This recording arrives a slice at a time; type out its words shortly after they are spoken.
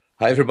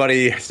Hi,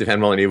 everybody. Stefan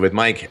Molyneux with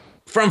Mike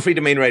from Free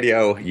Domain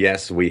Radio.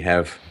 Yes, we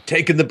have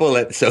taken the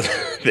bullet so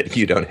that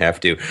you don't have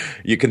to.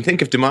 You can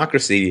think of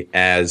democracy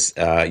as,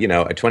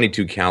 a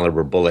 22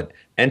 caliber bullet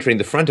entering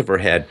the front of her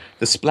head.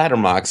 The splatter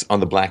marks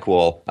on the back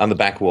wall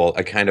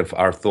are kind of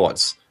our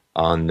thoughts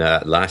on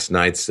last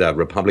night's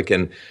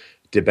Republican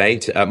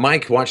debate.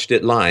 Mike watched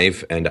it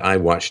live, and I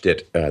watched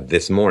it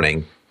this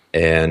morning.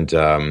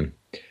 And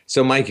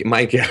so, Mike,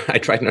 I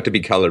tried not to be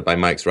colored by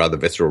Mike's rather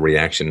visceral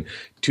reaction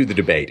to the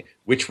debate,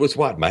 which was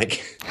what,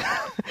 Mike?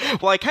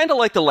 Well, I kind of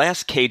like the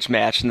last cage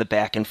match and the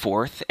back and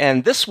forth,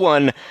 and this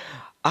one,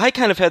 I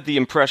kind of had the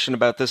impression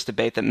about this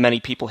debate that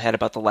many people had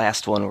about the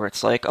last one, where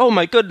it's like, oh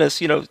my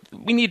goodness,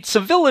 we need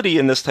civility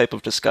in this type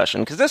of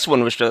discussion, because this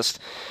one was just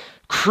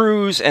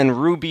Cruz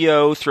and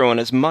Rubio throwing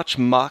as much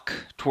muck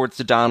towards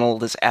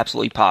Donald as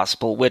absolutely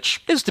possible,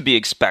 which is to be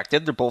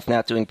expected. They're both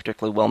not doing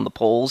particularly well in the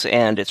polls,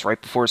 and it's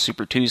right before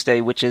Super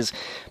Tuesday, which is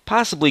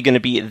possibly going to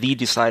be the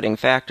deciding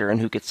factor in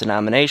who gets the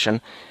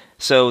nomination.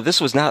 So this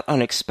was not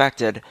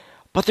unexpected,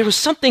 but there was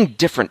something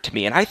different to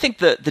me, and I think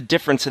the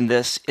difference in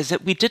this is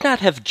that we did not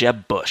have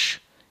Jeb Bush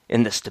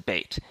in this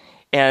debate.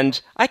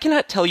 And I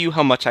cannot tell you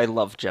how much I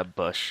love Jeb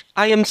Bush.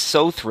 I am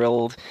so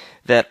thrilled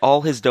that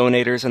all his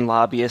donators and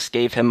lobbyists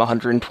gave him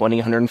 $120,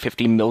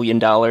 $150 million.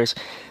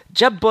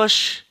 Jeb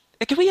Bush,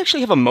 can we actually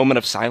have a moment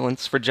of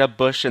silence for Jeb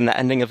Bush in the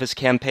ending of his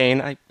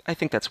campaign? I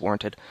think that's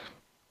warranted.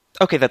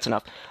 Okay, that's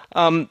enough.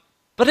 But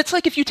it's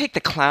like if you take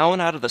the clown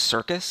out of the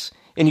circus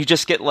and you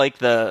just get like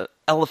the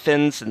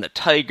elephants and the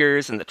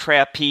tigers and the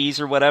trapeze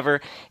or whatever,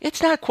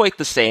 it's not quite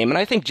the same. And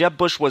I think Jeb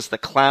Bush was the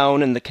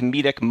clown in the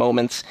comedic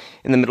moments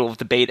in the middle of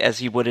the debate, as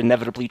he would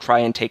inevitably try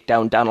and take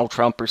down Donald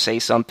Trump or say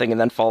something and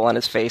then fall on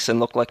his face and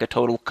look like a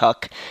total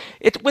cuck.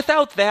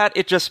 Without that,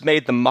 it just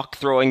made the muck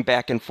throwing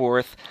back and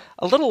forth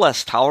a little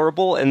less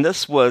tolerable. And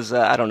this was,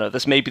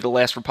 this may be the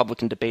last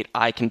Republican debate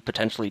I can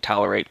potentially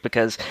tolerate,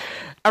 because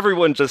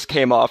everyone just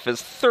came off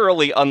as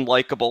thoroughly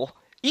unlikable.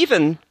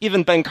 Even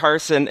Ben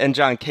Carson and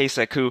John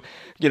Kasich, who,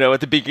 at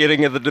the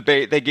beginning of the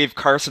debate, they gave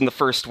Carson the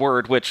first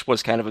word, which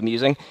was kind of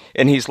amusing.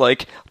 And he's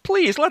like,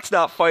 please, let's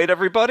not fight,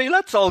 everybody.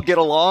 Let's all get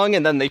along.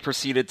 And then they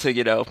proceeded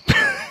to,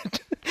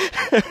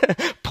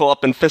 pull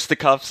up in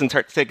fisticuffs and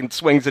start taking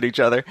swings at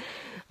each other.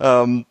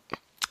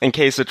 And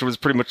Kasich was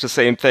pretty much the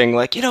same thing,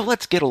 like,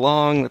 let's get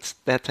along, that's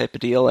that type of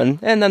deal, and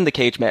then the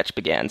cage match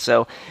began.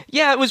 So,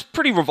 yeah, it was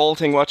pretty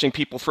revolting watching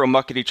people throw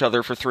muck at each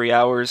other for 3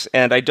 hours,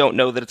 and I don't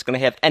know that it's going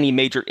to have any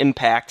major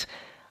impact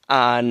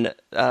on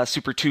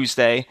Super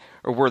Tuesday,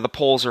 or where the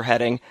polls are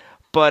heading,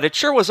 but it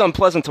sure was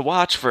unpleasant to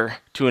watch for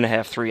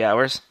 2.5, 3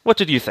 hours. What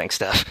did you think,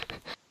 Steph?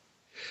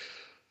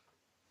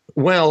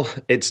 Well,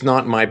 it's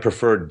not my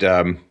preferred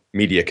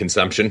media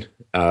consumption,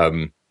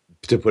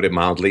 to put it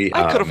mildly.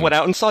 I could have went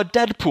out and saw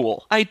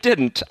Deadpool. I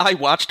didn't. I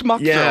watched muck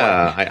throwing.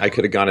 Yeah, I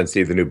could have gone and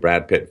seen the new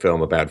Brad Pitt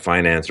film about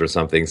finance or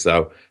something.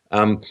 So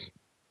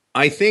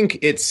I think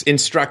it's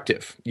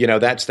instructive.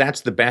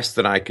 That's the best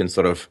that I can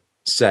sort of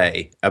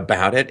say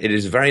about it. It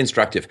is very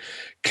instructive.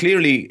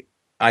 Clearly,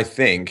 I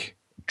think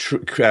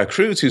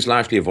Cruz, who's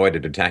largely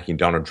avoided attacking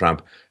Donald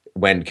Trump,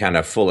 went kind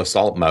of full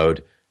assault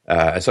mode.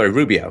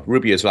 Rubio.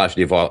 Rubio's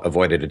largely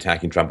avoided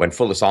attacking Trump, went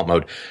full assault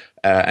mode.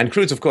 And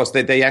Cruz, of course,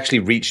 they actually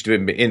reached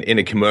in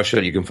a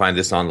commercial. You can find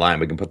this online.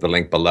 We can put the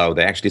link below.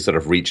 They actually sort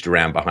of reached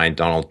around behind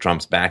Donald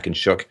Trump's back and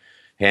shook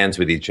hands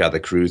with each other,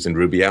 Cruz and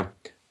Rubio,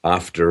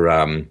 after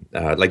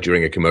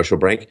during a commercial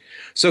break.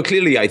 So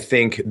clearly, I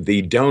think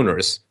the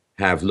donors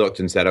have looked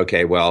and said,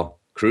 okay, well,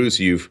 Cruz,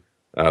 you've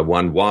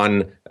won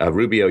one.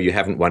 Rubio, you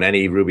haven't won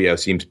any. Rubio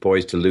seems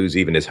poised to lose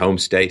even his home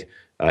state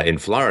in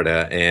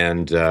Florida.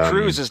 And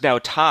Cruz is now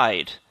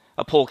tied.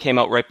 A poll came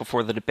out right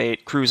before the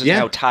debate. Cruz is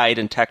now tied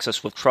in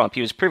Texas with Trump.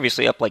 He was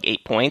previously up like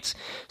 8 points.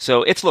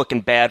 So it's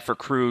looking bad for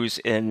Cruz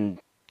in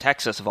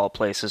Texas, of all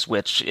places,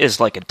 which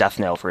is like a death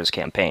knell for his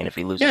campaign if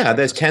he loses. Yeah,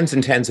 there's tens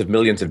and tens of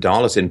millions of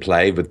dollars in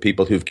play with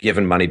people who've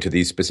given money to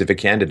these specific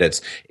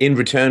candidates in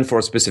return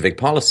for specific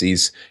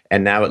policies.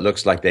 And now it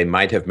looks like they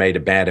might have made a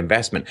bad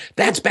investment.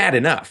 That's bad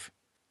enough.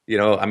 The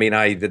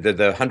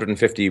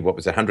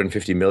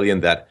 150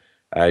 million that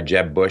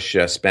Jeb Bush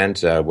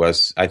spent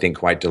was, I think,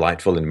 quite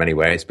delightful in many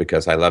ways,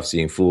 because I love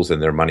seeing fools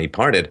and their money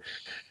parted.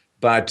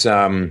 But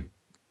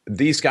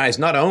these guys,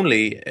 not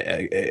only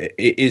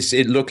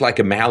it looked like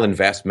a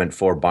malinvestment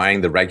for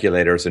buying the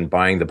regulators and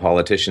buying the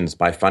politicians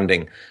by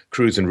funding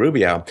Cruz and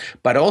Rubio,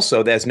 but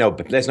also there's no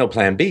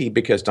plan B,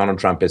 because Donald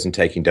Trump isn't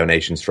taking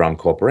donations from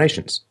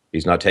corporations.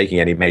 He's not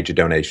taking any major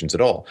donations at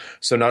all.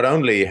 So not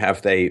only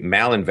have they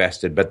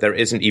malinvested, but there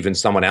isn't even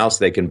someone else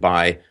they can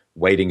buy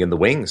waiting in the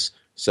wings.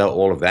 So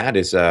all of that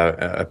is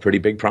a pretty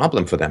big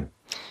problem for them.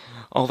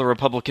 All the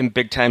Republican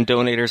big-time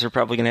donators are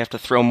probably going to have to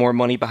throw more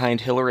money behind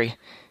Hillary.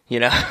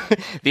 The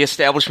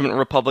establishment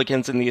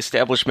Republicans and the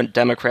establishment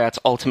Democrats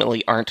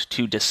ultimately aren't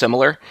too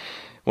dissimilar.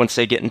 once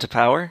they get into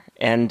power.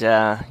 And,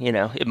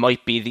 it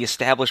might be the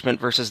establishment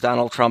versus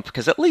Donald Trump,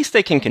 because at least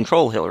they can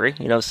control Hillary,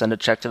 send a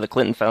check to the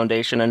Clinton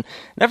Foundation, and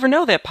never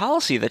know, that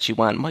policy that you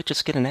want might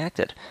just get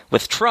enacted.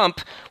 With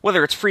Trump,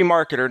 whether it's free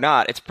market or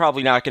not, it's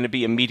probably not going to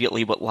be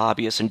immediately what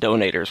lobbyists and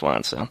donators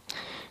want, so.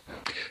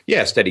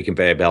 Yeah, steady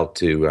conveyor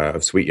belt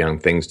of sweet young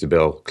things to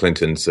Bill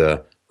Clinton's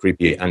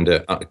creepy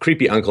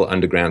uncle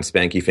underground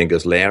spanky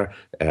fingers lair,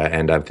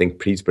 and I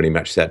think he's pretty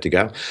much set to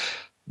go.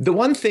 The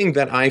one thing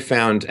that I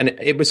found, and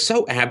it was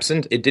so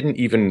absent, it didn't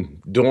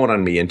even dawn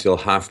on me until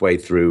halfway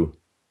through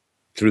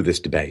this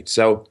debate.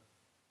 So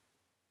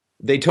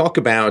they talk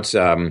about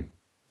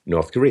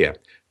North Korea,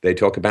 they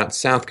talk about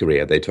South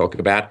Korea, they talk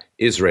about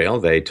Israel,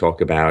 they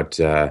talk about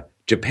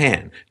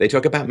Japan, they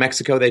talk about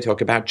Mexico, they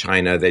talk about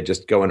China. They're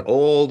just going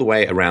all the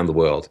way around the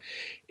world,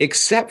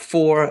 except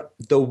for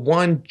the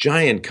one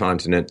giant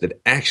continent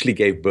that actually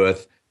gave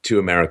birth to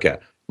America.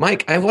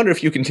 Mike, I wonder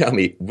if you can tell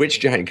me which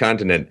giant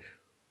continent,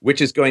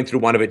 which is going through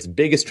one of its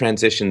biggest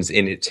transitions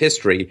in its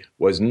history,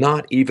 was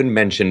not even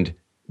mentioned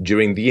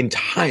during the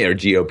entire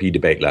GOP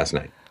debate last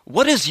night.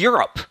 What is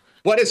Europe?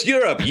 What is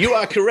Europe? You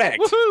are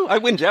correct. Woohoo! I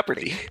win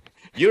Jeopardy!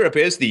 Europe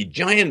is the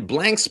giant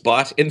blank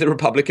spot in the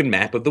Republican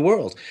map of the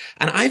world.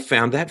 And I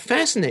found that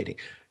fascinating.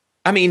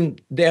 I mean,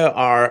 there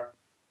are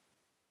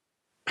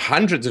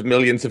hundreds of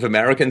millions of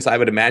Americans, I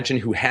would imagine,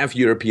 who have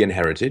European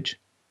heritage.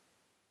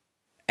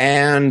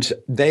 And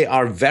they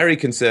are very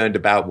concerned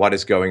about what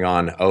is going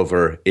on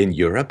over in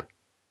Europe.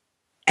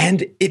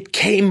 And it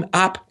came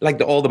up, like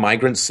all the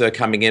migrants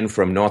coming in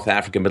from North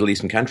Africa, Middle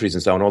Eastern countries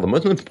and so on, all the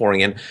Muslims pouring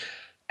in.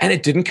 And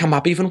it didn't come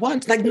up even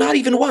once, like not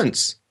even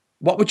once.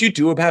 What would you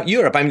do about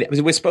Europe? I mean,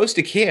 we're supposed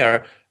to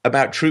care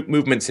about troop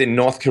movements in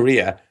North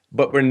Korea,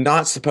 but we're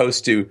not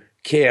supposed to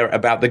care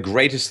about the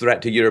greatest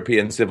threat to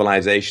European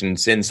civilization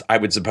since, I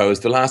would suppose,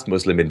 the last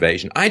Muslim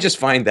invasion. I just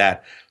find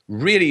that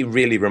really,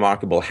 really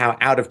remarkable how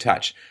out of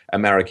touch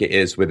America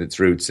is with its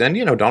roots. And,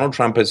 Donald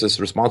Trump is as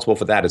responsible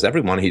for that as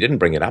everyone. He didn't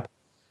bring it up.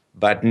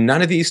 But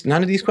none of these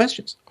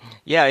questions.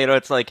 Yeah,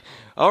 it's like,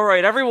 all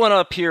right, everyone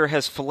up here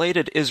has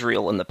filleted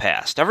Israel in the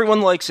past.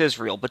 Everyone likes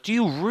Israel, but do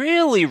you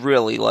really,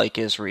 really like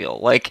Israel?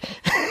 Like,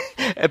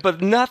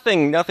 but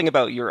nothing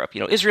about Europe.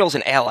 Israel's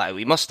an ally.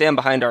 We must stand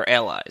behind our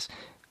allies.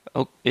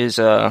 Oh,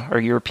 are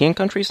European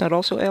countries not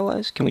also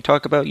allies? Can we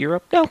talk about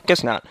Europe? No,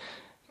 guess not.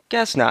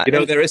 Guess not.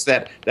 There is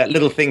that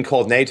little thing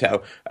called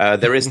NATO.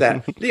 There is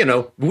that,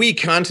 wee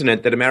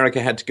continent that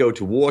America had to go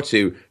to war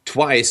to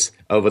twice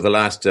over the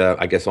last,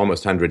 I guess,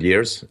 almost 100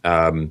 years.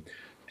 Because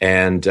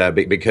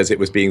it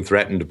was being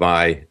threatened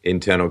by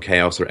internal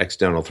chaos or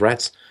external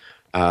threats.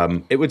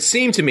 It would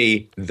seem to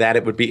me that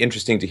it would be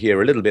interesting to hear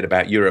a little bit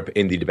about Europe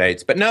in the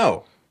debates. But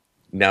no,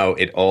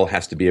 it all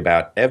has to be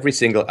about every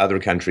single other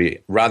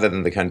country rather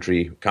than the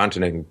country,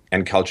 continent,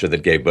 and culture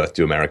that gave birth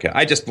to America.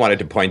 I just wanted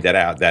to point that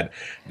out,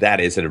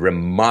 that is a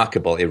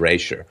remarkable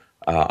erasure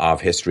of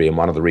history, and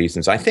one of the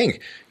reasons, I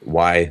think,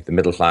 why the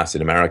middle class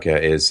in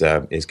America is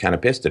kind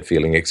of pissed at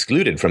feeling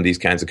excluded from these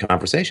kinds of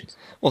conversations.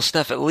 Well,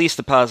 Steph, at least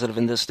the positive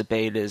in this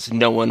debate is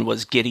no one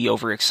was giddy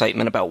over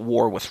excitement about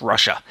war with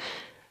Russia.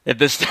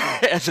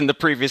 As in the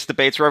previous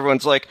debates where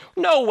everyone's like,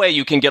 no way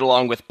you can get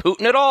along with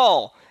Putin at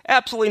all.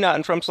 Absolutely not.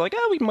 And Trump's like,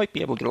 we might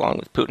be able to get along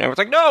with Putin. Everyone's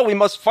like, no, we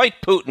must fight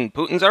Putin.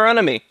 Putin's our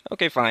enemy.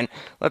 Okay, fine.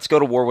 Let's go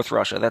to war with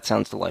Russia. That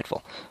sounds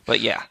delightful. But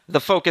yeah,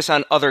 the focus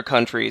on other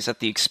countries at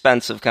the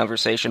expense of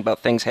conversation about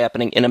things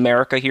happening in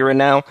America here and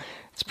now,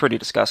 it's pretty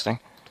disgusting.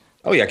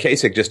 Oh yeah,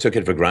 Kasich just took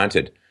it for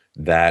granted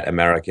that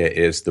America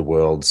is the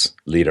world's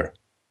leader.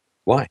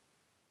 Why?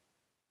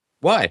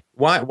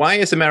 Why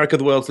is America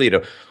the world's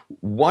leader?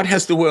 What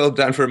has the world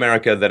done for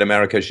America that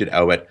America should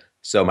owe it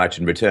so much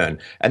in return?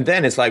 And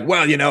then it's like,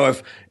 well,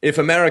 if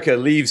America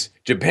leaves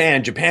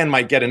Japan, Japan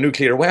might get a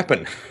nuclear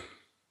weapon.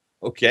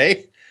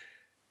 Okay.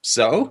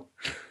 So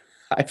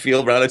I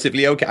feel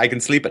relatively okay. I can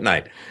sleep at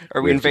night.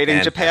 Are we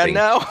invading Japan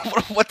now?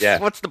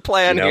 What's the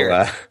plan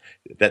here?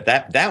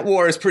 That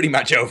war is pretty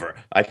much over.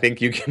 I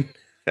think you can.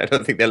 I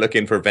don't think they're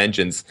looking for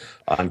vengeance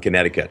on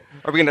Connecticut.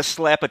 Are we going to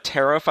slap a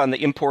tariff on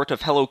the import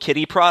of Hello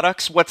Kitty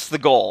products? What's the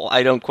goal?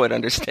 I don't quite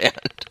understand.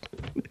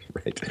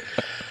 Right.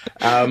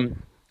 And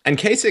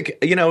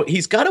Kasich,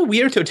 he's got a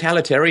weird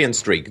totalitarian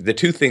streak. The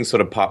two things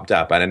sort of popped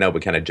up, and I know we're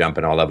kind of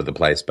jumping all over the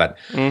place, but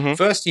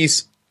first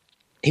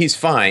he's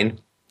fine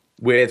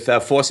with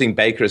forcing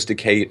bakers to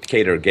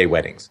cater gay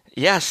weddings.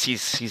 Yes,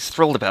 he's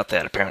thrilled about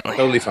that, apparently.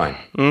 Totally fine.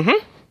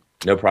 Mm-hmm.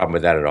 No problem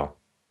with that at all.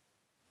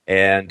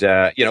 And,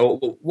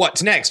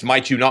 what's next?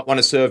 Might you not want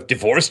to serve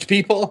divorced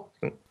people?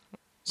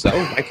 So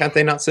why can't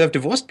they not serve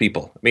divorced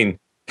people? I mean,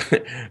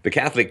 the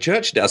Catholic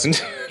Church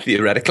doesn't,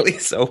 theoretically.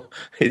 So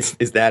is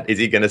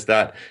he going to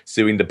start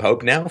suing the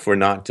Pope now for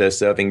not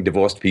serving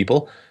divorced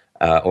people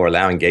or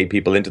allowing gay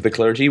people into the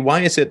clergy?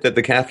 Why is it that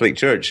the Catholic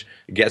Church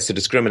gets to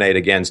discriminate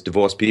against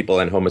divorced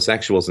people and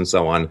homosexuals and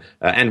so on,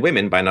 and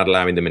women by not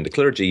allowing them into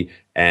clergy,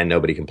 and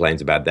nobody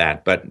complains about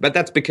that? But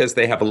that's because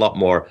they have a lot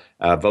more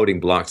voting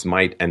bloc's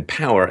might and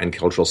power and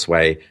cultural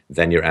sway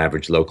than your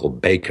average local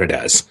baker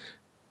does.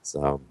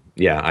 So,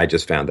 yeah, I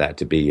just found that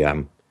to be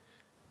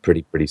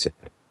pretty sad.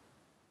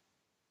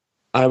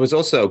 I was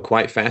also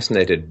quite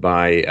fascinated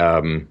by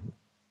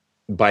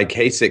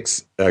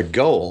Kasich's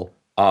goal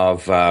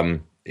of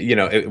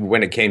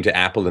when it came to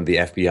Apple and the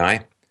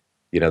FBI.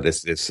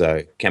 This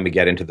can we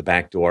get into the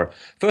back door?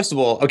 First of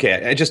all,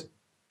 okay, I just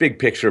big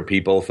picture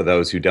people for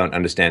those who don't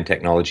understand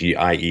technology,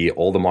 i.e.,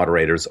 all the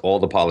moderators, all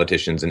the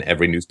politicians, and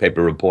every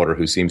newspaper reporter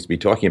who seems to be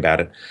talking about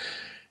it.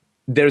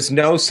 There's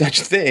no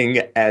such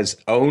thing as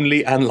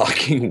only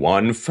unlocking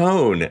one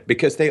phone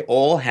because they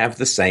all have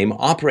the same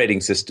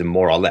operating system,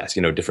 more or less,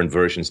 different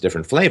versions,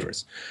 different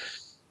flavors.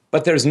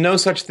 But there's no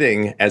such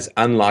thing as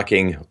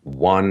unlocking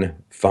one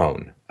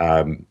phone.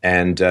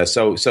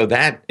 So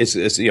that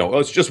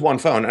it's just one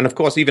phone. And of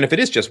course, even if it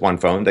is just one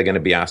phone, they're going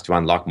to be asked to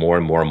unlock more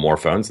and more and more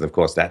phones. And of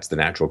course, that's the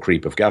natural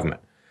creep of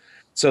government.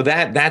 So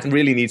that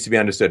really needs to be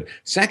understood.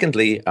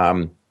 Secondly,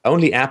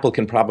 only Apple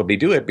can probably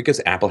do it because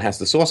Apple has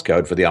the source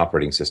code for the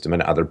operating system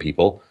and other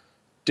people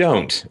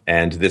don't.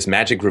 And this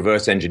magic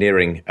reverse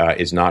engineering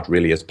is not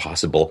really as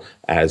possible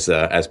as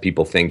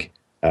people think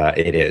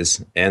it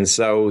is. And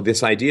so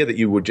this idea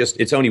that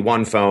it's only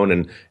one phone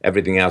and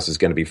everything else is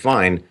going to be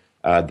fine,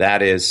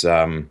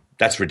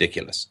 that's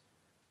ridiculous.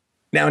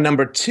 Now,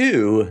 number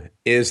two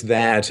is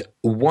that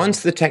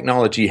once the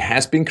technology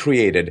has been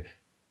created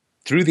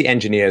through the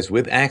engineers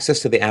with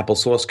access to the Apple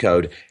source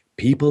code,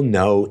 people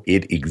know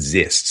it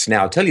exists.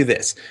 Now, I'll tell you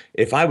this.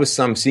 If I was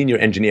some senior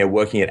engineer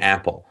working at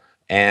Apple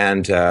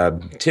and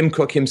Tim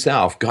Cook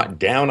himself got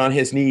down on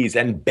his knees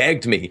and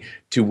begged me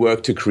to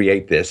work to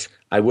create this,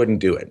 I wouldn't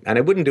do it. And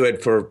I wouldn't do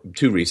it for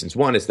two reasons.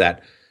 One is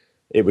that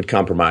it would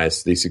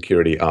compromise the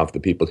security of the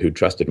people who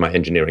trusted my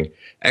engineering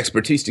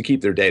expertise to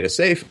keep their data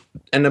safe.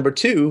 And number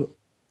two,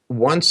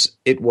 once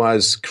it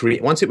was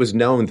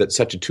known that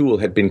such a tool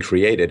had been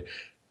created,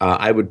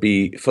 I would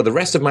be, for the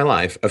rest of my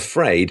life,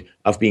 afraid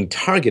of being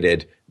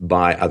targeted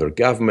by other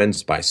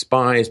governments, by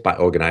spies, by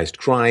organized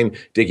crime,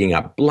 digging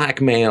up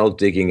blackmail,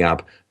 digging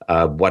up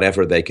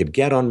whatever they could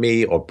get on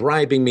me, or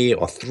bribing me,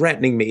 or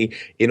threatening me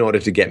in order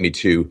to get me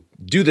to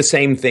do the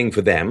same thing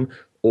for them.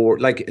 Or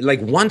like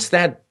once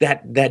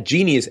that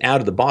genie is out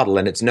of the bottle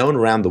and it's known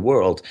around the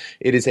world,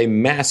 it is a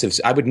massive.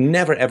 I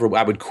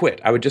would quit.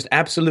 I would just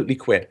absolutely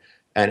quit.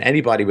 And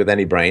anybody with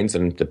any brains,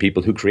 and the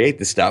people who create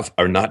this stuff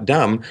are not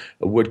dumb,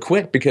 would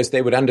quit because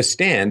they would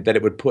understand that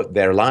it would put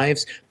their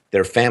lives,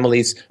 their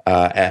families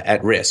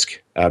at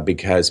risk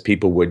because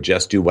people would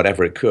just do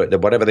whatever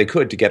they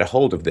could to get a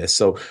hold of this.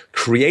 So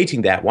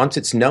creating that, once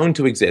it's known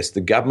to exist,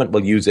 the government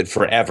will use it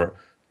forever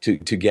to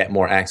get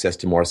more access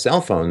to more cell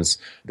phones.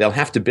 They'll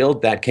have to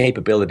build that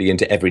capability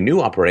into every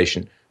new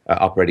operating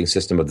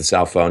system of the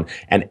cell phone,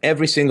 and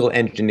every single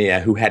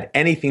engineer who had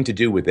anything to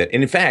do with it.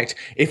 And in fact,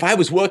 if I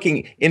was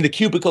working in the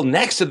cubicle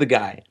next to the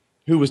guy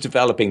who was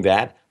developing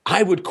that,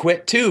 I would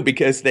quit too,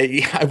 because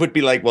I would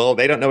be like, well,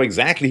 they don't know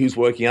exactly who's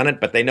working on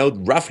it, but they know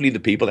roughly the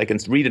people. They can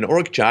read an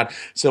org chart,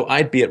 so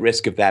I'd be at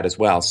risk of that as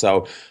well.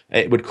 So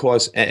it would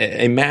cause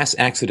a mass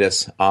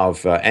exodus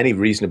of any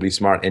reasonably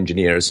smart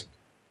engineers.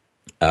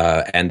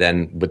 And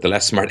then with the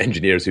less smart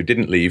engineers who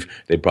didn't leave,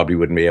 they probably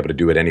wouldn't be able to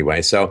do it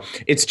anyway. So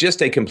it's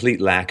just a complete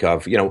lack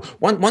of,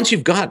 once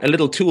you've got a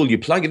little tool, you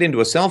plug it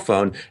into a cell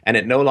phone and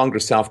it no longer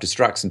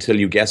self-destructs until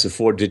you guess a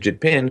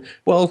 4-digit PIN.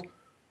 Well,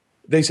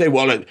 they say,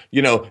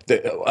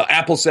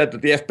 Apple said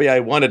that the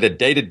FBI wanted a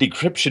data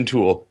decryption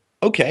tool.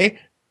 Okay,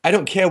 I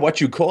don't care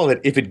what you call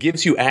it. If it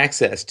gives you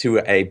access to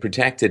a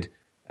protected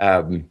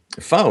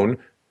phone,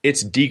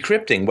 it's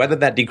decrypting, whether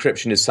that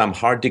decryption is some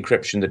hard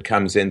decryption that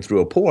comes in through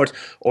a port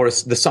or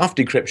the soft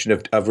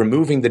decryption of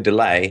removing the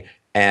delay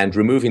and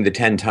removing the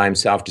 10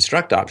 times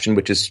self-destruct option,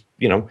 which is,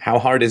 how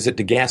hard is it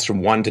to guess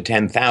from 1 to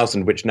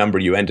 10,000 which number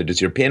you entered as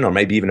your PIN or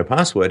maybe even a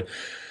password.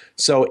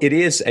 So it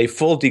is a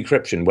full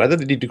decryption, whether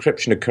the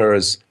decryption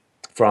occurs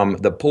from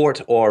the port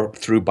or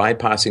through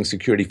bypassing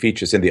security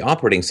features in the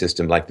operating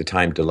system like the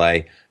time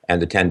delay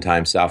and the 10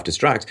 times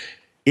self-destruct.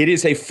 It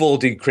is a full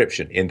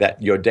decryption in that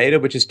your data,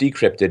 which is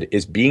decrypted,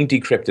 is being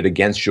decrypted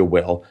against your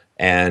will.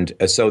 And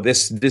so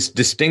this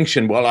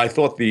distinction, well, I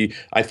thought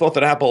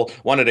that Apple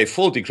wanted a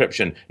full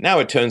decryption. Now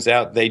it turns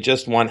out they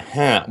just want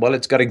Well,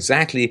 it's got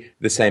exactly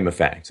the same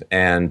effect.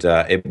 And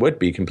it would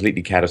be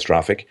completely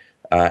catastrophic.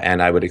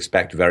 And I would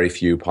expect very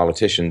few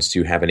politicians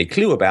to have any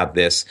clue about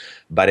this.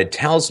 But it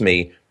tells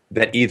me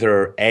that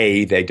either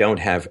A, they don't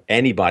have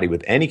anybody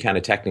with any kind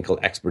of technical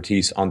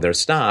expertise on their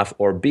staff,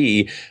 or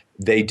B,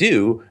 they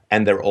do,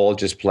 and they're all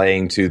just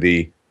playing to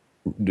the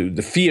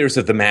fears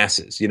of the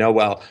masses.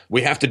 Well,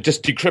 we have to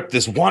just decrypt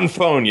this one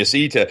phone, you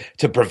see,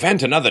 to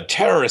prevent another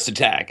terrorist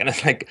attack. And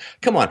it's like,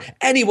 come on,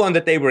 anyone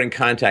that they were in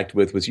contact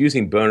with was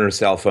using burner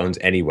cell phones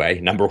anyway,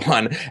 number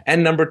one.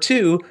 And number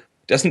two,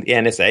 doesn't the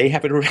NSA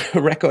have a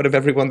record of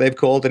everyone they've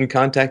called and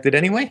contacted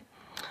anyway?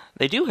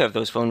 They do have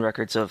those phone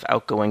records of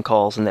outgoing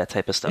calls and that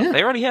type of stuff. Yeah.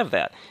 They already have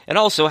that. And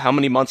also, how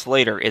many months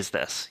later is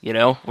this?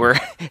 Where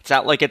it's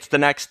not like it's the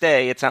next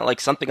day. It's not like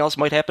something else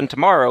might happen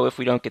tomorrow if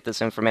we don't get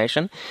this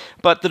information.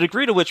 But the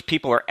degree to which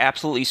people are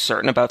absolutely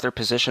certain about their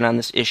position on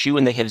this issue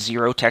and they have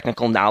zero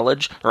technical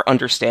knowledge or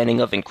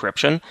understanding of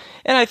encryption,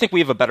 and I think we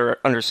have a better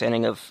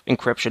understanding of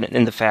encryption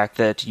in the fact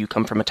that you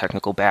come from a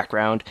technical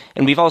background,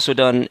 and we've also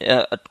done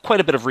quite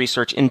a bit of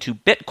research into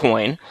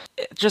Bitcoin.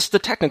 Just the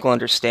technical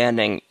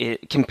understanding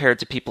compared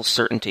to people's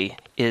certainty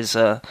is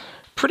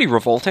pretty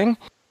revolting.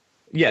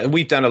 Yeah,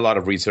 we've done a lot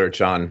of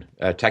research on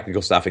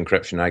technical stuff,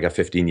 encryption. I got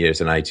 15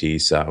 years in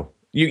IT, so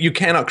you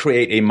cannot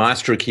create a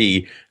master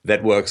key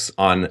that works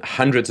on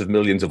hundreds of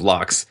millions of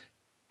locks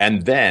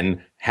and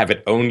then have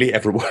it only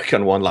ever work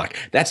on one lock.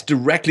 That's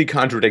directly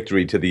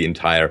contradictory to the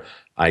entire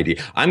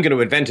idea. I'm going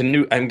to invent a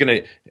new. I'm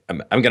going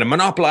to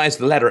monopolize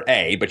the letter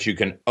A, but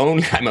I'm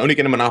only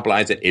going to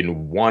monopolize it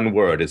in one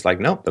word. It's like,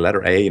 no, the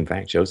letter A, in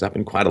fact, shows up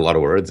in quite a lot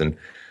of words. And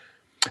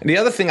the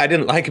other thing I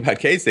didn't like about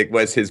Kasich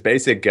was his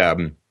basic,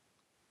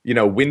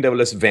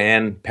 windowless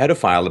van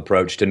pedophile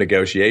approach to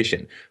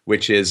negotiation,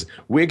 which is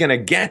we're going to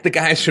get the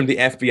guys from the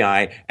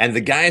FBI and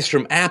the guys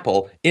from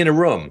Apple in a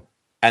room,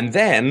 and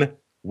then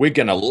we're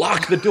going to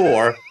lock the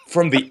door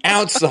from the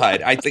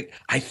outside. I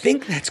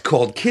think that's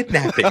called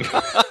kidnapping.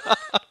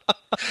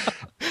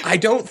 I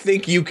don't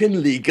think you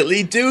can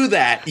legally do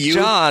that, you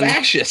John,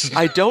 fascist.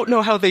 I don't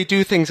know how they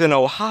do things in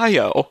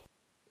Ohio.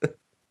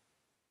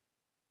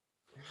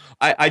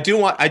 I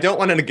don't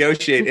want to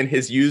negotiate in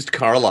his used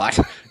car lot.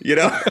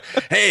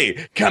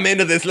 Hey, come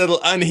into this little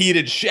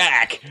unheated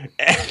shack,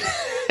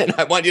 and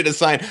I want you to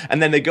sign. And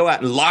then they go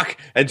out and lock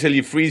until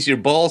you freeze your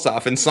balls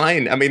off and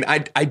sign. I mean, I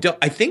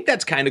think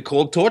that's kind of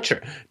called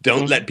torture.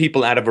 Don't let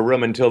people out of a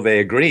room until they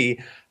agree.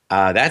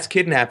 That's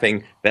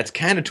kidnapping. That's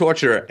kind of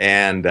torture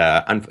and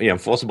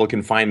forcible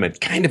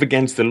confinement, kind of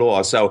against the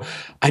law. So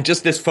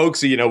this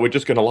folksy, we're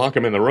just going to lock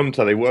them in the room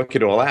until they work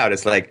it all out.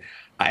 It's like,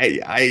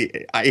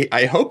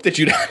 I hope that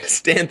you'd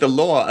understand the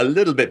law a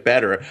little bit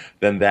better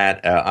than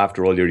that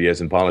after all your years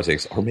in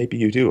politics. Or maybe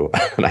you do,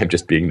 and I'm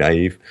just being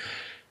naive.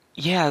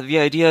 Yeah, the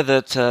idea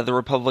that the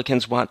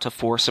Republicans want to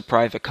force a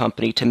private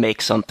company to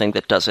make something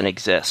that doesn't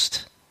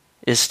exist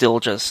is still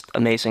just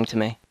amazing to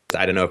me.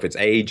 I don't know if it's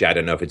age, I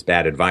don't know if it's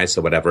bad advice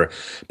or whatever.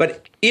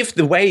 But if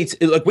the way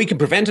we can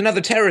prevent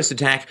another terrorist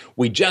attack,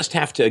 we just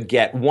have to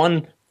get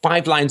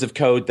 5 lines of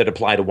code that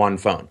apply to one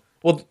phone.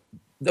 Well,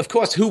 of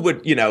course, who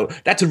would,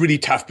 that's a really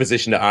tough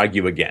position to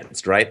argue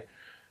against, right?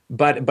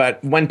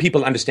 But when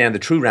people understand the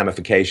true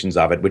ramifications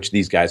of it, which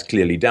these guys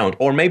clearly don't,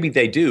 or maybe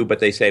they do, but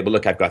they say, well,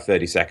 look, I've got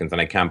 30 seconds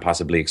and I can't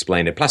possibly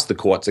explain it. Plus the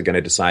courts are going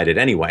to decide it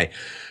anyway.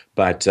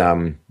 But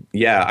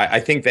I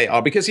think they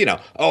are because,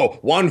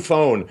 one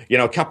phone,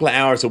 a couple of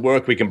hours of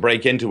work, we can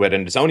break into it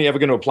and it's only ever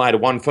going to apply to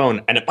one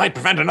phone and it might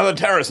prevent another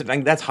terrorist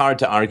attack. That's hard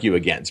to argue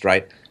against,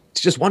 right? It's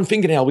just one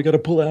fingernail we got to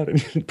pull out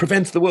and it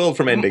prevents the world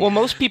from ending. Well,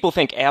 most people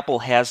think Apple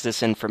has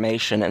this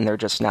information and they're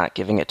just not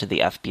giving it to the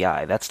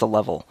FBI. That's the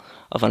level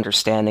of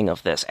understanding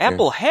of this.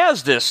 Apple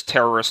has this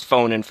terrorist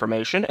phone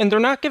information and they're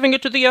not giving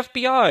it to the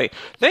FBI.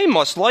 They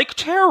must like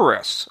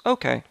terrorists.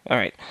 Okay, all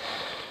right.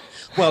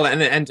 Well,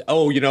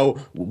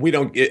 we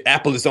don't.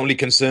 Apple is only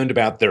concerned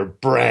about their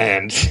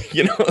brand.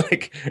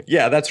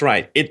 Yeah, that's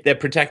right. They're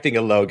protecting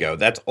a logo.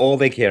 That's all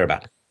they care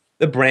about.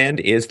 The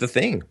brand is the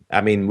thing. I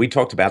mean, we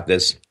talked about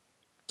this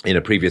in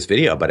a previous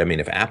video, but I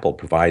mean, if Apple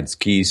provides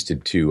keys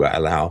to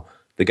allow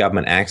the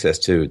government access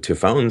to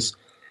phones,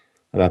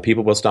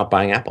 people will stop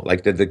buying Apple.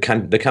 Like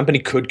the company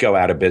could go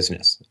out of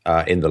business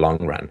in the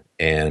long run,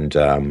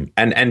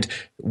 and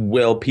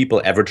will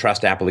people ever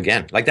trust Apple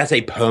again? Like that's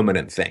a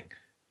permanent thing.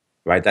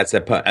 Right, that's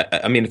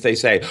if they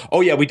say,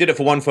 "Oh yeah, we did it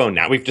for one phone,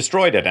 now we've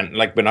destroyed it," and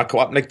we're not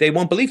they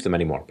won't believe them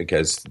anymore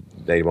because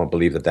they won't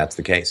believe that that's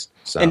the case.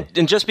 So,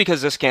 and just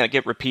because this can't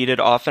get repeated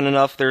often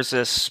enough, there's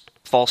this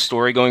false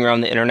story going around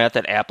the internet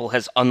that Apple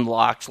has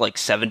unlocked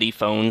 70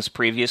 phones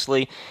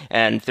previously,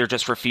 and they're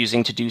just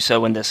refusing to do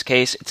so in this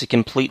case. It's a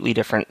completely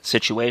different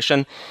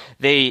situation.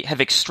 They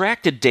have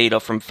extracted data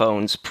from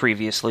phones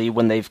previously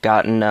when they've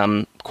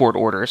gotten court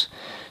orders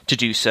to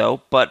do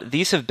so, but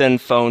these have been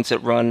phones that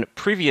run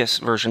previous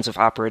versions of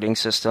operating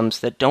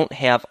systems that don't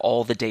have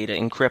all the data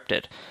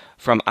encrypted.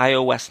 From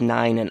iOS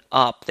 9 and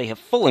up, they have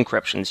full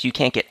encryptions. You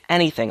can't get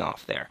anything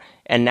off there.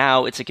 And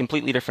now it's a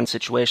completely different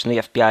situation. The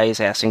FBI is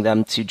asking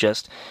them to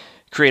just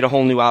create a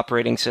whole new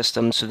operating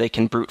system so they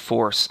can brute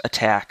force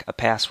attack a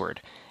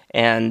password.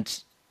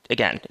 And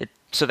again,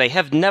 so they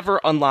have never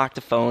unlocked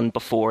a phone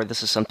before.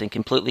 This is something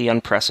completely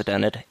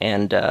unprecedented,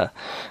 and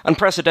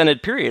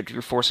unprecedented, period.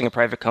 You're forcing a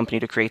private company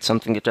to create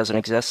something that doesn't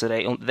exist.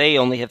 They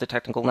only have the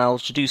technical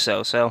knowledge to do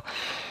so. So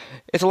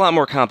it's a lot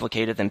more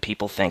complicated than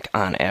people think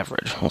on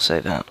average. We'll say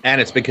that. And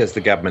it's because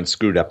the government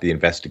screwed up the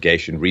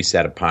investigation,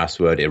 reset a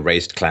password,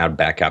 erased cloud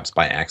backups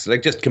by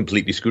accident, just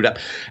completely screwed up.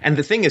 And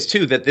the thing is,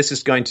 too, that this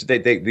is going to, the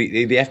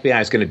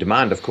FBI is going to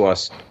demand, of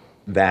course,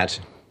 that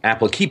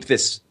Apple keep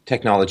this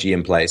technology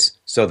in place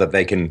so that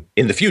they can,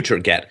 in the future,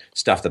 get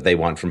stuff that they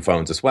want from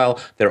phones as well.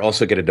 They're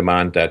also going to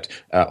demand that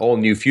all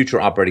new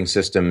future operating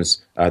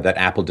systems that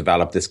Apple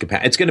develop this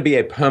capacity. It's going to be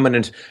a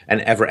permanent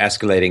and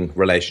ever-escalating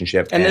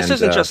relationship. And this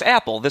isn't just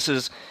Apple.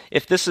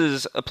 If this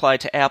is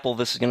applied to Apple,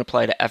 this is going to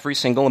apply to every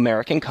single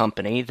American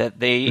company, that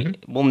they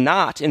will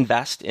not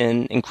invest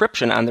in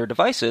encryption on their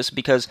devices,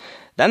 because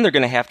then they're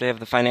going to have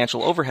the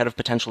financial overhead of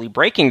potentially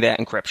breaking that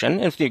encryption.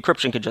 And if the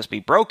encryption could just be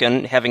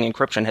broken, having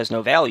encryption has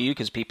no value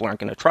because people aren't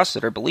going to trust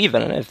it or believe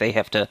in it. If they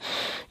have to,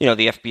 the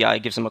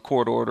FBI gives them a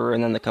court order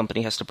and then the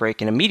company has to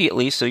break in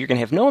immediately. So you're going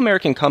to have no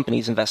American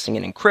companies investing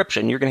in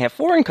encryption. You're going to have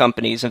foreign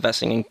companies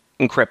investing in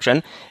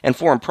encryption and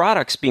foreign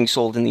products being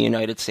sold in the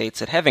United States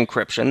that have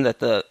encryption that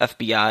the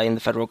FBI and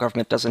the federal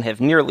government doesn't have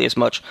nearly as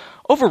much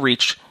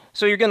overreach.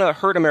 So you're going to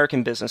hurt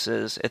American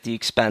businesses at the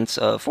expense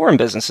of foreign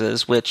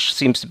businesses, which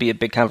seems to be a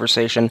big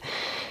conversation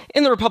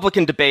in the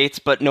Republican debates,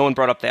 but no one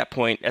brought up that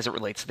point as it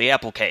relates to the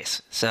Apple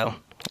case. So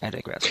I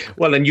digress.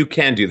 Well, and you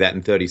can do that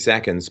in 30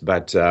 seconds,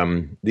 but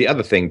the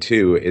other thing,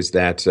 too, is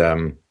that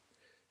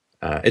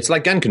it's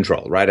like gun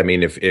control, right? I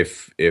mean,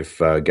 if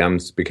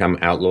guns become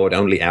outlawed,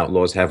 only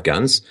outlaws have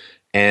guns.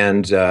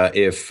 And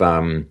if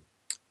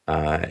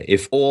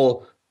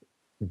all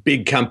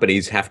big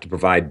companies have to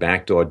provide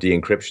backdoor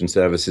de-encryption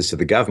services to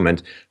the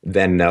government,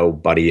 then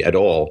nobody at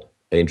all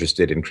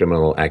interested in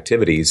criminal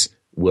activities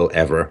will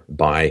ever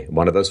buy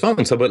one of those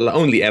phones. So it'll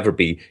only ever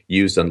be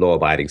used on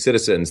law-abiding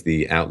citizens.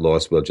 The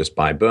outlaws will just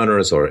buy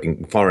burners or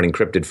foreign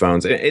encrypted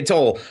phones. It's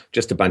all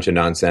just a bunch of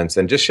nonsense,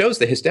 and just shows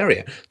the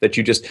hysteria that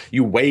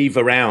you wave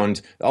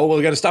around, oh, well,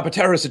 we're going to stop a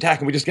terrorist attack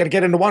and we just got to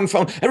get into one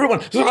phone.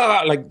 Everyone,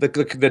 like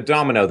the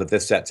domino that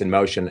this sets in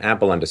motion.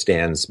 Apple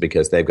understands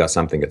because they've got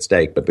something at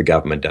stake, but the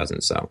government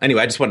doesn't. So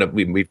anyway, I just want to,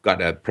 we've got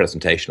a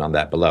presentation on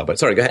that below, but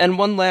sorry, go ahead. And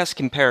one last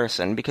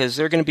comparison, because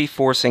they're going to be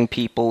forcing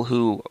people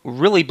who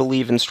really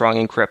believe in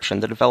strong encryption,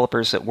 the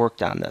developers that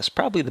worked on this,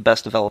 probably the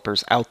best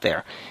developers out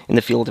there in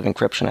the field of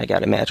encryption, I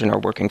gotta imagine, are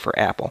working for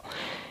Apple.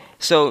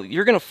 So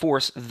you're going to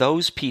force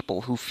those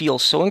people who feel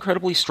so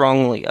incredibly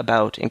strongly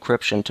about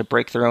encryption to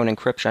break their own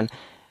encryption.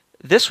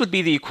 This would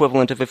be the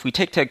equivalent of if we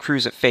take Ted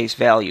Cruz at face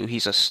value.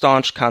 He's a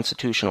staunch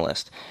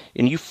constitutionalist,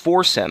 and you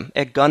force him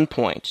at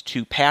gunpoint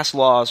to pass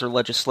laws or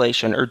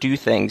legislation or do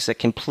things that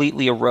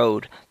completely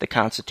erode the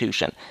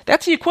Constitution.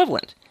 That's the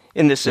equivalent.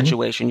 In this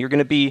situation, you're going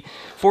to be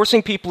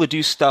forcing people to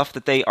do stuff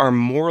that they are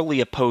morally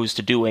opposed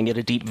to doing at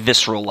a deep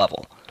visceral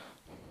level.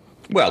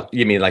 Well,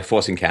 you mean like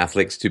forcing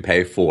Catholics to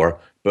pay for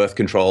birth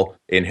control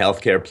in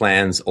healthcare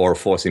plans, or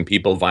forcing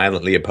people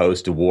violently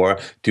opposed to war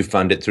to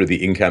fund it through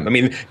the income? I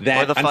mean,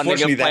 that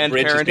unfortunately that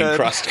bridge has been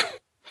crossed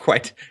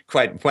quite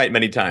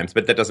many times,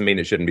 but that doesn't mean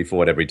it shouldn't be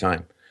fought every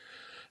time.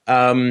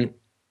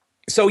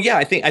 So yeah,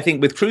 I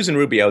think with Cruz and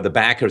Rubio, the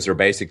backers are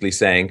basically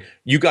saying,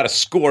 you got to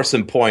score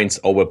some points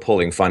or we're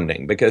pulling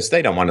funding, because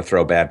they don't want to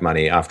throw bad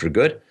money after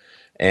good.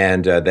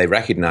 And they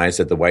recognize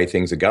that the way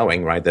things are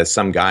going, right, there's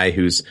some guy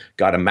who's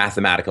got a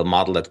mathematical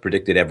model that's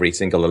predicted every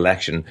single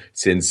election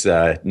since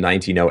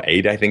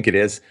 1908, I think it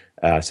is,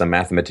 some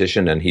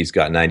mathematician, and he's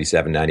got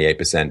 97,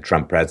 98%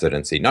 Trump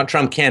presidency. Not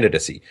Trump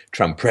candidacy,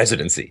 Trump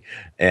presidency.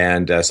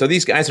 And so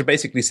these guys are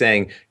basically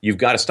saying, you've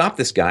got to stop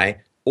this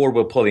guy, or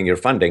we're pulling your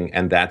funding,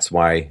 and that's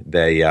why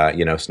they,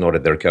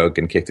 snorted their coke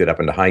and kicked it up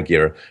into high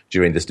gear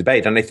during this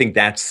debate. And I think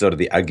that's sort of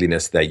the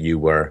ugliness that you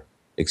were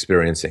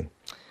experiencing.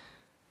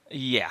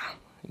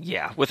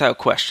 Yeah, without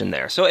question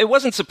there. So it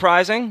wasn't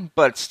surprising,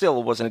 but still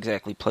it wasn't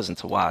exactly pleasant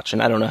to watch.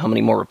 And I don't know how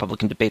many more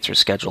Republican debates are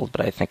scheduled,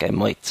 but I think they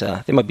might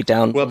be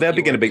down. Well, they're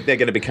going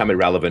to become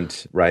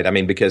irrelevant, right? I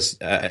mean, because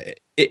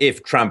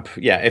if Trump,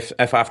 if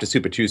after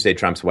Super Tuesday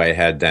Trump's way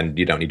ahead, then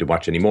you don't need to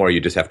watch anymore.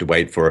 You just have to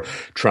wait for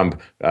Trump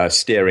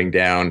staring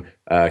down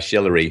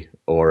Hillary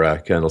or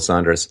Colonel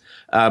Sanders.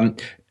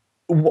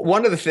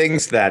 One of the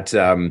things that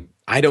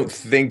I don't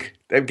think,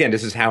 again,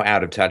 this is how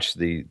out of touch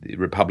the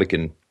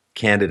Republican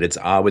candidates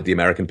are with the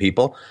American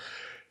people.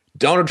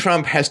 Donald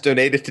Trump has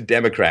donated to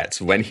Democrats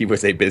when he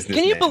was a businessman.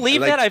 Can you believe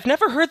that? I've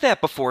never heard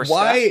that before.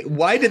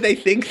 Why do they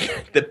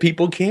think that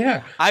people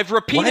care? I've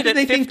repeated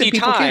it 50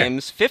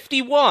 times.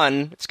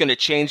 51. It's going to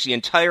change the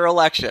entire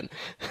election.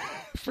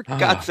 For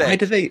God's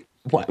sake.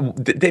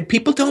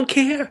 People don't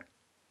care.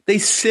 They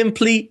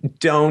simply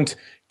don't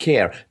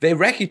care. They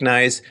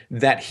recognize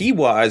that he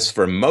was,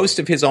 for most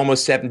of his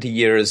almost 70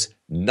 years,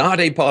 not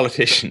a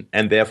politician,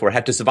 and therefore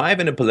had to survive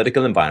in a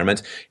political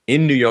environment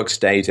in New York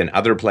State and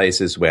other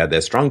places where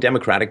there's strong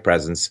Democratic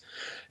presence,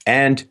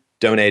 and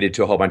donated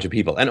to a whole bunch of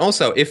people. And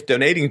also, if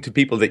donating to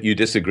people that you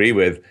disagree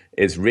with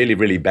is really,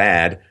 really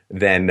bad,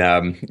 then,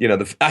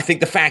 I think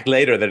the fact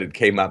later that it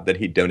came up that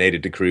he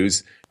donated to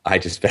Cruz, I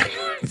just found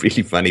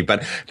really funny.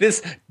 But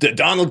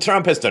Donald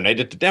Trump has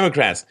donated to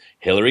Democrats.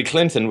 Hillary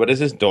Clinton, what is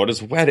his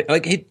daughter's wedding?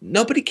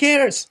 Nobody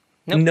cares.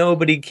 Nope.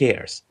 Nobody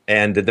cares.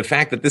 And the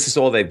fact that this is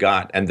all they've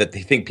got and that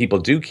they think people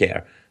do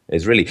care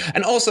is really...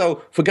 And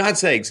also, for God's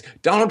sakes,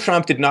 Donald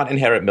Trump did not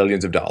inherit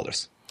millions of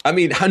dollars. I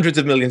mean, hundreds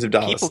of millions of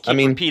dollars. People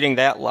keep repeating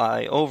that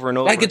lie over and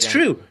over again. It's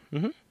true.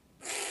 Mm-hmm.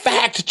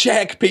 Fact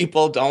check,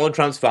 people. Donald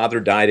Trump's father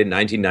died in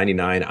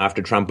 1999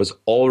 after Trump was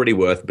already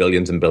worth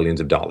billions and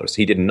billions of dollars.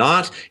 He did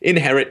not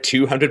inherit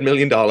 $200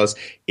 million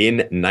in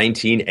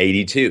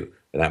 1982.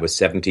 That was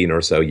 17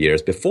 or so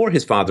years before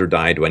his father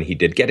died, when he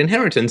did get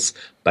inheritance,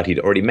 but he'd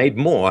already made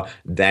more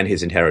than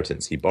his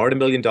inheritance. He borrowed $1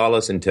 million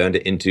and turned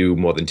it into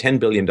more than $10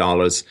 billion,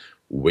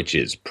 which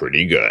is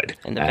pretty good.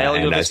 And the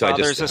value of his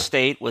father's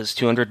estate was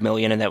 $200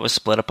 million, and that was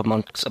split up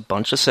amongst a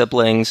bunch of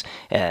siblings.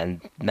 And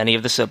many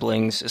of the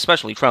siblings,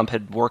 especially Trump,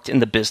 had worked in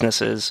the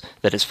businesses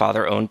that his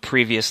father owned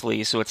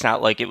previously. So it's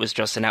not like it was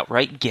just an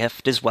outright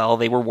gift as well.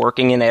 They were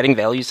working and adding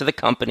values to the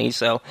company.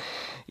 So,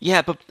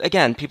 yeah, but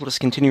again, people just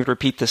continue to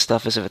repeat this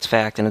stuff as if it's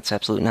fact, and it's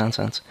absolute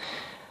nonsense.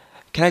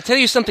 Can I tell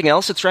you something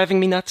else that's driving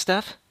me nuts,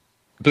 Steph?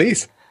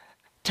 Please.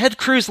 Ted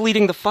Cruz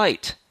leading the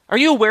fight. Are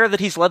you aware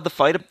that he's led the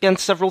fight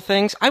against several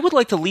things? I would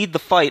like to lead the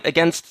fight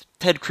against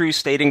Ted Cruz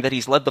stating that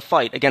he's led the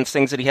fight against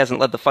things that he hasn't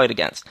led the fight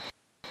against.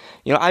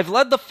 You know, I've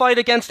led the fight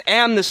against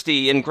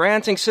amnesty and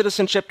granting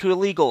citizenship to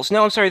illegals.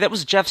 No, I'm sorry, that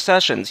was Jeff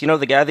Sessions. You know,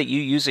 the guy that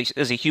you use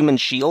as a human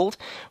shield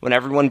when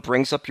everyone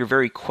brings up your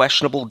very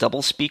questionable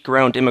doublespeak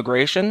around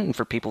immigration. And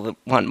for people that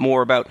want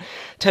more about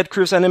Ted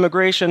Cruz on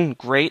immigration,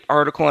 great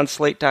article on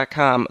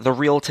Slate.com, The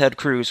Real Ted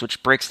Cruz,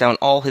 which breaks down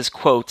all his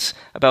quotes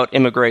about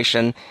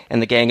immigration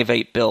and the Gang of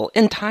Eight bill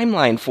in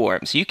timeline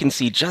form, so you can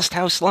see just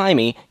how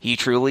slimy he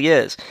truly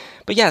is.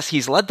 But yes,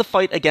 he's led the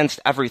fight against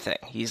everything.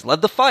 He's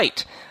led the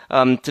fight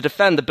to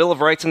defend the Bill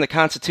of Rights and the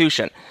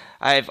Constitution.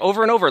 I've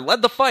over and over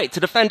led the fight to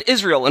defend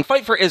Israel and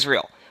fight for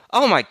Israel.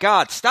 Oh my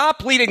God,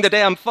 stop leading the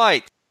damn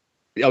fight.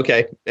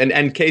 Okay, and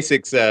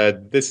Kasich's,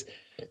 this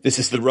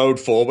is the road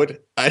forward.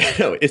 I don't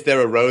know, is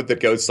there a road that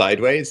goes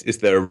sideways? Is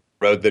there a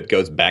road that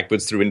goes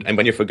backwards through, and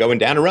when you're going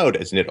down a road,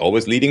 isn't it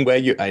always leading where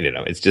you, I don't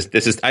know, it's just,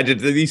 I did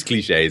these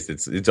cliches,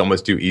 it's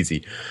almost too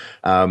easy.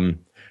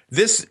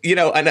 This, you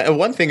know, and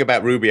one thing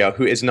about Rubio,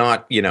 who is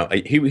not, you know,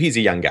 he's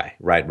a young guy,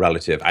 right?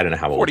 Relative. I don't know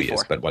how old 44. he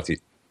is, but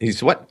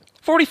he's what?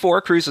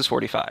 44, Cruz is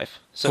 45.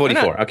 So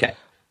 44, okay.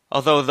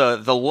 Although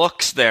the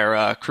looks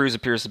there, Cruz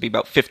appears to be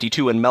about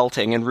 52 and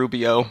melting, and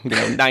Rubio,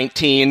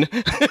 19.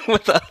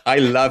 I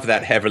love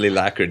that heavily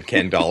lacquered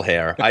Ken doll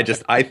hair.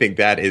 I think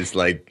that is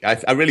like,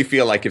 I really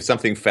feel like if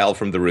something fell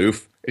from the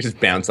roof, it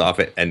just bounce off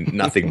it and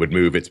nothing would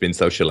move. It's been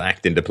so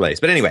shellacked into place.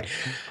 But anyway,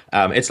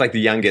 it's like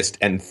the youngest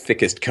and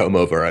thickest comb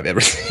over I've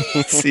ever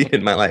seen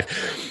in my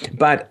life.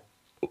 But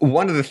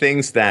one of the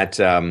things that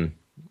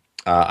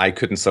I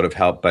couldn't sort of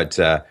help but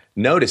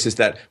notice is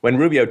that when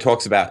Rubio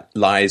talks about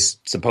lies,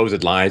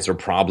 supposed lies or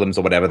problems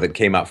or whatever that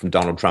came out from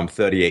Donald Trump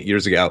 38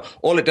 years ago,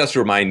 all it does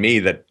remind me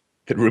that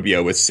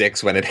Rubio was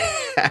 6 when it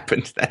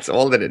happened. That's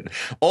all that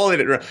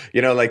it,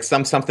 you know, like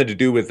something to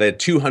do with the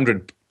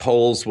 200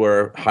 Poles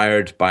were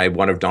hired by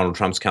one of Donald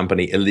Trump's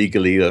company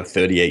illegally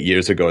 38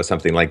 years ago or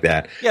something like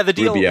that. Yeah, the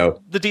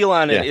deal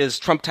on it is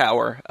Trump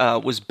Tower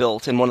was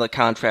built, and one of the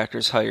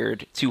contractors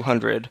hired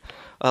 200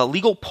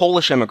 legal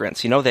Polish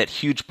immigrants. You know, that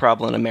huge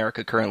problem in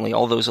America currently,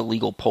 all those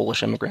illegal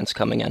Polish immigrants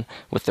coming in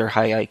with their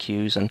high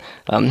IQs, and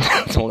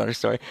that's a whole other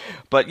story.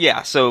 But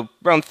yeah, so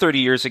around 30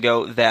 years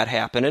ago that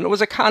happened, and it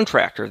was a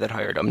contractor that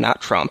hired him,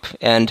 not Trump.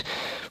 And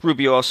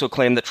Rubio also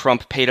claimed that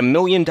Trump paid $1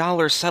 million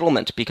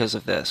settlement because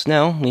of this.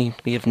 No,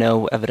 we have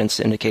no evidence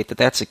to indicate that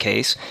that's the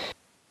case.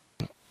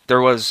 There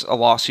was a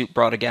lawsuit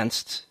brought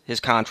against his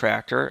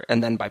contractor,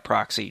 and then by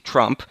proxy,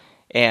 Trump,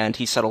 and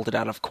he settled it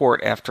out of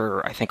court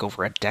after, I think,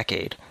 over a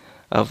decade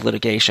of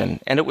litigation,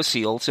 and it was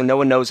sealed, so no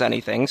one knows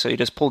anything, so he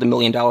just pulled $1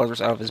 million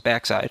out of his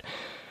backside,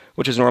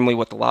 which is normally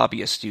what the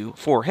lobbyists do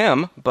for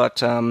him,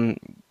 but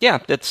yeah,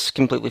 that's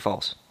completely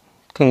false.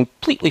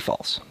 Completely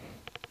false.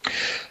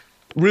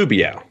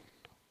 Rubio.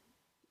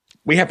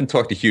 We haven't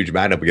talked a huge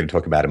amount. We're going to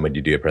talk about him when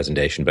you do your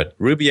presentation, but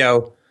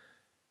Rubio,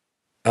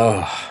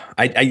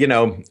 I you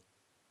know,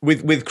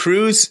 with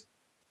Cruz,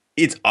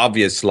 it's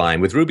obvious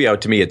line. With Rubio,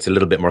 to me, it's a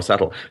little bit more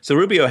subtle. So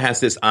Rubio has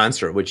this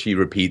answer, which he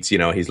repeats. You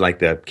know, he's like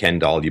the Ken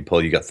doll. You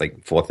pull, you got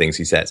like 4 things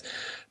he says.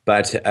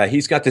 But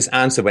he's got this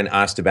answer when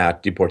asked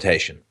about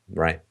deportation,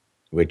 right?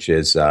 Which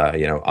is,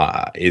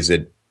 is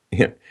it,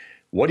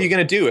 what are you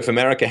going to do if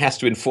America has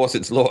to enforce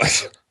its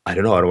laws? I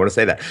don't know. I don't want to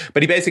say that.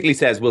 But he basically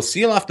says, we'll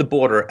seal off the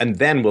border and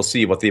then we'll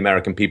see what the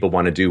American people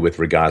want to do with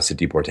regards to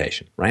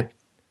deportation, right?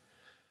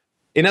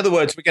 In other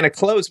words, we're going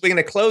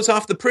to close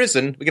off the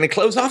prison. We're going to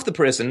close off the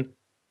prison,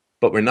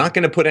 but we're not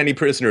going to put any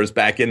prisoners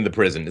back in the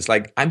prison. It's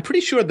like, I'm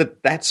pretty sure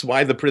that that's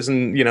why the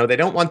prison, you know, they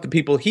don't want the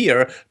people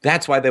here.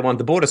 That's why they want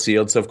the border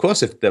sealed. So, of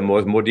course, if the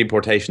more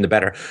deportation, the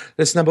better.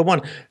 That's number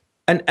one.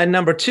 And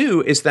number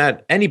two is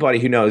that anybody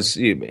who knows,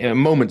 a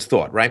moment's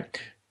thought, right?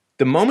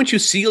 The moment you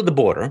seal the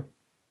border,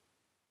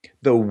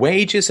 the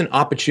wages and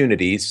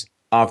opportunities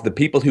of the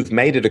people who've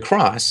made it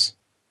across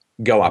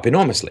go up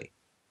enormously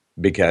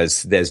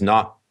because there's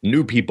not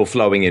new people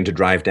flowing in to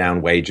drive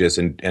down wages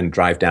and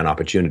drive down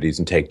opportunities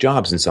and take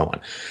jobs and so on.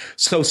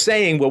 So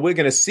saying, well, we're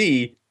going to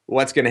see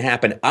what's going to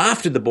happen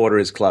after the border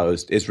is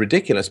closed is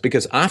ridiculous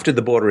because after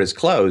the border is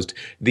closed,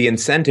 the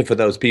incentive for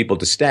those people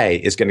to stay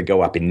is going to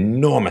go up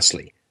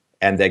enormously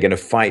and they're going to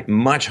fight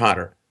much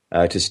harder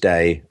to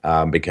stay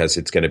because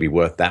it's going to be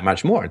worth that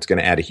much more. It's going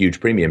to add a huge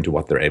premium to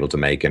what they're able to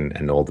make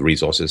and all the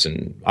resources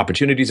and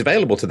opportunities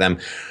available to them.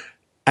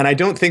 And I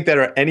don't think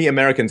there are any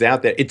Americans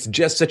out there. It's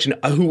just such an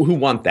who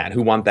want that,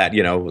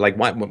 like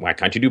why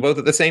can't you do both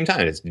at the same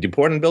time? It's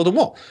deport and build a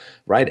wall,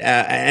 right?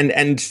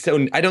 And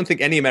so I don't think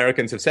any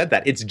Americans have said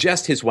that. It's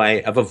just his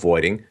way of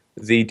avoiding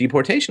the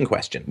deportation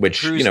question,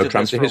 which Cruz did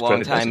Trump this for a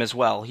long time as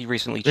well. He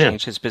recently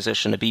changed his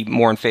position to be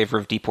more in favor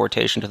of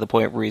deportation to the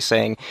point where he's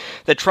saying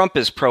that Trump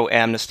is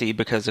pro-amnesty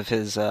because of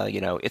his,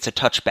 it's a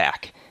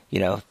touchback.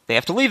 They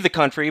have to leave the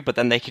country, but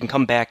then they can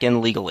come back in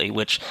legally,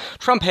 which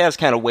Trump has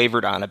kind of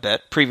wavered on a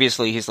bit.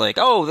 Previously, he's like,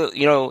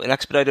 an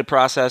expedited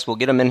process, we'll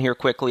get them in here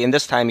quickly. And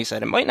this time he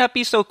said, it might not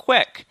be so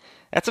quick.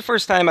 That's the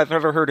first time I've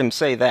ever heard him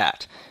say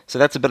that. So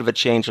that's a bit of a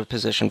change of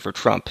position for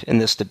Trump in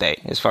this debate,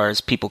 as far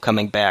as people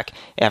coming back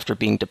after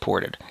being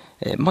deported.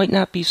 It might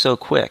not be so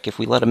quick if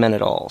we let them in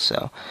at all,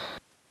 so.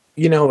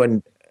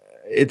 And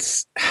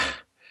it's,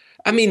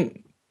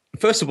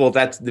 first of all,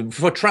 that's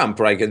for Trump,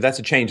 right? That's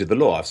a change of the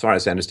law. As far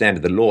as I understand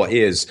it, the law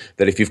is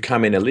that if you've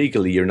come in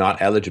illegally, you're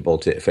not eligible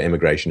for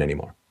immigration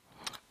anymore.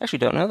 I actually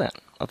don't know that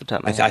off the top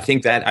of my head. I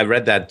think that I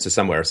read that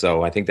somewhere,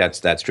 so I think that's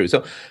true.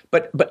 So,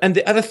 but and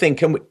the other thing,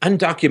 can we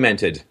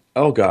undocumented?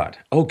 Oh God!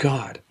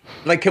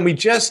 Like, can we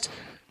just,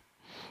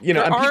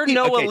 there are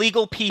no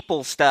illegal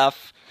people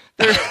stuff.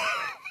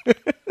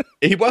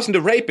 He wasn't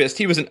a rapist.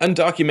 He was an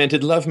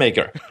undocumented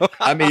lovemaker.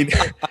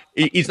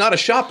 He's not a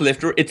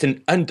shoplifter. It's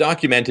an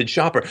undocumented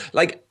shopper.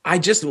 Like,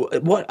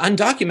 what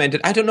undocumented?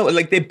 I don't know.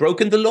 Like, they've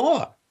broken the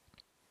law.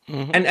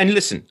 Mm-hmm. And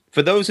listen,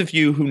 for those of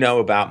you who know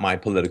about my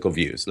political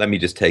views, let me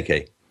just take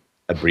a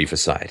brief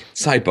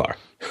sidebar,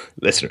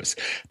 listeners,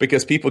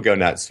 because people go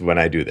nuts when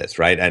I do this,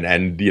 right?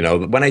 And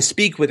when I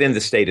speak within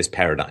the statist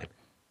paradigm,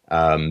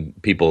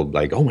 people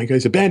like, oh my God,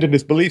 he's abandoned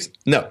his beliefs.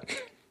 No.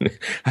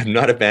 I've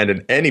not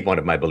abandoned any one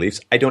of my beliefs.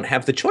 I don't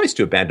have the choice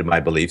to abandon my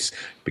beliefs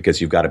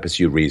because you've got to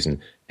pursue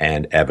reason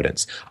and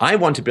evidence. I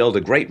want to build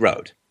a great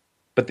road,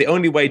 but the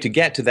only way to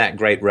get to that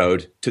great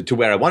road, to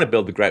where I want to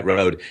build the great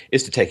road,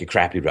 is to take a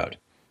crappy road,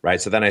 right?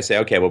 So then I say,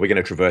 okay, well, we're going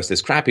to traverse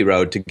this crappy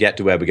road to get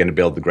to where we're going to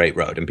build the great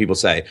road. And people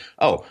say,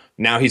 oh,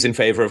 now he's in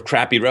favor of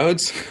crappy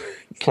roads?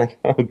 It's like,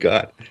 oh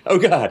God,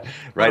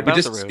 right? We're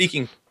just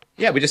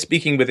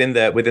speaking within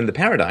the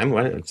paradigm.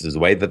 Right? This is the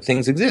way that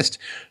things exist.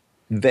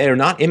 They're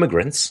not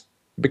immigrants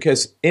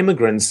because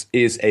immigrants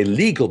is a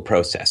legal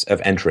process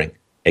of entering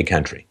a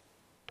country,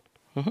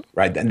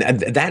 right? And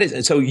that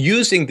is so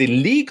using the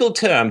legal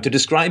term to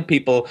describe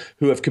people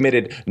who have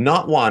committed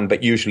not one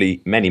but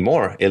usually many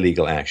more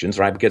illegal actions,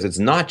 right? Because it's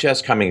not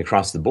just coming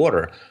across the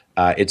border.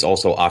 It's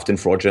also often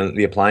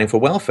fraudulently applying for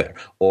welfare,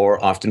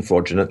 or often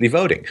fraudulently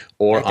voting,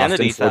 or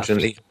identity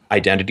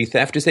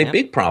theft is a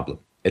big problem.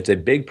 It's a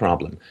big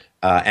problem,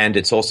 and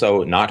it's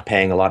also not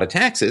paying a lot of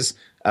taxes.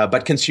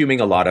 But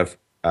consuming a lot of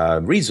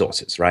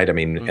resources, right?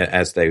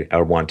 As they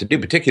are wont to do,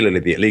 particularly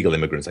the illegal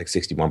immigrants, like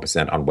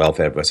 61% on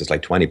welfare versus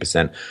like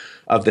 20%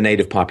 of the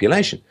native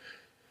population.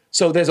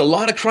 So there's a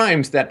lot of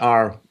crimes that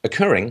are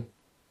occurring.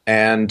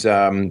 And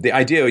the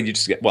idea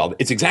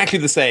it's exactly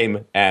the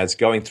same as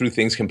going through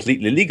things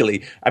completely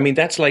legally.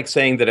 That's like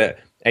saying that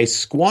a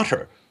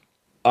squatter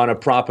on a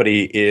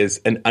property is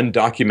an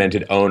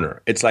undocumented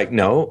owner. It's like,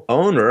 no,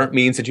 owner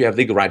means that you have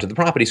legal right to the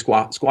property.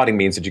 Squatting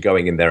means that you're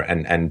going in there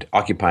and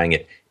occupying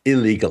it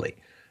illegally.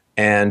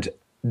 And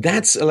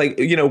that's like,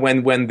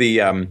 when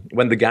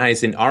the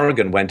guys in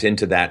Oregon went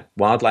into that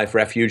wildlife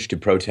refuge to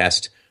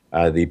protest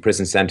the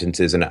prison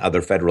sentences and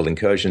other federal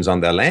incursions on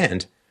their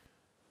land,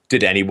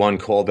 did anyone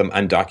call them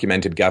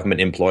undocumented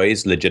government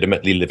employees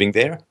legitimately living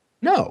there?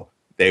 No.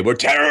 They were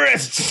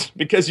terrorists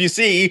because, you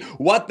see,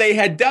 what they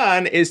had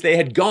done is they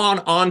had gone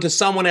onto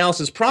someone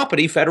else's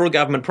property, federal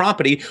government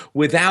property,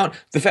 without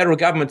the federal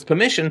government's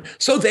permission.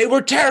 So they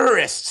were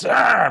terrorists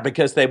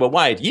because they were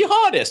white.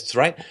 Jihadists,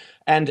 right?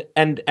 And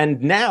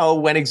now,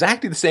 when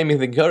exactly the same thing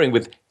is occurring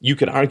with, you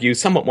could argue,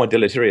 somewhat more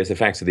deleterious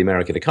effects of the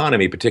American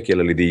economy,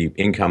 particularly the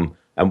income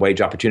and wage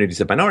opportunities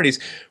of minorities,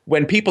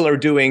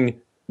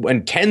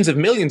 when tens of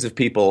millions of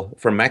people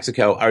from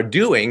Mexico are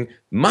doing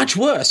much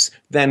worse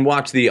than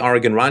what the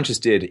Oregon ranchers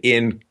did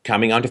in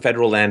coming onto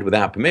federal land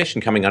without permission,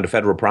 coming onto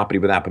federal property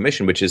without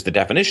permission, which is the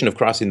definition of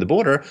crossing the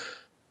border.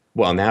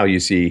 Well, now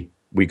you see,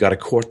 we got to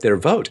court their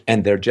vote.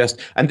 And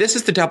and this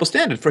is the double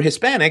standard for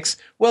Hispanics.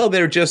 Well,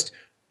 they're just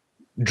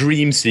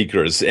dream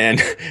seekers, and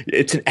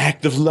it's an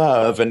act of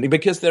love, and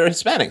because they're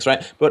Hispanics,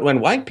 right? But when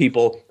white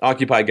people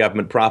occupy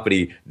government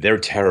property, they're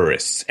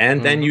terrorists,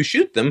 and then you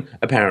shoot them,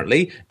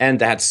 apparently, and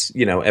that's,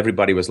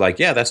 everybody was like,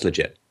 yeah, that's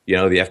legit. The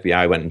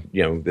FBI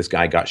went, this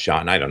guy got shot,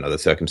 and I don't know the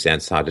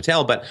circumstance, hard to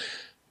tell, but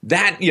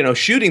that,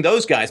 shooting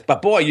those guys,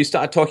 but boy, you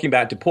start talking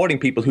about deporting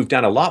people who've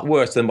done a lot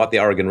worse than what the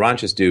Oregon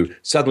ranchers do,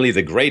 suddenly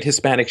the great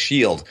Hispanic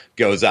shield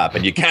goes up,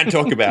 and you can't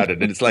talk about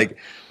it, and it's like,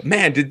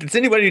 man, does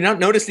anybody not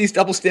notice these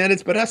double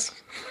standards but us?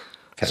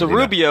 So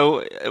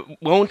Rubio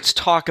won't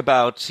talk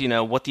about,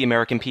 what the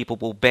American people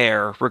will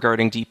bear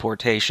regarding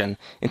deportation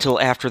until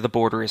after the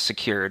border is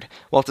secured,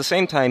 while at the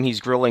same time he's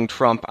grilling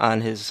Trump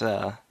on his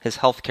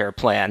health care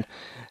plan.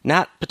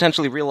 not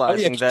potentially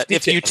realizing that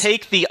if you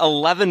take the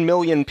 11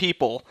 million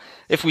people,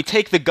 if we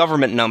take the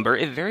government number,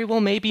 it very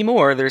well may be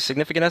more. There's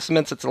significant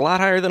estimates it's a lot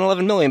higher than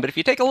 11 million. But if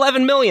you take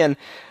 11 million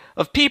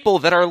of people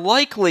that are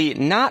likely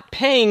not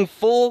paying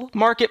full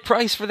market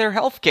price for their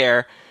health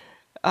care,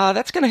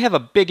 that's going to have a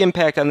big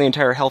impact on the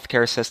entire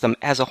healthcare system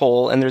as a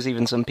whole. And there's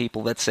even some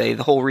people that say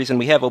the whole reason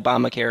we have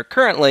Obamacare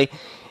currently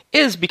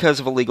is because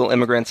of illegal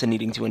immigrants and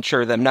needing to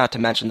insure them, not to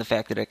mention the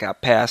fact that it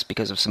got passed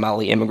because of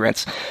Somali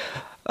immigrants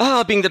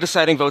being the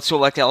deciding votes to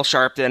elect Al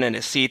Sharpton and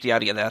his seat,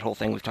 yada yada, that whole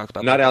thing we've talked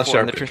about. Not Al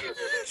Sharpton.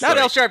 Not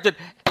Al Sharpton.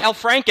 Al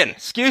Franken.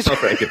 Excuse me. Al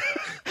Franken.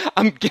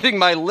 I'm getting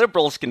my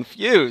liberals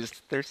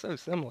confused. They're so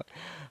similar.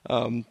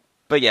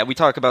 But yeah, we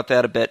talk about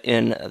that a bit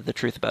in The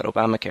Truth About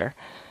Obamacare.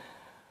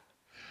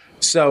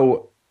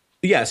 So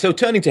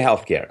turning to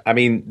healthcare, I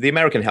mean, the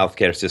American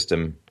healthcare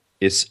system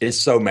is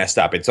so messed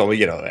up. It's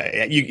only,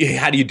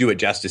 how do you do it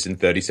justice in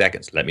 30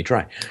 seconds? Let me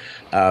try.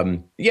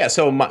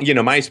 So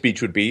my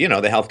speech would be,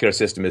 the healthcare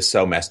system is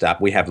so messed up.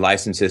 We have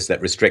licenses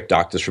that restrict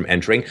doctors from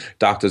entering.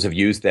 Doctors have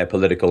used their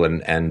political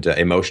and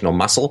emotional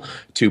muscle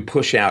to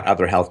push out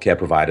other healthcare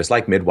providers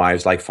like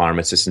midwives, like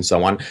pharmacists, and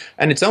so on.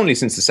 And it's only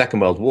since the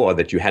Second World War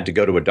that you had to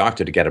go to a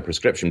doctor to get a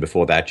prescription.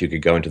 Before that, you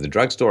could go into the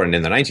drugstore. And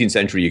in the 19th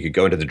century, you could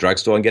go into the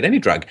drugstore and get any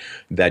drug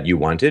that you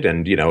wanted.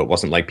 And, it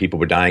wasn't like people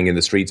were dying in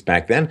the streets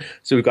back then.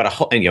 So we've got a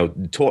whole,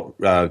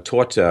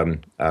 tort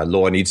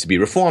law needs to be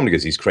reformed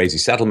because these crazy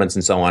settlements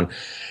and so on.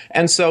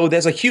 And so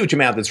there's a huge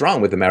amount that's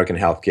wrong with American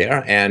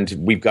healthcare. And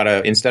we've got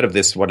to, instead of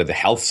this, what are the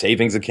health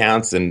savings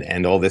accounts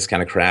and all this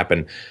kind of crap,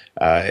 and,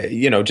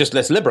 just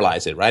let's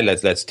liberalize it, right?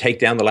 Let's take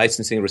down the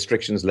licensing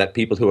restrictions, let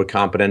people who are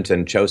competent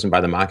and chosen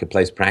by the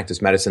marketplace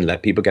practice medicine,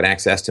 let people get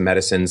access to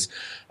medicines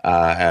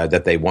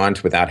that they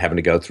want without having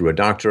to go through a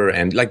doctor.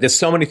 And there's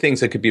so many things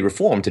that could be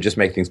reformed to just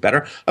make things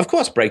better. Of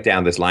course, break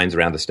down these lines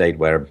around the state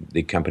where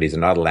the companies are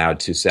not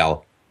allowed to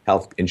sell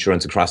health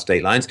insurance across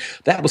state lines.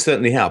 That will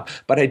certainly help.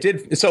 But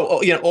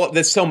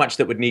there's so much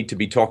that would need to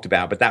be talked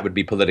about, but that would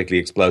be politically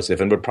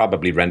explosive and would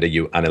probably render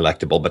you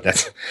unelectable. But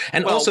that's,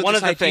 and well, also one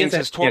of the things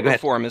is tort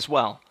reform as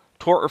well.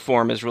 Tort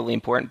reform is really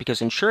important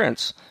because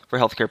insurance for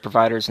healthcare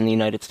providers in the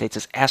United States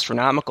is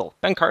astronomical.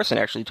 Ben Carson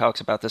actually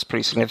talks about this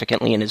pretty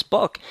significantly in his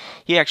book.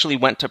 He actually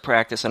went to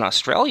practice in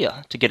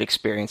Australia to get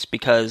experience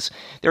because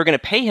they were going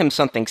to pay him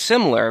something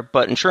similar,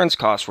 but insurance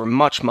costs were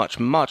much, much,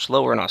 much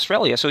lower in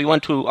Australia. So he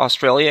went to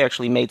Australia,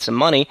 actually made some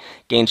money,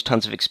 gained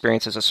tons of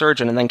experience as a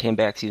surgeon, and then came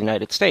back to the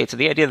United States. So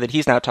the idea that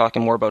he's now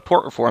talking more about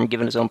tort reform,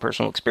 given his own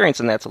personal experience,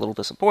 and that's a little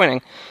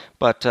disappointing.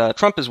 But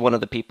Trump is one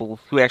of the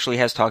people who actually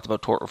has talked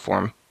about tort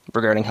reform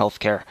regarding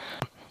healthcare.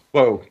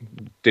 Well,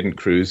 didn't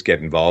Cruz get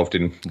involved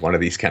in one of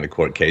these kind of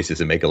court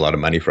cases and make a lot of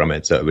money from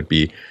it? So it would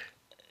be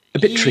a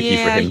bit tricky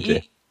for him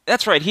to...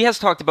 That's right. He has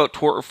talked about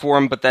tort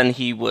reform, but then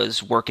he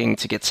was working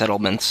to get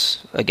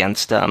settlements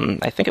against,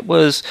 I think it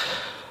was,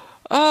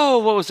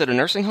 what was it, a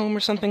nursing home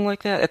or something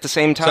like that at the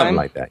same time? Something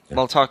like that. Yeah.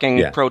 While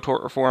talking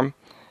pro-tort reform,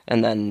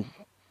 and then,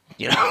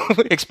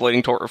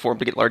 exploiting tort reform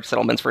to get large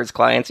settlements for his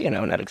clients,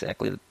 not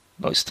exactly the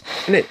most...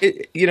 And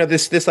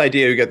this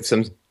idea, you get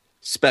some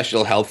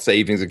special health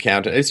savings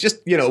account. It's just,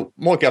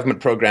 more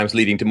government programs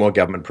leading to more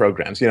government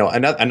programs.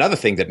 Another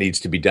thing that needs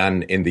to be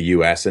done in the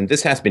U.S., and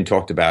this has been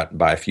talked about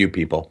by a few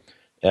people,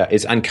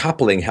 is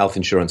uncoupling health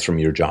insurance from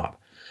your job.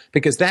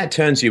 Because that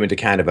turns you into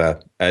kind of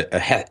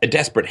a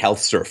desperate health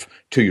serf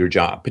to your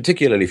job,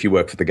 particularly if you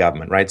work for the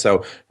government, right?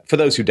 So for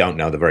those who don't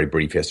know, the very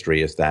brief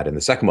history is that in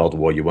the Second World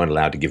War, you weren't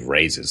allowed to give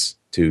raises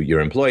to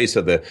your employees.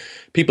 So the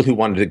people who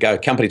wanted to go,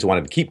 companies who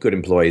wanted to keep good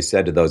employees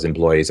said to those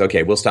employees,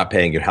 okay, we'll stop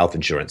paying your health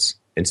insurance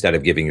instead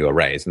of giving you a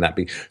raise. And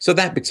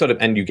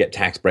and you get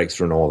tax breaks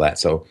for and all that.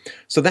 So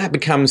that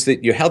becomes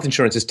that your health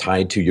insurance is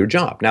tied to your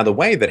job. Now, the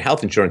way that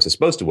health insurance is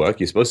supposed to work,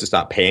 you're supposed to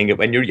start paying it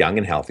when you're young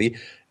and healthy.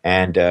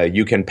 And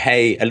you can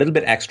pay a little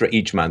bit extra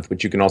each month,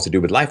 which you can also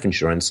do with life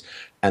insurance.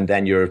 And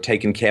then you're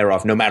taken care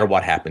of no matter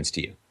what happens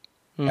to you.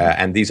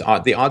 And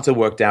the odds are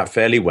worked out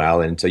fairly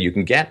well. And so you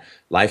can get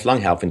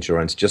lifelong health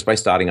insurance just by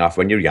starting off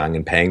when you're young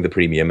and paying the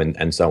premium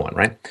and so on,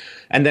 right?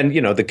 And then,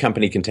 the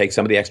company can take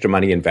some of the extra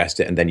money,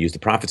 invest it, and then use the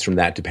profits from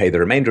that to pay the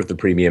remainder of the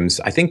premiums.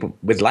 I think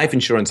with life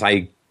insurance,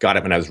 I got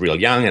it when I was real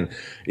young. And,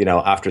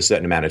 after a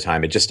certain amount of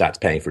time, it just starts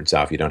paying for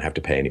itself. You don't have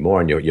to pay anymore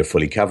and you're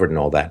fully covered and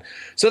all that.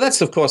 So that's,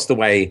 of course, the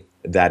way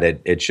that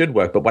it should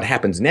work. But what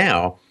happens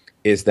now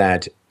is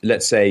that,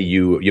 let's say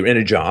you're in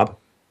a job,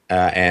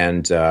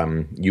 and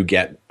you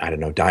get, I don't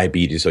know,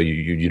 diabetes, or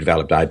you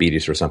develop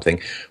diabetes or something.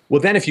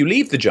 Well, then if you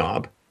leave the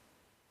job,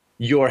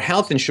 your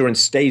health insurance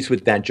stays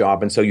with that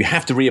job, and so you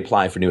have to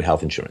reapply for new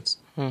health insurance.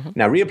 Mm-hmm.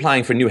 Now,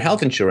 reapplying for new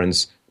health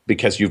insurance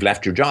because you've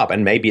left your job,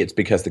 and maybe it's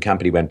because the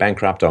company went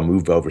bankrupt or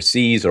moved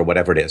overseas or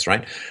whatever it is,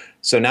 right?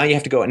 So now you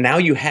have to go, and now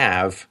you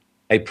have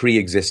a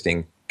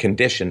pre-existing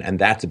condition, and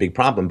that's a big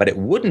problem. But it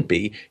wouldn't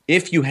be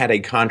if you had a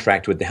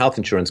contract with the health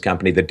insurance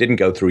company that didn't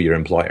go through your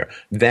employer.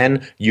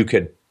 Then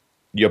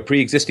your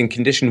pre-existing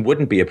condition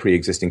wouldn't be a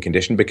pre-existing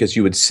condition because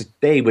you would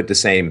stay with the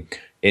same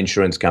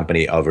insurance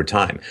company over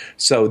time.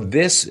 So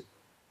this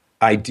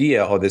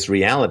idea or this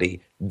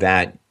reality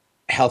that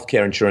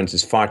healthcare insurance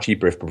is far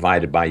cheaper if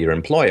provided by your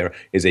employer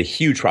is a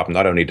huge problem.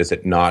 Not only does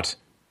it not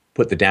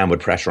put the downward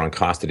pressure on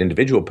cost that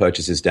individual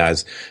purchases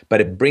does,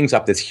 but it brings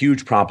up this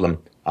huge problem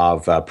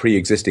of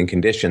pre-existing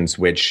conditions,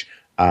 which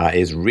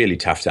is really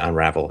tough to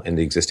unravel in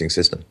the existing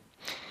system.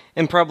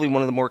 And probably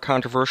one of the more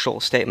controversial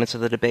statements of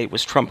the debate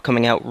was Trump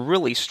coming out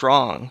really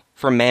strong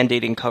for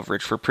mandating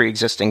coverage for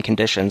pre-existing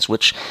conditions,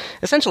 which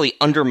essentially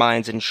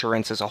undermines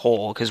insurance as a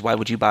whole, because why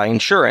would you buy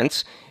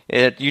insurance?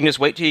 You can just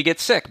wait till you get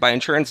sick. Buy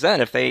insurance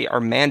then. If they are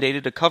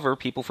mandated to cover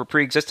people for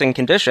pre-existing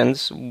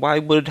conditions, why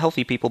would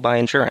healthy people buy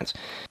insurance?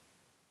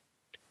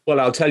 Well,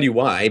 I'll tell you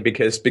why,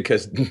 because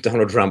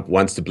Donald Trump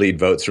wants to bleed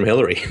votes from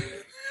Hillary.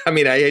 I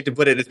mean, I hate to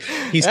put it,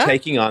 he's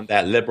taking on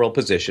that liberal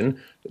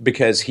position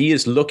because he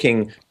is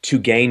looking to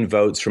gain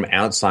votes from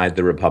outside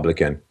the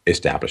Republican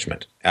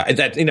establishment.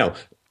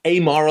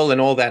 Amoral and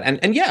all that.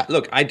 And yeah,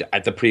 look,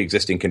 the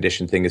pre-existing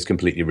condition thing is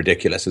completely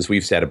ridiculous. As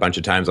we've said a bunch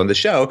of times on the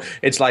show,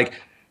 it's like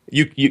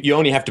you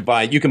only have to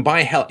buy, you can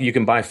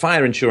buy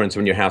fire insurance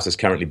when your house is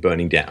currently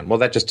burning down. Well,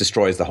 that just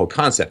destroys the whole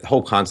concept. The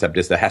whole concept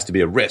is there has to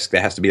be a risk.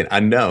 There has to be an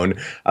unknown.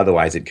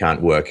 Otherwise, it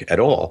can't work at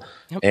all.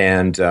 Yep.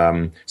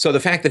 And so the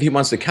fact that he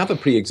wants to cover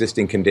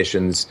pre-existing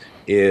conditions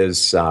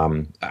is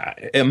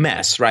a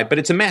mess, right? But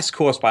it's a mess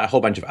caused by a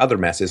whole bunch of other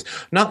messes,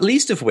 not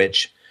least of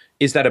which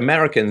is that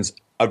Americans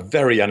are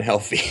very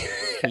unhealthy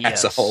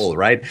as a whole,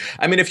 right?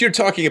 I mean, if you're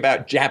talking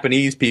about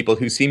Japanese people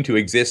who seem to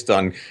exist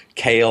on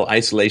kale,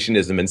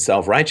 isolationism, and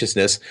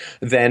self-righteousness,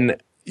 then,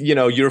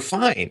 you're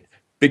fine.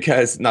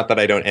 Because, not that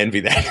I don't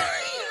envy that.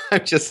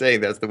 I'm just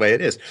saying that's the way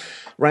it is,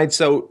 right?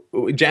 So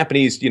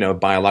Japanese,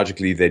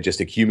 biologically, they just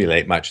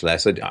accumulate much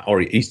less, or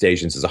East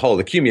Asians as a whole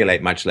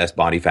accumulate much less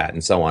body fat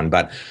and so on.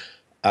 But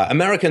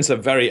Americans are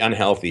very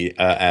unhealthy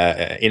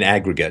in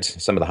aggregate,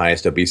 some of the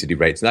highest obesity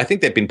rates. And I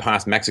think they've been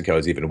past Mexico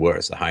is even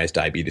worse, the highest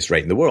diabetes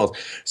rate in the world.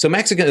 So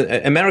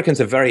Americans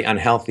are very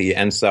unhealthy.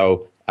 And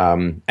so,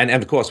 and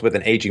of course, with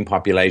an aging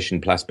population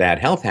plus bad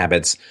health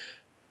habits,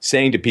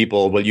 saying to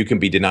people, well, you can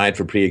be denied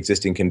for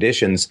pre-existing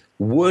conditions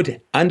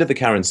would, under the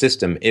current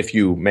system, if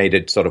you made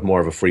it sort of more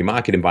of a free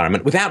market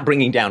environment, without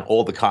bringing down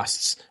all the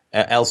costs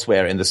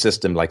elsewhere in the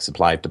system, like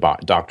supply of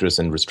doctors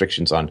and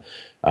restrictions on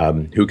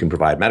who can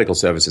provide medical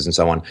services and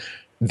so on,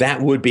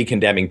 that would be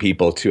condemning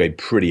people to a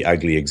pretty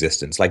ugly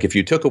existence. Like if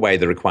you took away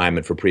the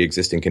requirement for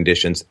pre-existing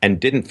conditions and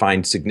didn't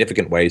find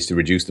significant ways to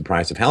reduce the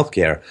price of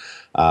healthcare,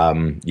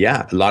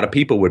 a lot of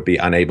people would be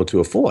unable to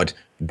afford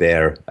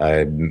their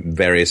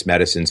various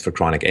medicines for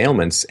chronic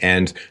ailments,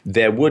 and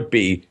there would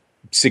be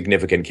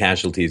significant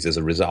casualties as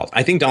a result.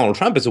 I think Donald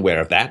Trump is aware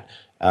of that.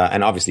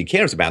 And obviously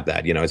cares about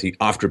that, as he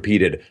oft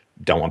repeated,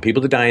 don't want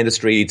people to die in the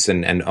streets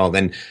and all.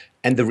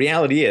 And the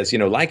reality is,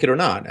 like it or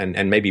not,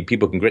 and maybe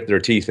people can grit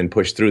their teeth and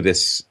push through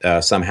this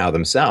somehow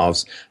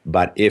themselves.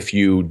 But if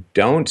you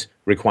don't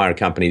require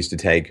companies to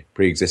take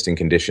pre-existing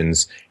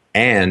conditions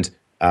and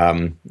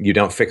you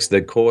don't fix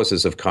the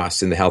causes of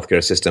costs in the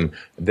healthcare system,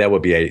 there will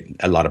be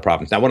a lot of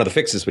problems. Now, one of the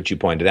fixes, which you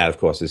pointed out, of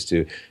course, is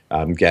to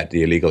get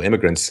the illegal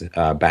immigrants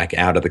back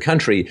out of the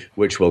country,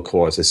 which will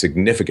cause a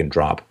significant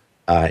drop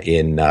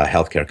in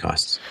healthcare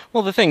costs.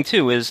 Well, the thing,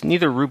 too, is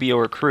neither Rubio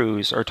or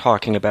Cruz are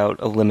talking about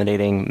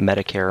eliminating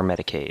Medicare or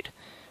Medicaid,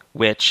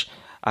 which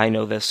I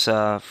know this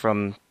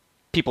from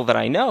people that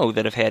I know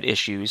that have had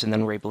issues and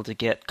then were able to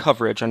get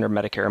coverage under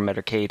Medicare or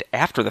Medicaid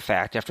after the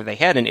fact, after they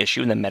had an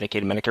issue, and then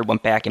Medicaid and Medicare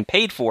went back and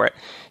paid for it.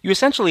 You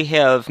essentially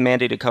have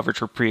mandated coverage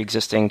for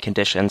pre-existing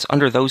conditions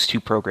under those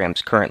two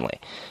programs currently.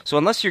 So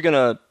unless you're going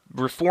to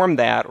reform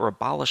that or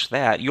abolish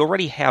that, you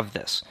already have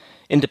this,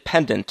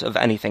 independent of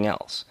anything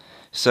else.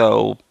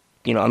 So,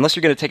 unless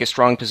you're going to take a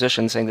strong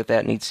position saying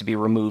that needs to be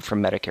removed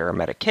from Medicare or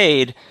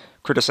Medicaid,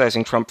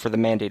 criticizing Trump for the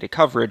mandated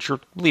coverage, you're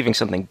leaving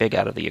something big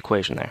out of the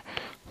equation there.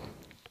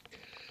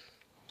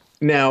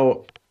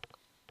 Now,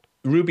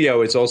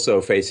 Rubio is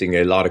also facing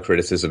a lot of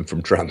criticism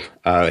from Trump.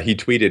 He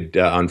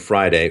tweeted on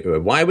Friday,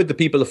 why would the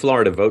people of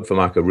Florida vote for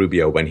Marco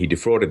Rubio when he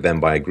defrauded them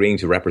by agreeing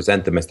to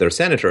represent them as their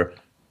senator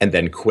and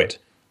then quit?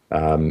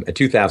 A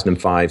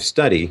 2005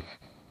 study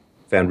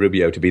found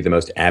Rubio to be the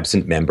most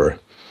absent member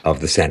of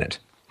the Senate.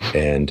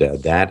 And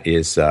that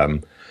is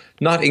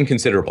not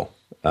inconsiderable.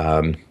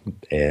 I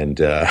don't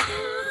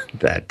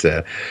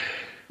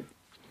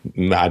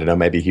know,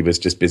 maybe he was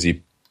just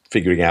busy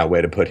figuring out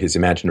where to put his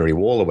imaginary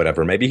wall or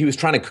whatever. Maybe he was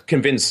trying to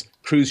convince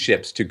cruise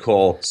ships to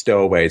call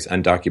stowaways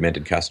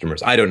undocumented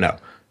customers. I don't know.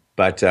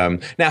 But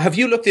now, have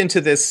you looked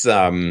into this,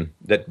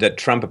 that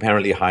Trump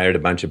apparently hired a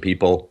bunch of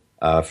people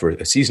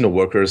for seasonal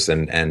workers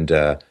and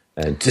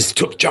just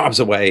took jobs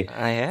away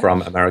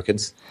from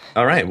Americans?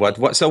 All right.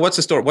 So what's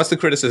the story? What's the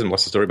criticism?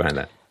 What's the story behind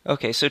that?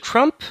 Okay, so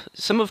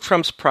some of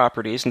Trump's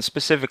properties, and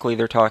specifically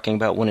they're talking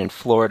about one in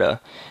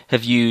Florida,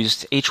 have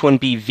used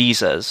H-1B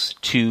visas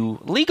to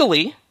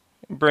legally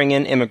bring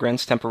in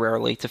immigrants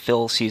temporarily to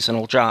fill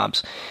seasonal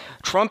jobs.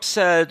 Trump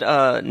said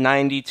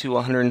 90 to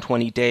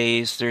 120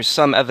 days. There's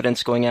some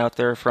evidence going out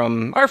there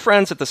from our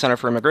friends at the Center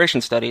for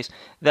Immigration Studies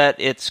that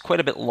it's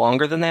quite a bit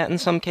longer than that in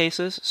some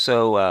cases,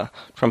 so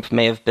Trump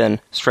may have been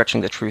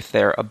stretching the truth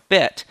there a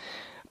bit.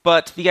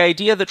 But the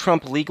idea that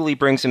Trump legally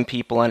brings in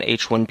people on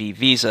H-1B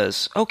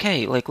visas,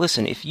 okay, like,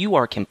 listen, if you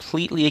are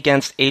completely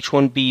against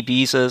H-1B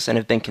visas and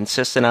have been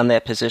consistent on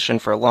that position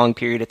for a long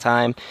period of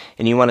time,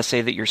 and you want to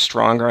say that you're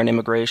stronger on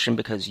immigration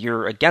because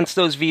you're against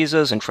those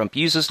visas and Trump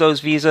uses those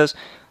visas,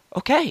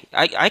 okay,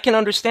 I can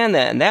understand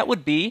that. And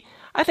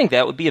I think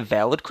that would be a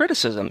valid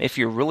criticism if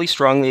you're really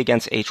strongly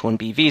against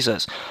H-1B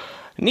visas.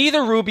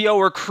 Neither Rubio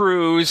or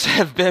Cruz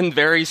have been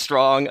very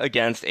strong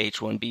against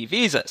H-1B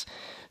visas.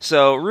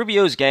 So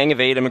Rubio's Gang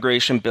of Eight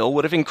immigration bill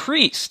would have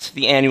increased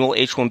the annual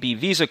H-1B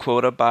visa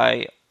quota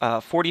by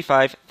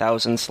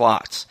 45,000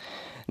 slots.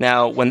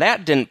 Now, when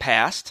that didn't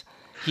pass,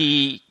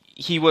 he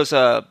was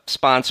a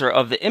sponsor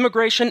of the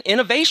Immigration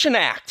Innovation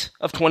Act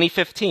of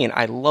 2015.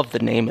 I love the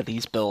name of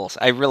these bills.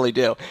 I really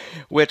do.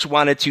 Which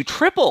wanted to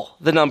triple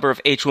the number of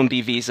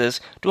H-1B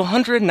visas to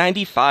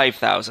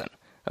 195,000.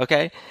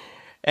 Okay?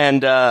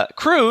 And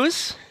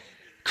Cruz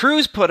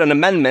put an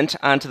amendment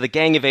onto the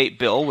Gang of Eight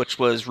bill, which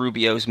was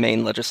Rubio's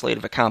main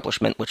legislative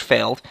accomplishment, which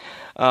failed,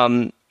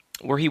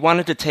 where he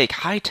wanted to take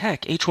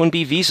high-tech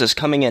H-1B visas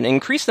coming in and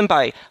increase them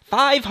by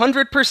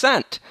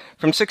 500%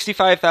 from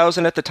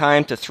 65,000 at the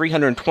time to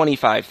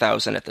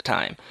 325,000 at the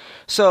time.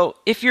 So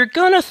if you're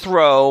going to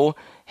throw,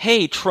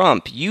 hey,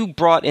 Trump, you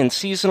brought in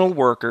seasonal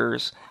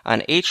workers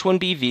on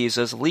H-1B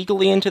visas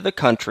legally into the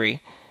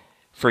country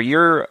for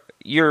your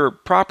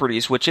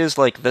properties, which is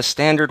like the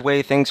standard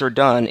way things are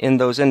done in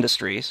those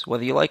industries,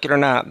 whether you like it or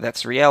not,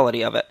 that's the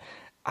reality of it.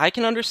 I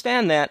can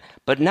understand that,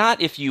 but not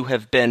if you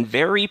have been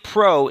very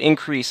pro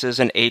increases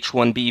in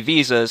H-1B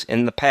visas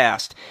in the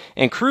past.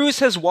 And Cruz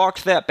has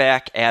walked that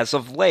back as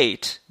of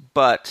late,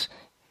 but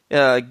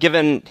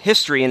given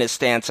history and his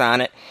stance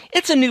on it,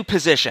 it's a new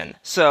position.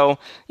 So,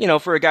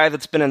 for a guy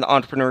that's been in the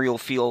entrepreneurial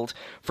field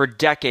for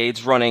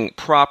decades running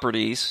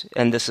properties,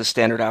 and this is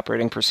standard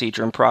operating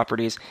procedure in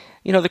properties,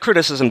 the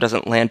criticism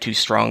doesn't land too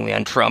strongly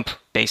on Trump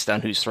based on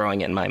who's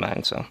throwing it in my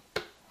mind. So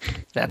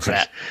that's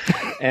that.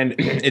 And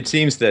it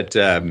seems that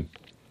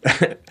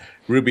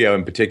Rubio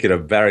in particular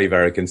very,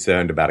 very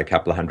concerned about a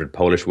couple of hundred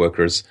Polish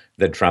workers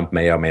that Trump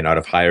may or may not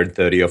have hired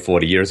 30 or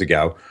 40 years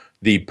ago.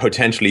 The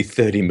potentially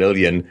 30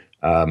 million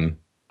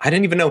I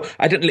don't even know.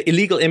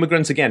 Illegal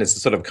immigrants, again, it's a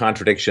sort of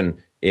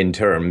contradiction in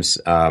terms.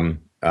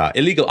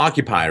 Illegal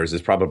occupiers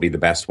is probably the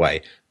best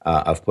way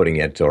of putting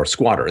it, or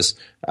squatters.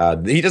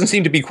 He doesn't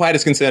seem to be quite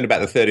as concerned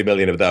about the 30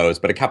 million of those,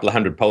 but a couple of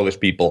hundred Polish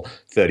people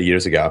 30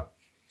 years ago.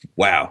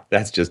 Wow,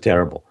 that's just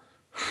terrible.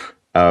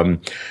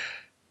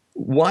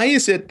 Why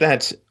is it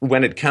that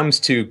when it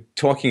comes to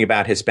talking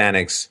about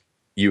Hispanics,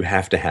 you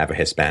have to have a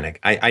Hispanic?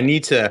 I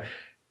need to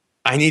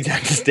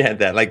understand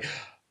that. Like,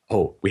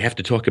 oh, we have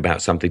to talk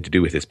about something to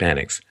do with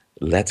Hispanics.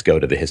 Let's go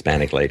to the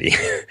Hispanic lady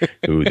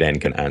who then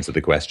can answer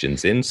the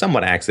questions in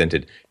somewhat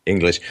accented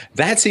English.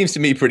 That seems to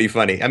me pretty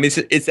funny. I mean,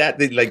 is that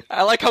the, like...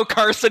 I like how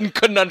Carson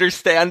couldn't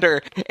understand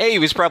her. He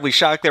was probably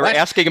shocked they were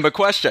asking him a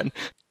question.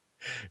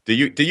 Do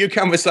you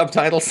come with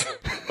subtitles?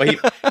 Well,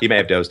 he may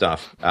have dozed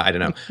off. I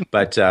don't know.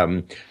 But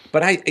that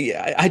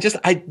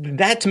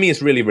to me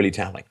is really, really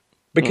telling.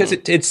 Because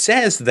it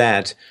says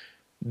that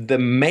the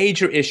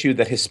major issue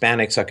that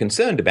Hispanics are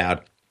concerned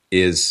about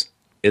is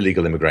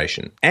illegal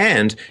immigration.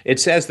 And it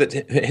says that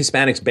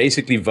Hispanics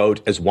basically vote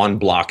as one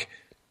bloc,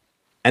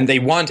 and they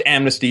want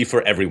amnesty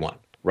for everyone,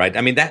 right?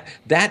 I mean,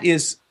 that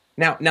is...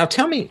 Now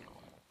tell me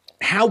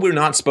how we're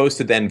not supposed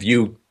to then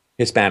view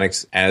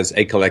Hispanics as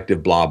a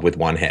collective blob with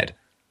one head.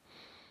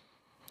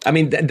 I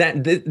mean,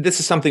 this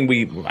is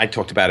something I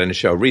talked about in a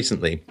show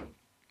recently,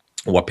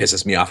 what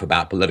pisses me off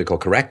about political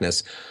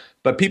correctness.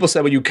 But people say,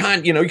 well, you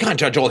can't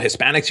judge all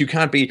Hispanics.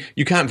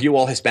 You can't view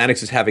all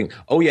Hispanics as having,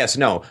 oh, yes,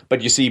 no.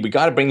 But you see, we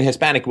got to bring the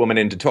Hispanic woman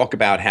in to talk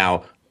about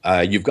how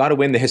you've got to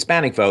win the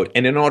Hispanic vote.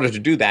 And in order to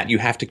do that, you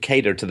have to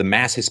cater to the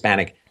mass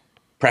Hispanic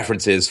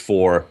preferences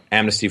for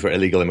amnesty for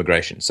illegal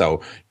immigration.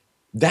 So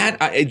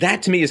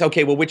that to me is,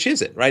 okay, well, which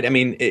is it, right? I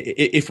mean,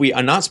 if we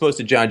are not supposed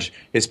to judge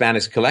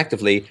Hispanics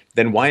collectively,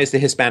 then why is the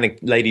Hispanic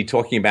lady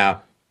talking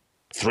about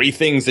 3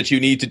 things that you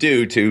need to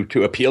do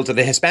to appeal to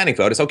the Hispanic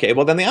vote? It's okay,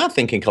 well, then they are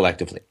thinking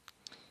collectively.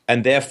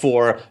 And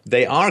therefore,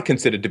 they are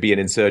considered to be an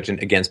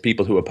insurgent against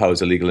people who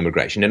oppose illegal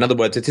immigration. In other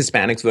words, it's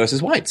Hispanics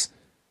versus whites.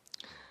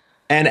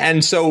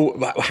 And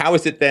so how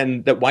is it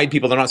then that white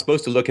people are not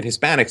supposed to look at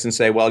Hispanics and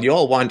say, well, you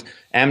all want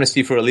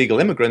amnesty for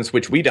illegal immigrants,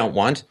 which we don't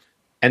want,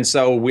 and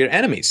so we're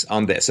enemies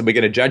on this, and we're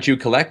going to judge you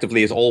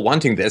collectively as all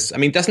wanting this? I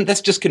mean, doesn't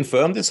this just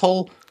confirm this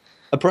whole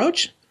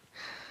approach?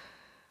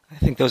 I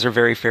think those are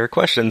very fair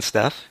questions,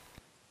 Steph.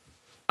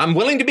 I'm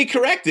willing to be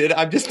corrected.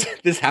 This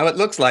is how it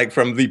looks like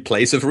from the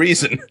place of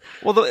reason.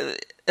 Well,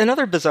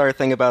 another bizarre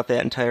thing about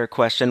that entire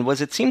question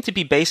was it seemed to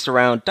be based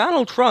around,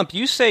 Donald Trump,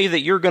 you say that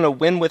you're going to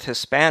win with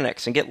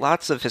Hispanics and get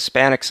lots of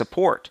Hispanic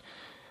support.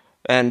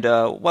 And,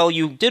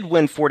 you did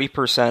win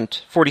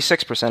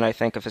 46%, I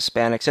think, of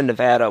Hispanics in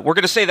Nevada. We're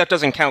going to say that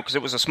doesn't count because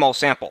it was a small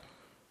sample.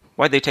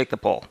 Why'd they take the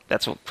poll?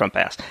 That's what Trump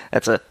asked.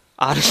 That's a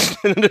honest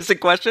and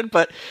innocent question,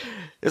 but...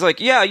 It's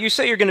like, yeah, you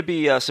say you're going to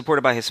be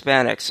supported by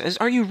Hispanics.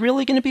 Are you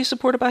really going to be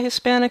supported by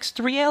Hispanics?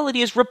 The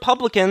reality is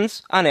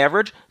Republicans, on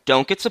average,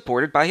 don't get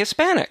supported by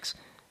Hispanics.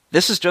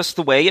 This is just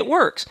the way it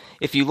works.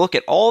 If you look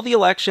at all the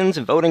elections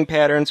and voting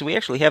patterns, we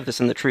actually have this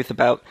in The Truth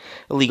About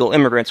Illegal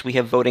Immigrants. We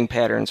have voting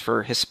patterns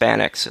for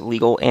Hispanics,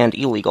 legal and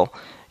illegal,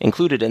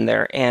 included in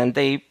there, and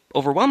they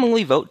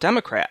overwhelmingly vote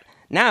Democrat.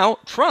 Now,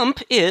 Trump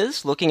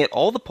is, looking at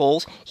all the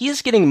polls, he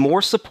is getting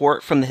more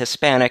support from the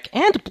Hispanic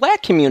and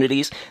black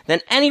communities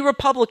than any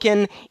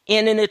Republican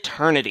in an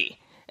eternity.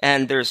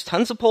 And there's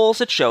tons of polls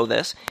that show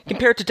this.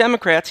 Compared to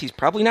Democrats, he's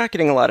probably not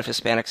getting a lot of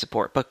Hispanic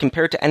support, but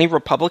compared to any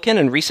Republican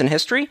in recent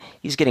history,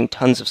 he's getting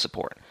tons of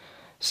support.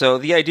 So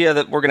the idea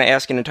that we're going to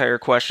ask an entire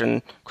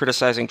question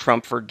criticizing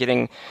Trump for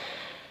getting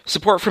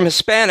support from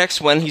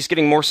Hispanics when he's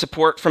getting more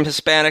support from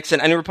Hispanics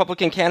than any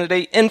Republican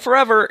candidate in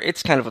forever,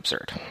 it's kind of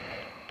absurd.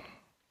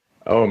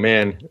 Oh,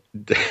 man.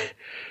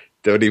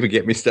 Don't even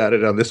get me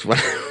started on this one,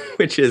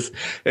 which is,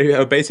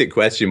 a basic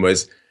question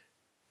was,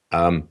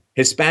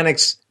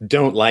 Hispanics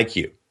don't like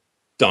you,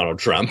 Donald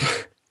Trump,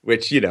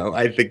 which,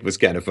 I think was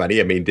kind of funny.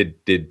 I mean, did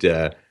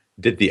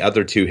the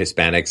other two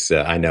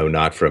Hispanics, I know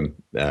not from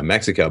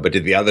Mexico, but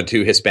did the other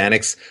two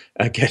Hispanics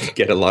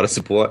get a lot of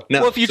support? No.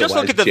 Well, if you just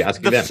look at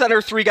the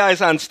center three guys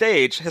on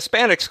stage,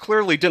 Hispanics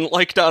clearly didn't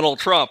like Donald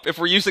Trump, if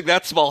we're using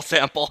that small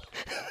sample.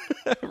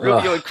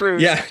 Rubio and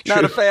Cruz,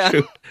 not a fan.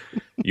 True.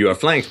 You are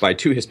flanked by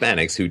two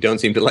Hispanics who don't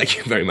seem to like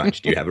you very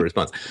much. Do you have a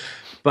response?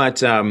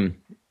 But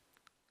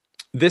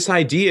this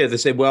idea, they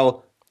say,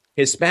 well,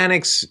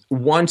 Hispanics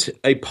want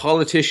a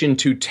politician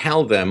to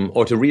tell them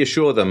or to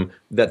reassure them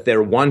that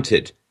they're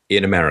wanted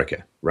in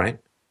America, right?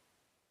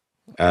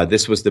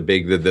 This was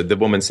the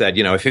woman said,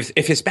 if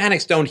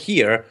Hispanics don't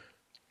hear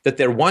that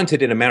they're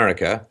wanted in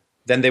America,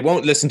 then they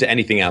won't listen to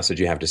anything else that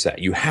you have to say.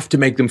 You have to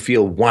make them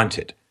feel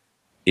wanted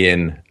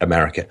in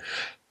America.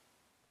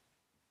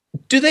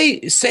 Do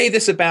they say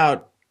this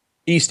about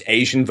East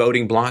Asian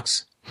voting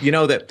blocs?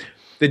 That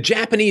the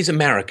Japanese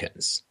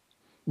Americans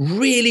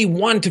really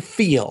want to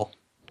feel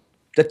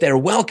that they're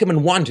welcome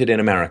and wanted in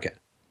America.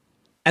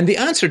 And the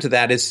answer to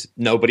that is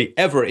nobody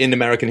ever in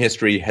American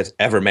history has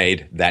ever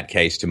made that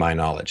case, to my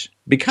knowledge,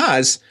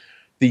 because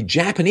the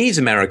Japanese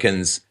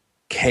Americans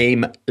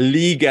came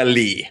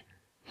legally.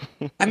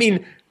 I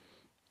mean,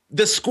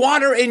 the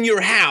squatter in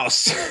your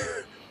house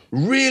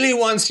really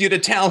wants you to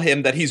tell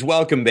him that he's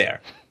welcome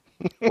there.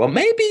 Well,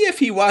 maybe if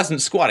he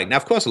wasn't squatting. Now,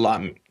 of course,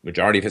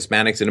 majority of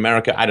Hispanics in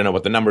America, I don't know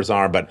what the numbers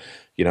are, but,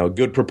 a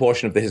good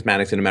proportion of the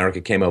Hispanics in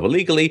America came over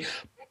legally,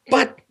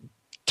 but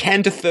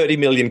 10 to 30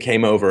 million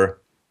came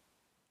over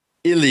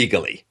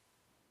illegally.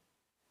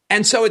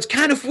 And so it's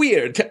kind of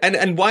weird.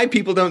 And why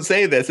people don't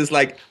say this is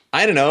like,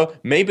 I don't know,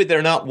 maybe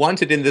they're not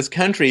wanted in this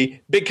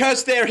country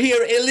because they're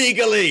here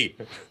illegally.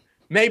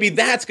 Maybe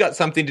that's got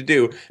something to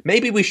do.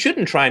 Maybe we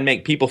shouldn't try and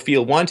make people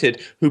feel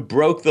wanted who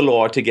broke the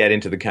law to get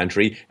into the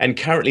country and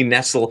currently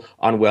nestle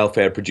on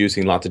welfare,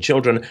 producing lots of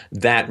children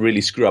that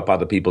really screw up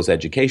other people's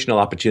educational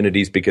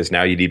opportunities because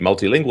now you need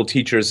multilingual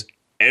teachers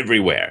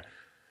everywhere.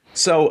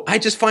 So I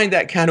just find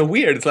that kind of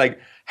weird. It's like,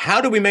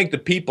 how do we make the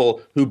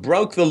people who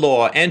broke the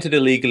law, entered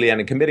illegally, and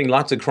are committing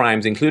lots of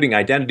crimes, including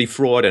identity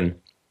fraud and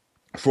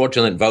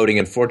fraudulent voting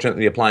and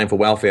fraudulently applying for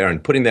welfare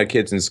and putting their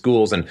kids in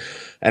schools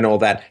and all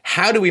that.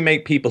 How do we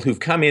make people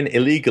who've come in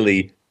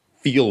illegally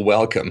feel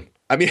welcome?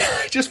 I mean,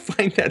 I just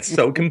find that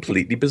so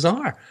completely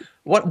bizarre.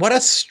 What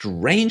a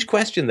strange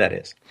question that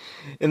is.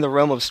 In the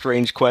realm of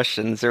strange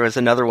questions, there was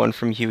another one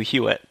from Hugh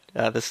Hewitt,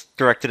 this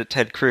directed at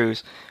Ted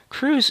Cruz.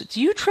 Cruz, do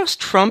you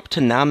trust Trump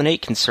to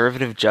nominate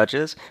conservative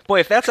judges? Boy,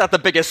 if that's not the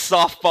biggest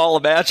softball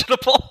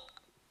imaginable,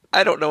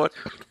 I don't know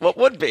what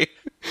would be.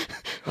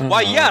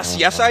 Why,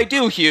 yes, I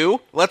do, Hugh.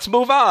 Let's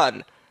move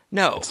on.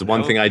 No. It's the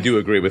one thing I do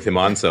agree with him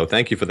on, so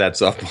thank you for that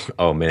softball.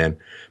 Oh, man.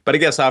 But I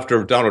guess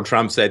after Donald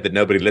Trump said that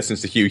nobody listens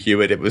to Hugh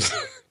Hewitt, it was a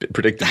bit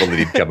predictable that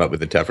he'd come up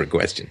with a tougher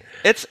question.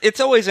 It's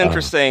always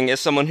interesting,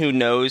 as someone who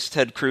knows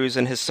Ted Cruz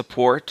and his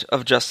support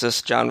of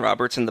Justice John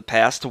Roberts in the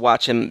past, to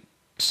watch him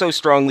so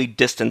strongly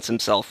distance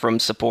himself from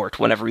support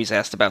whenever he's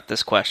asked about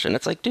this question.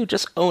 It's like, dude,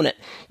 just own it.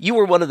 You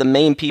were one of the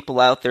main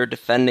people out there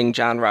defending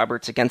John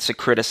Roberts against the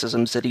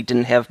criticisms that he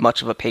didn't have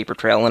much of a paper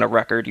trail and a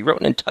record. You wrote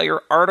an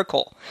entire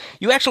article.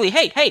 You actually,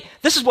 hey,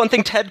 this is one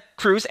thing Ted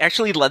Cruz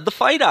actually led the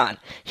fight on.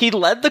 He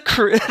led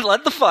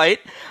the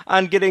fight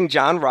on getting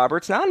John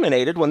Roberts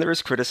nominated when there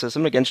was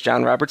criticism against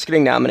John Roberts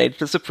getting nominated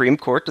to the Supreme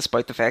Court,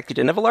 despite the fact he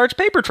didn't have a large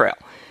paper trail.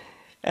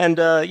 And,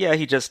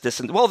 he just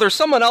well, there's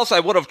someone else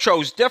I would have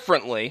chose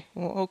differently.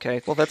 Well,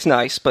 okay, well, that's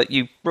nice, but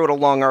you wrote a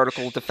long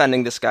article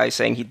defending this guy,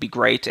 saying he'd be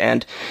great,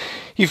 and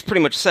you've pretty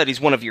much said he's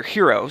one of your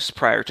heroes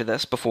prior to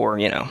this, before,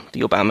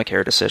 the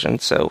Obamacare decision.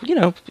 So,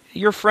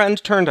 your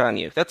friend turned on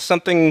you. That's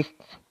something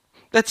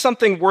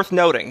worth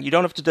noting. You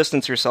don't have to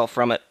distance yourself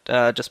from it,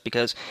 just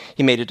because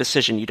he made a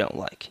decision you don't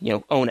like.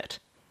 Own it.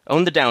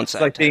 Own the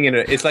downside.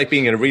 It's like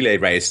being in a relay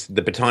race.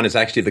 The baton is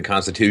actually the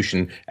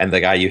Constitution, and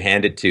the guy you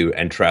hand it to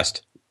and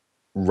trust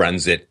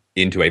runs it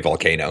into a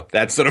volcano.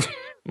 That's sort of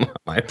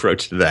my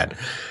approach to that.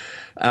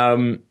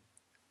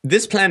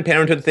 This Planned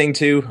Parenthood thing,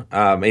 too,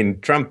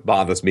 Trump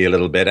bothers me a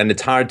little bit, and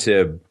it's hard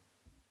to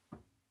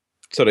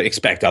sort of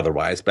expect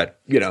otherwise. But,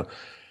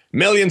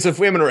 millions of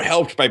women are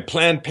helped by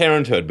Planned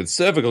Parenthood with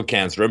cervical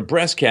cancer and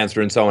breast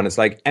cancer and so on. It's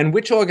like, and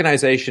which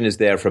organization is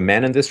there for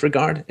men in this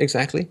regard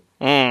exactly?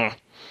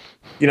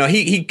 You know,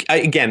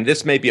 again,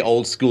 this may be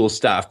old school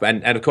stuff,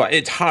 and of course,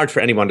 it's hard for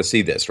anyone to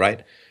see this,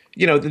 right?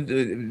 You know,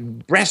 the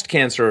breast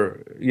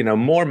cancer, you know,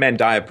 more men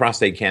die of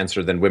prostate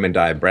cancer than women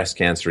die of breast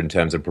cancer in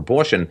terms of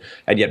proportion,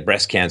 and yet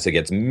breast cancer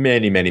gets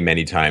many, many,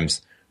 many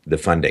times the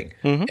funding.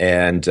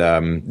 And,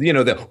 you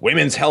know, the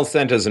women's health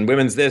centers and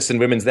women's this and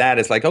women's that.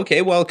 It's like,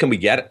 okay, well, can we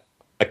get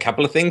a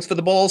couple of things for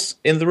the balls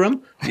in the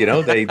room? You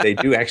know, they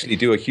do actually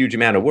do a huge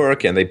amount of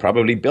work, and they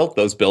probably built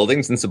those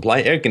buildings and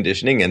supply air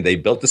conditioning, and they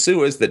built the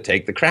sewers that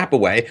take the crap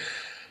away.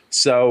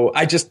 So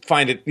I just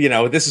find it, you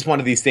know, this is one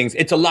of these things.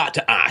 It's a lot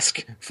to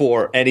ask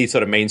for any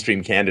sort of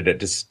mainstream candidate,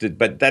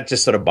 but that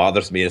just sort of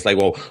bothers me. It's like,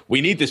 well, we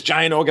need this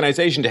giant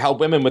organization to help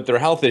women with their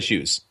health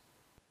issues.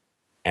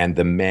 And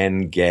the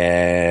men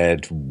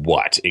get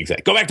what?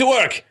 Exactly. Go back to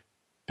work.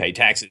 Pay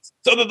taxes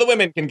so that the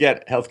women can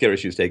get healthcare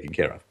issues taken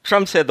care of.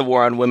 Trump's had the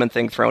war on women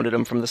thing thrown at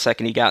him from the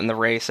second he got in the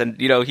race. And,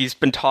 you know, he's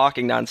been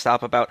talking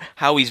nonstop about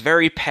how he's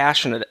very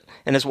passionate,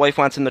 and his wife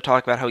wants him to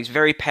talk about how he's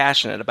very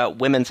passionate about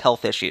women's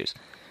health issues.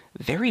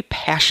 Very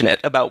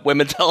passionate about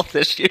women's health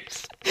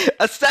issues.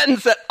 A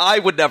sentence that I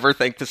would never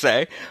think to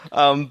say.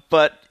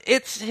 But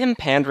it's him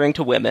pandering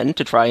to women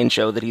to try and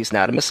show that he's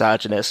not a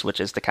misogynist, which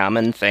is the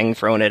common thing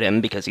thrown at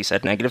him because he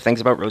said negative things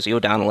about Rosie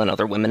O'Donnell and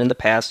other women in the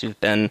past who've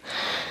been,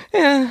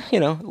 you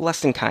know,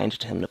 less than kind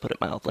to him, to put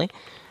it mildly.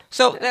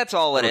 So that's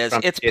all it is.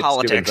 It's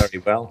politics. Doing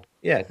very well.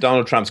 Yeah,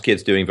 Donald Trump's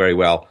kid's doing very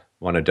well.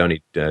 One of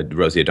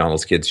Rosie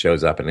O'Donnell's kids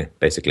shows up in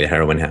basically a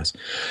heroin house.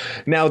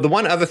 Now, the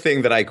one other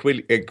thing that I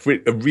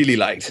really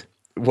liked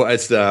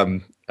was,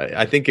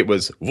 I think it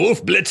was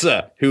Wolf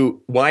Blitzer,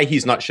 why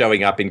he's not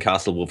showing up in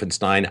Castle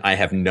Wolfenstein, I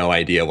have no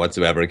idea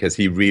whatsoever, because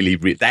he really,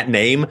 that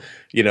name,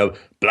 you know,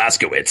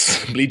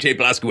 Blazkowicz, Lee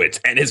Blazkowicz,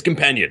 and his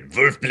companion,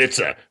 Wolf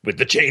Blitzer, with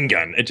the chain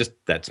gun.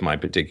 That's my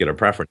particular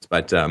preference.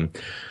 But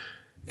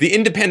the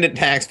Independent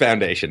Tax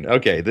Foundation.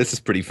 Okay, this is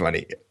pretty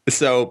funny.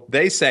 So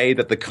they say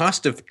that the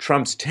cost of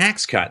Trump's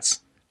tax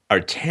cuts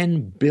are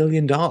 $10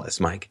 billion,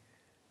 Mike.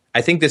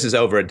 I think this is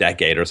over a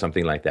decade or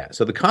something like that.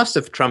 So the cost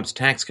of Trump's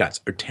tax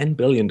cuts are $10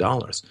 billion.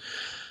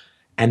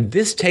 And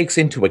this takes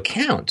into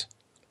account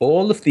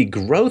all of the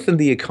growth in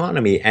the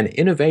economy and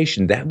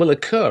innovation that will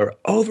occur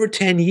over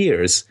 10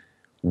 years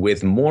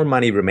with more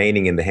money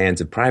remaining in the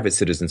hands of private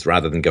citizens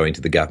rather than going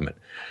to the government.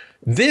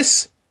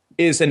 This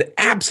is an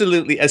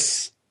absolutely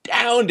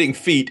astounding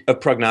feat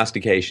of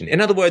prognostication. In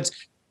other words,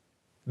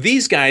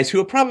 these guys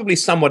who are probably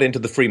somewhat into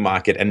the free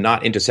market and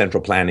not into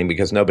central planning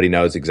because nobody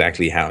knows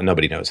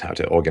how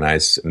to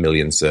organize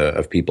millions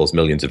of people's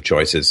millions of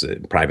choices,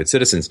 private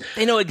citizens.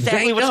 They know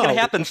exactly what's going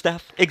to happen,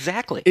 Steph.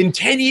 Exactly. In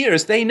 10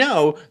 years, they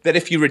know that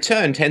if you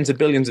return tens of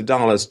billions of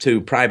dollars to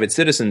private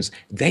citizens,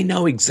 they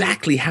know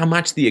exactly how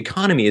much the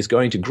economy is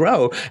going to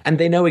grow, and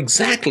they know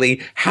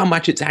exactly how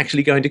much it's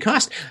actually going to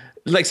cost.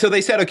 Like, so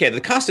they said, okay,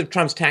 the cost of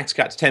Trump's tax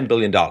cuts, $10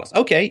 billion.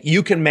 Okay,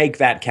 you can make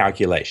that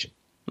calculation.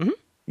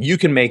 You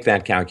can make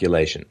that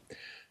calculation.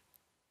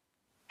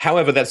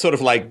 However, that's sort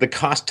of like the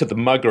cost to the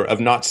mugger of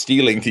not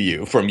stealing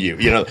from you.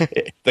 You know,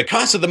 the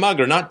cost of the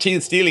mugger not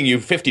stealing you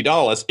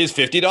 $50 is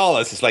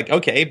 $50. It's like,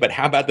 okay, but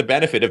how about the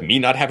benefit of me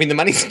not having the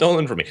money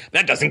stolen from me?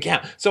 That doesn't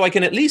count. So I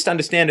can at least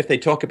understand if they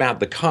talk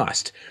about the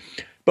cost.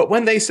 But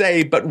when they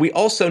say, but we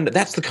also,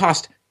 that's the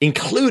cost,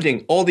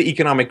 including all the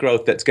economic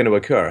growth that's going to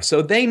occur.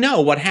 So they know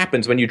what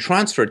happens when you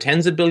transfer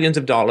tens of billions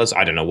of dollars.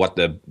 I don't know what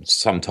the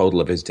sum total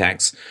of his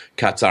tax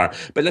cuts are,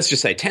 but let's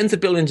just say tens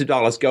of billions of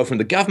dollars go from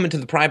the government to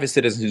the private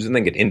citizens who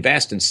then can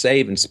invest and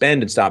save and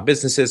spend and start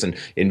businesses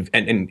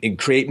and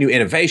create new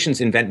innovations,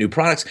 invent new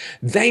products.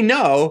 They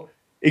know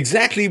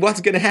exactly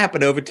what's going to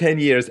happen over 10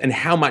 years and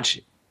how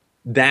much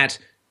that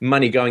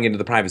money going into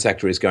the private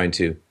sector is going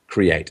to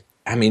create.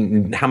 I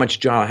mean, how many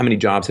jobs, how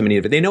many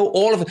of it. They know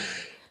all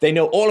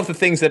of the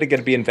things that are going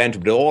to be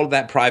invented, all of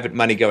that private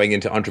money going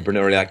into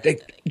entrepreneurial.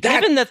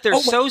 Given that they're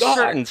so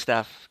certain,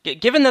 Steph,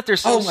 given that they're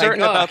so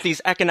certain about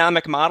these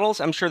economic models,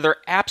 I'm sure they're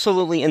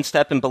absolutely in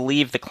step and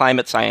believe the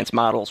climate science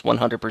models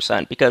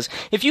 100%. Because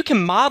if you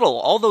can model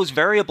all those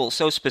variables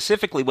so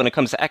specifically when it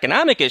comes to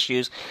economic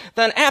issues,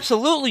 then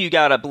absolutely you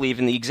got to believe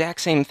in the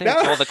exact same thing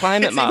for the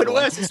climate model.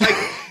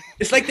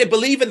 It's like they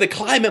believe in the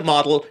climate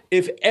model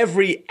if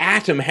every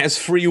atom has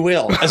free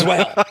will as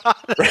well.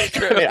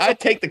 Right? I mean, I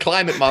take the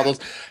climate models.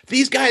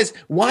 These guys,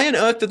 why on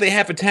earth do they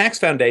have a tax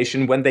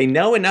foundation when they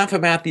know enough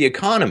about the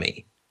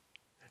economy?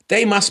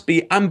 They must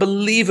be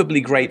unbelievably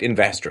great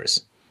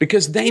investors.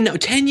 Because they know,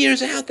 10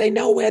 years out, they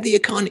know where the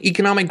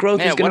economic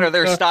growth is going to what are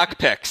their stock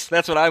picks?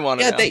 That's what I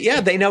want to know.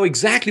 They know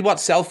exactly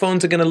what cell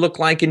phones are going to look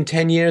like in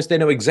 10 years. They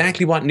know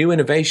exactly what new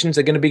innovations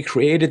are going to be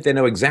created. They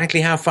know exactly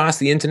how fast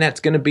the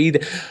internet's going to be.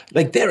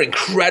 Like, they're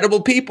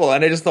incredible people.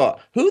 And I just thought,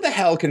 who the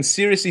hell can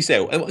seriously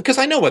say, because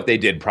I know what they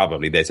did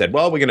probably. They said,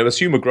 well, we're going to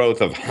assume a growth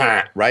of,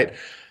 right?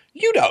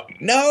 You don't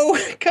know.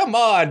 Come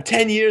on,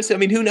 10 years. I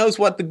mean, who knows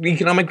what the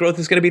economic growth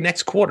is going to be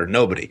next quarter?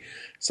 Nobody.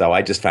 So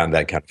I just found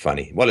that kind of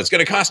funny. Well, it's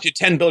going to cost you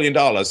 $10 billion,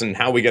 and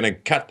how are we going to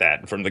cut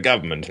that from the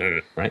government?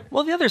 Right?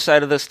 Well, the other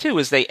side of this, too,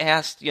 is they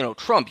asked,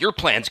 Trump, your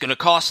plan's going to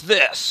cost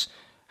this.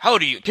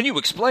 Can you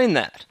explain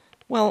that?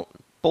 Well,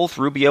 both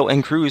Rubio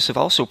and Cruz have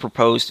also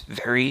proposed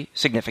very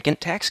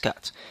significant tax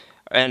cuts.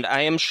 And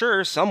I am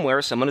sure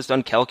somewhere someone has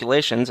done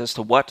calculations as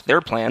to what their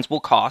plans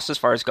will cost as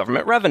far as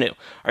government revenue.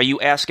 Are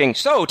you asking,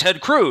 so Ted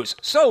Cruz,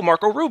 so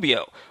Marco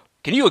Rubio,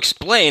 can you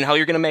explain how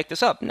you're going to make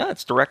this up? No,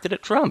 it's directed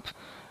at Trump.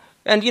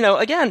 And,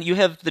 again, you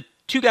have the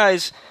two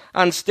guys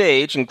on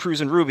stage, and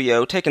Cruz and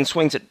Rubio, taking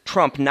swings at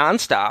Trump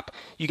nonstop.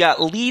 You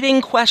got leading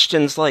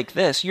questions like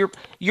this.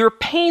 You're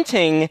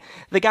painting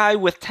the guy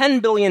with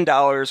 $10 billion,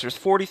 there's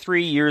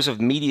 43 years of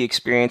media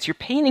experience, you're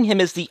painting him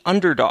as the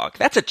underdog.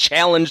 That's a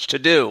challenge to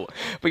do.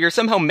 But you're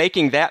somehow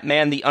making that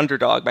man the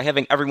underdog by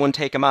having everyone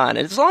take him on.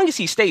 And as long as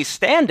he stays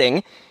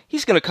standing,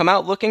 he's going to come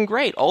out looking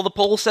great. All the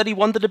polls said he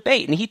won the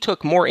debate, and he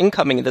took more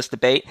incoming in this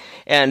debate,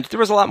 and there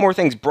was a lot more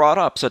things brought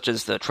up, such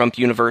as the Trump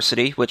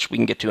University, which we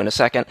can get to in a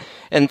second,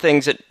 and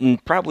things that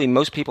probably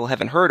most people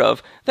haven't heard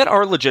of that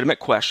are legitimate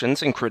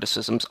questions and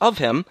criticisms of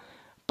him,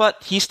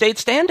 but he stayed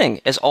standing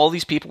as all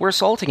these people were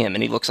assaulting him,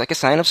 and he looks like a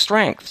sign of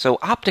strength. So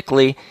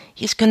optically,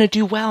 he's going to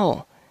do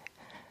well.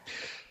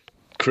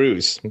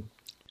 Cruz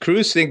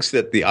thinks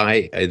that the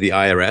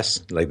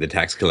IRS, like the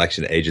tax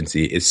collection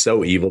agency, is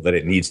so evil that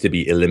it needs to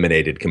be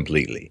eliminated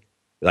completely.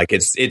 Like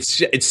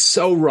it's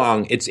so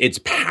wrong. Its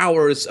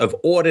powers of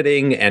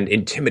auditing and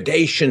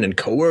intimidation and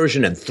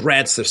coercion and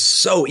threats are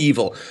so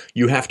evil.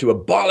 You have to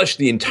abolish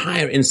the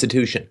entire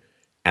institution.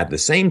 At the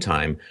same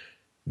time,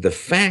 the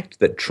fact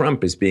that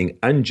Trump is being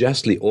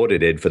unjustly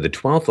audited for the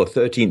 12th or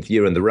 13th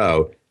year in the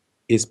row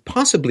is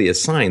possibly a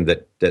sign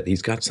that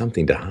he's got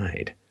something to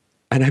hide.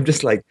 And I'm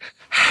just like,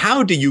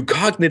 how do you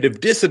cognitive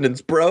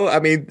dissonance, bro? I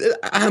mean,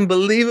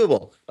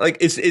 unbelievable. Like,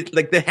 it's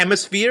like the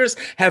hemispheres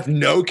have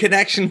no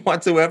connection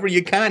whatsoever.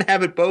 You can't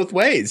have it both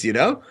ways,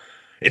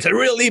 It's a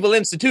real evil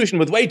institution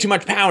with way too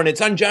much power, and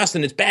it's unjust,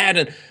 and it's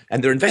bad,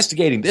 and they're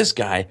investigating this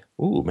guy.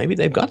 Ooh, maybe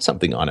they've got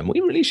something on him.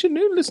 We really should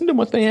listen to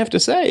what they have to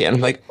say. And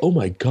I'm like, oh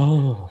my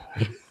God.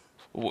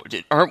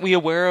 Aren't we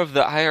aware of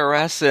the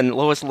IRS and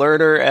Lois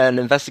Lerner and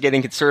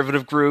investigating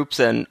conservative groups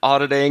and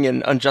auditing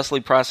and unjustly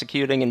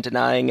prosecuting and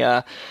denying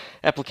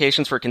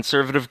applications for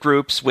conservative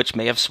groups, which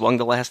may have swung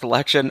the last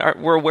election?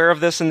 We're aware of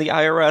this in the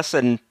IRS,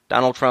 and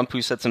Donald Trump,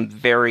 who said some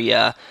very,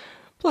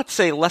 let's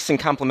say, less than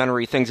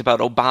complimentary things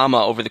about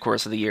Obama over the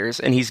course of the years,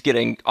 and he's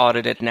getting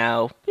audited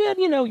now. Yeah,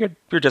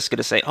 you're just going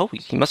to say, oh,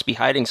 he must be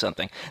hiding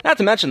something. Not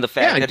to mention the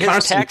fact that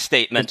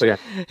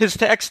his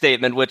tax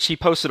statement, which he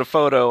posted a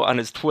photo on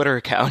his Twitter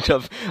account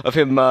of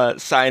him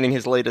signing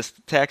his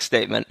latest tax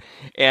statement,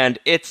 and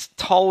it's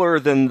taller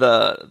than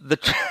the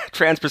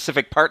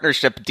Trans-Pacific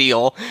Partnership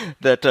deal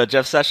that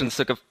Jeff Sessions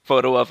took a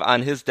photo of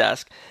on his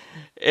desk.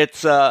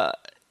 It's the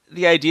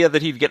idea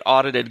that he'd get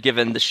audited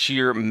given the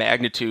sheer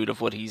magnitude of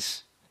what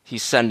he's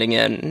sending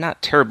in,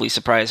 not terribly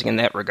surprising in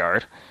that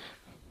regard.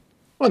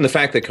 Well, and the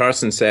fact that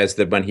Carson says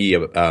that when he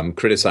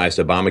criticized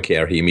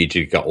Obamacare, he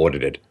immediately got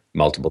audited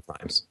multiple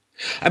times.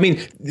 I mean,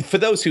 for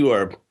those who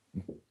are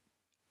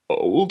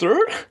older,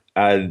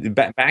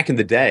 back in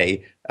the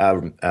day,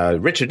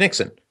 Richard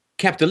Nixon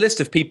kept a list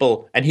of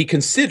people, and he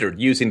considered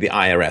using the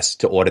IRS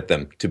to audit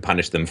them, to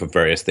punish them for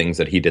various things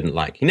that he didn't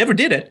like. He never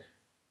did it,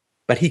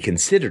 but he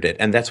considered it,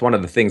 and that's one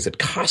of the things that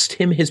cost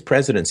him his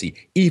presidency,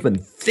 even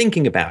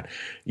thinking about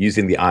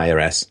using the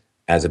IRS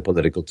as a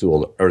political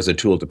tool or as a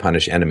tool to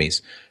punish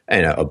enemies.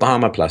 And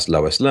Obama plus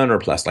Lois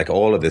Lerner plus like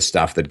all of this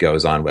stuff that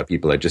goes on where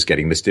people are just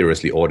getting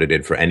mysteriously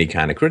audited for any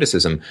kind of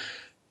criticism.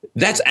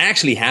 That's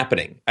actually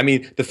happening. I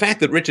mean, the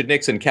fact that Richard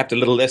Nixon kept a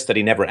little list that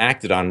he never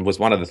acted on was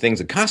one of the things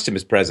that cost him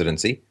his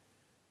presidency.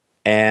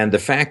 And the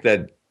fact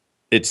that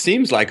it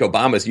seems like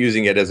Obama's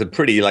using it as a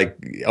pretty, like,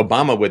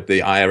 Obama with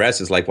the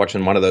IRS is like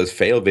watching one of those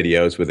fail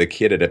videos with a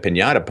kid at a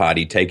piñata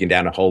party taking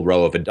down a whole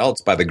row of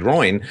adults by the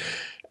groin.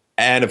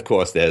 And, of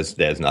course,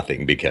 there's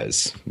nothing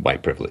because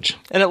white privilege.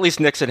 And at least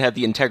Nixon had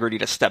the integrity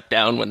to step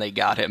down when they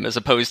got him, as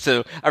opposed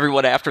to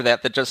everyone after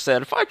that just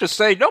said, if I just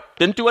say, nope,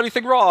 didn't do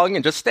anything wrong,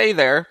 and just stay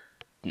there,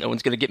 no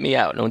one's going to get me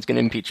out. No one's going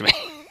to impeach me.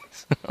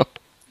 So.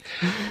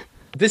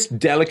 This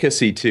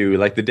delicacy, too,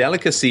 like the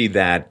delicacy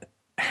that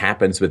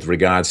happens with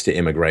regards to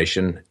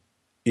immigration,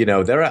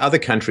 there are other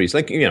countries,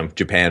 like,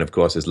 Japan, of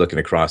course, is looking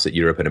across at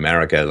Europe and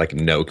America, like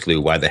no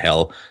clue why the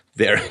hell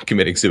they're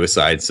committing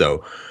suicide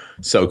so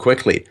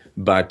quickly.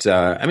 But,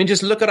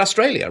 just look at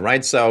Australia,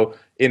 right? So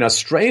in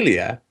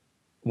Australia,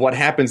 what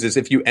happens is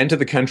if you enter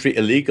the country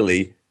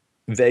illegally,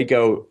 they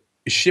go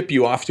ship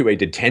you off to a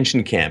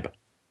detention camp.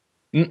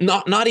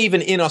 Not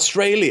even in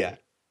Australia,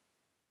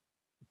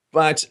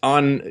 but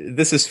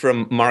this is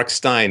from Mark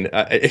Stein.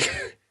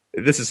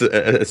 This is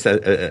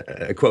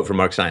a quote from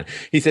Mark Stein.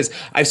 He says,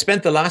 I've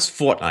spent the last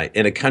fortnight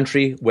in a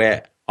country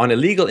where on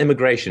illegal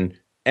immigration,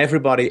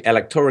 everybody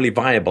electorally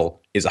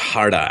viable is a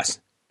hard ass.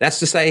 That's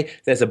to say,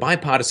 there's a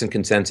bipartisan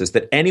consensus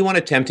that anyone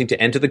attempting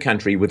to enter the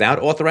country without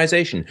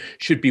authorization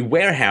should be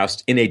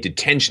warehoused in a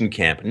detention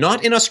camp,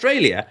 not in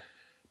Australia,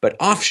 but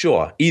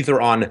offshore, either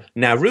on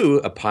Nauru,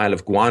 a pile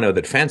of guano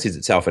that fancies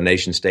itself a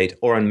nation state,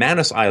 or on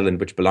Manus Island,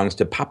 which belongs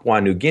to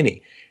Papua New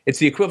Guinea. It's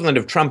the equivalent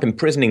of Trump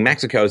imprisoning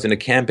Mexicans in a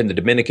camp in the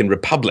Dominican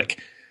Republic.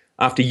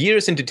 After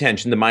years in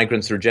detention, the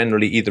migrants are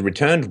generally either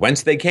returned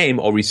whence they came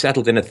or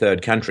resettled in a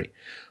third country.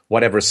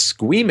 Whatever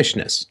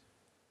squeamishness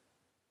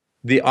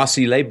the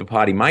Aussie Labour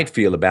Party might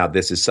feel about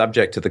this is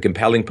subject to the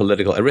compelling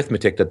political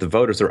arithmetic that the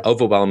voters are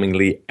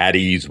overwhelmingly at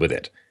ease with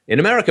it. In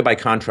America, by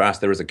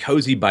contrast, there is a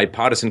cozy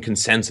bipartisan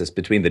consensus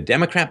between the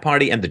Democrat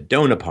Party and the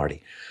donor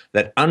party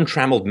that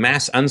untrammeled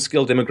mass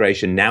unskilled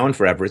immigration now and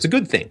forever is a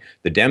good thing.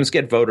 The Dems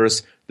get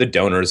voters, the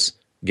donors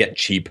get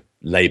cheap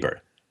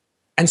labor.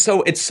 And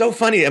so it's so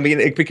funny. I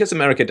mean, because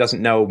America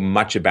doesn't know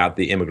much about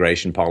the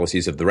immigration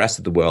policies of the rest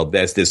of the world,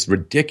 there's this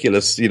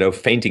ridiculous,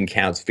 fainting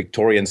counts,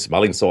 Victorian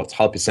smelling salts,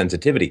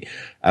 hypersensitivity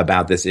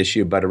about this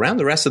issue. But around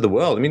the rest of the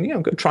world, I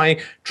mean, go try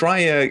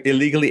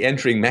illegally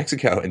entering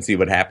Mexico and see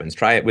what happens.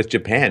 Try it with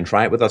Japan.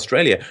 Try it with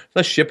Australia.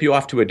 Let's ship you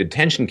off to a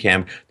detention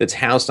camp that's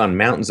housed on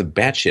mountains of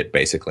batshit,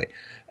 basically.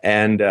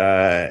 And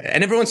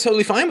everyone's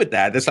totally fine with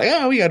that. It's like,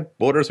 oh, we got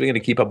borders, we're going to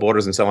keep our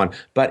borders and so on.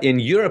 But in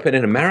Europe and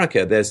in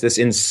America, there's this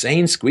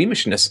insane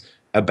squeamishness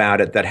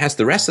about it that has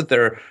the rest of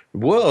their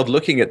world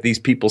looking at these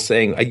people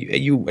saying, are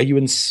you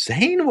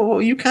insane?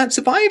 Well, you can't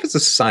survive as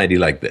a society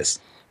like this.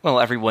 Well,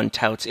 everyone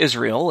touts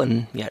Israel,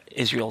 and yet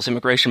Israel's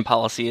immigration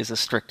policy is as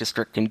strict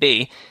can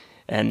be.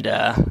 And,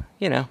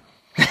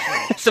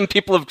 some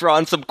people have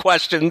drawn some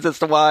questions as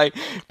to why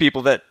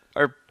people that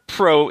are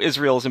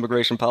pro-Israel's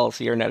immigration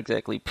policy are not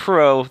exactly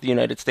pro the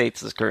United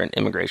States' current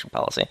immigration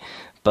policy.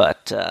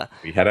 But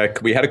we had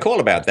a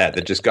call about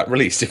that just got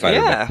released, if I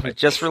remember. Yeah, we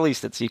just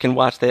released it, so you can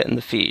watch that in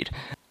the feed.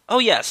 Oh,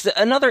 yes,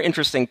 another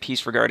interesting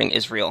piece regarding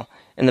Israel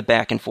and the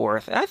back and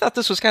forth. I thought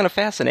this was kind of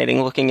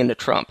fascinating looking into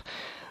Trump.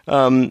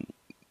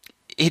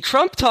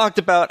 Trump talked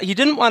about he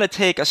didn't want to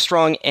take a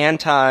strong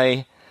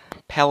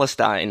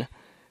anti-Palestine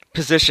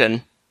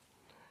position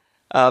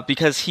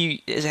because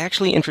he is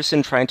actually interested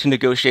in trying to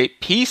negotiate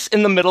peace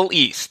in the Middle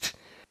East.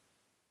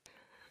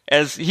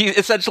 As he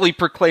essentially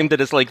proclaimed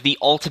it as like the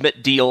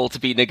ultimate deal to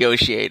be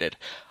negotiated.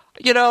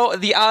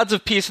 The odds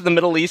of peace in the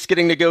Middle East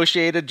getting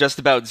negotiated, just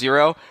about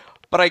zero.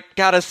 But I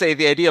gotta say,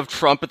 the idea of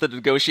Trump at the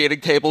negotiating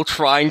table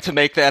trying to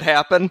make that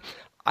happen,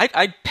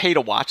 I'd pay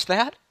to watch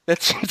that.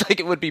 That seems like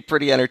it would be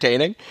pretty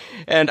entertaining.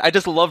 And I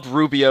just loved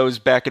Rubio's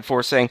back and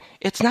forth saying,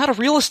 it's not a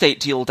real estate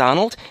deal,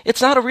 Donald.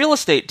 It's not a real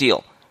estate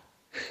deal.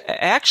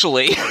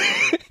 Actually,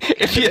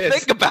 if you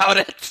think about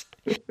it.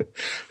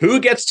 Who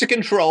gets to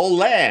control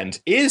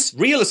land is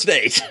real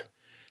estate.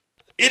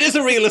 It is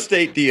a real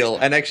estate deal.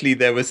 And actually,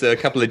 there was a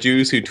couple of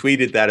Jews who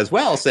tweeted that as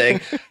well,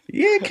 saying,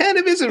 yeah, it kind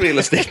of is a real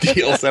estate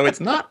deal. So it's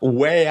not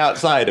way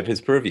outside of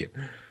his purview.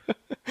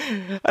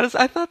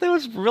 I thought that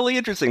was really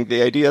interesting.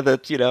 The idea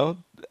that,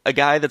 a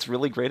guy that's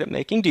really great at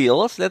making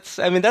deals, that's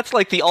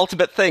like the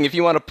ultimate thing. If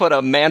you want to put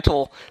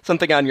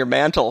something on your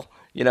mantle,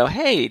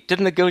 hey, did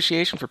a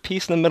negotiation for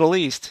peace in the Middle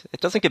East.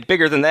 It doesn't get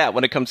bigger than that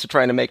when it comes to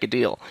trying to make a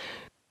deal.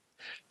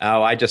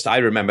 Oh, I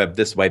remember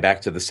this way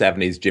back to the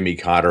 70s, Jimmy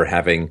Carter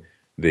having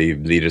the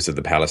leaders of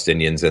the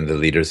Palestinians and the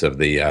leaders of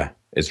the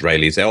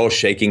Israelis, they're all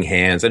shaking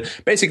hands. And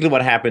basically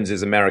what happens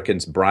is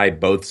Americans bribe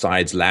both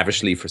sides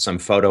lavishly for some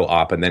photo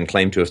op and then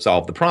claim to have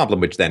solved the problem,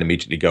 which then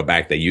immediately go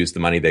back. They use the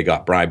money they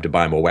got bribed to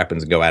buy more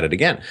weapons and go at it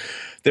again.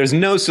 There's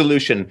no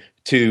solution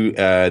to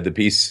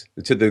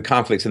the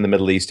conflicts in the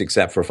Middle East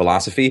except for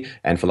philosophy,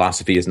 and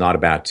philosophy is not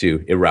about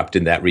to erupt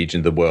in that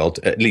region of the world,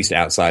 at least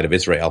outside of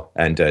Israel,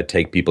 and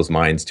take people's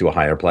minds to a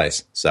higher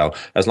place. So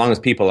as long as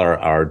people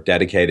are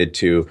dedicated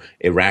to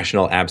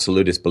irrational,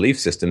 absolutist belief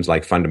systems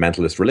like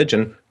fundamentalist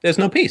religion, there's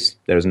no peace.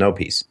 There's no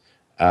peace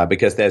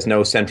because there's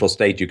no central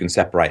state you can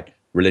separate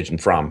religion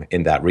from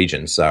in that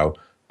region. So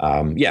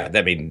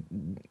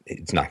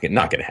it's not going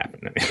to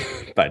happen.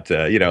 But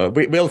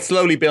we'll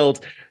slowly build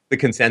the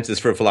consensus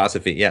for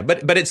philosophy. Yeah,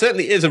 but it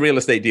certainly is a real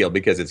estate deal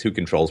because it's who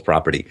controls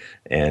property.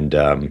 And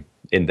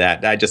in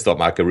that, I just thought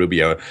Marco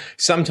Rubio,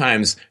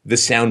 sometimes the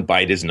sound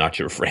bite is not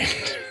your friend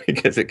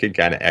because it can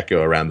kind of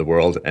echo around the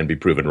world and be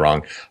proven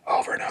wrong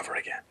over and over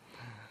again.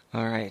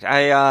 All right,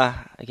 I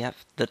got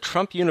the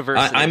Trump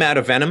University. I'm out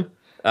of venom.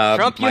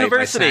 Trump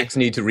University. My sacks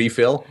need to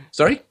refill.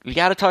 Sorry, we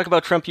got to talk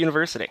about Trump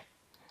University.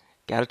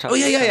 Oh,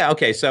 yeah.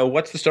 Okay, so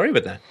what's the story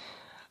with that?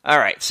 All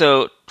right,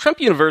 so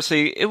Trump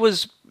University,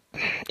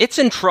 it's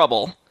in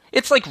trouble.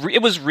 It's like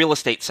it was real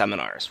estate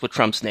seminars with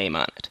Trump's name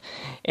on it.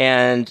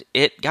 And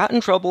it got in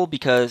trouble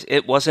because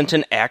it wasn't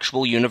an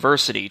actual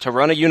university. To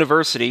run a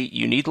university,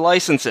 you need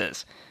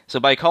licenses. So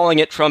by calling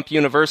it Trump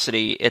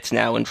University, it's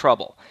now in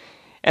trouble.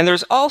 And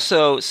there's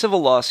also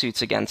civil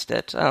lawsuits against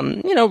it.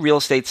 Real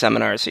estate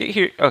seminars.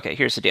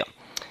 Here's the deal.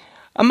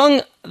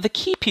 Among the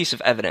key piece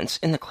of evidence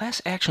in the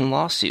class action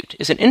lawsuit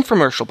is an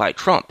infomercial by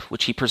Trump,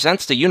 which he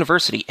presents the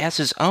university as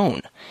his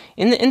own.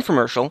 In the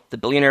infomercial, the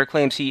billionaire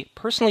claims he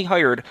personally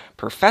hired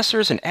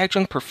professors and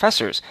adjunct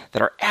professors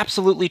that are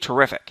absolutely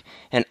terrific.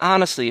 And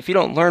honestly, if you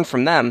don't learn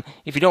from them,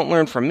 if you don't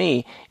learn from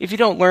me, if you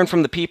don't learn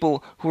from the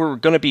people who are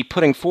going to be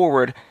putting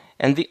forward,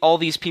 and all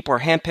these people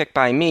are handpicked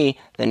by me,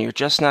 then you're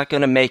just not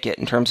going to make it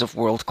in terms of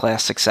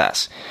world-class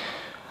success.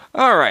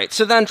 All right,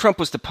 so then Trump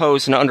was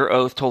deposed and under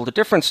oath told a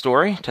different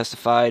story,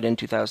 testified in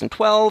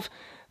 2012,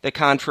 that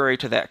contrary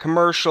to that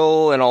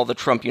commercial and all the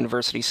Trump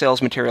University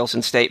sales materials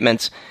and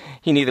statements,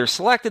 he neither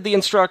selected the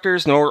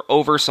instructors nor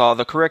oversaw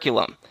the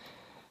curriculum.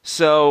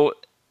 So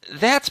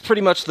that's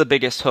pretty much the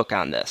biggest hook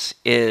on this,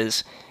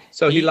 is...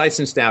 So he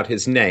licensed out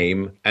his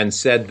name and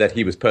said that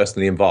he was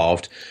personally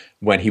involved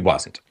when he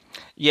wasn't.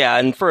 Yeah,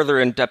 and further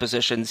in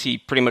depositions, he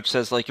pretty much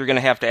says, like, you're going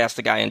to have to ask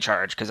the guy in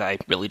charge, because I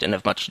really didn't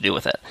have much to do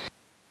with it.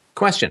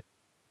 Question.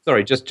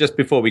 Sorry, just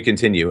before we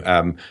continue,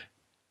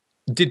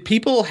 did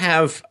people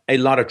have a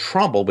lot of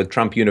trouble with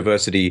Trump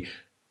University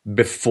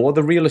before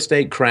the real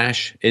estate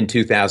crash in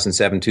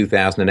 2007,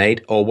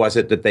 2008, or was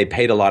it that they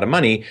paid a lot of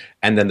money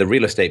and then the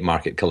real estate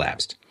market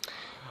collapsed?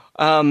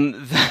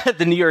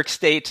 The New York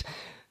State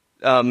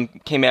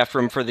came after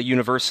him for the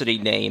university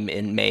name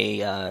in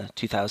May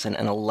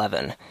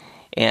 2011.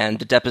 And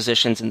the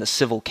depositions in the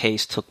civil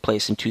case took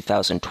place in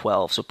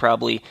 2012. So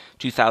probably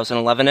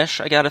 2011-ish,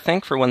 I got to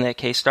think, for when that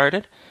case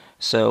started.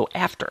 So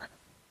after.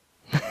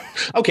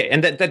 Okay,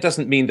 and that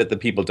doesn't mean that the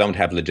people don't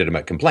have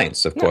legitimate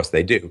complaints. Of course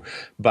they do.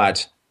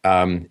 But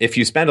if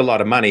you spend a lot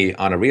of money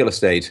on a real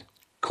estate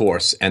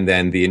course and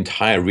then the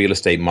entire real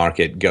estate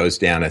market goes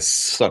down a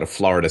sort of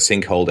Florida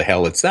sinkhole to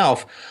hell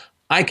itself,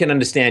 I can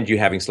understand you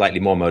having slightly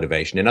more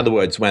motivation. In other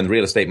words, when the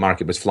real estate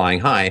market was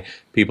flying high,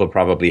 people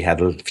probably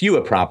had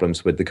fewer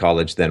problems with the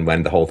college than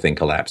when the whole thing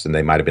collapsed, and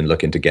they might have been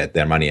looking to get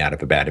their money out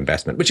of a bad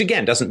investment, which,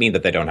 again, doesn't mean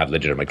that they don't have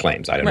legitimate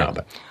claims. I don't know,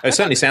 but it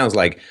certainly sounds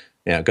like...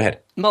 Yeah, go ahead.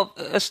 Well,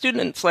 a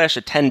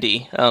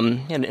student/attendee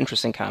had an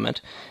interesting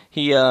comment.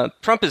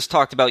 Trump has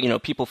talked about,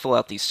 people fill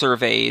out these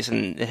surveys,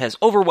 and it has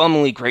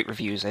overwhelmingly great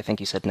reviews. I think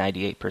he said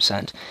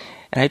 98%.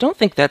 And I don't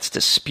think that's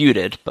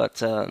disputed,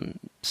 but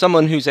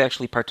someone who's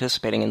actually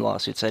participating in the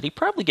lawsuit said he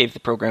probably gave the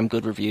program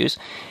good reviews.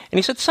 And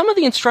he said some of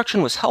the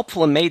instruction was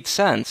helpful and made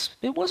sense.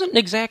 It wasn't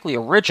exactly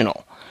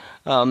original.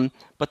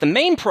 But the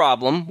main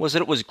problem was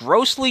that it was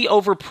grossly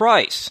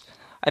overpriced.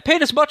 I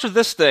paid as much of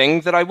this thing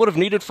that I would have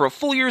needed for a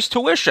full year's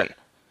tuition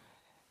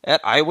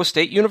at Iowa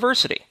State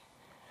University.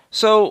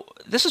 So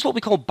this is what we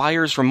call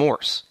buyer's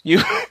remorse. You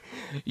paid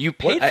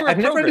for a program. I've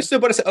never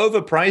understood what does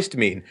overpriced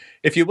mean.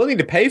 If you're willing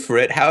to pay for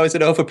it, how is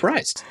it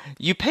overpriced?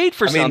 You paid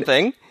for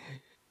something,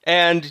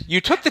 and you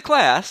took the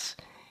class,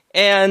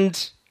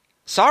 and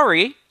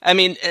sorry. I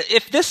mean,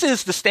 if this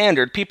is the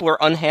standard, people are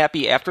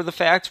unhappy after the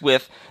fact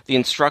with the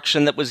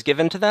instruction that was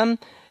given to them.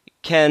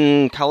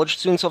 Can college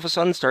students all of a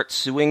sudden start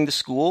suing the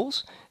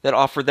schools that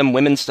offer them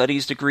women's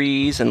studies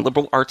degrees and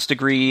liberal arts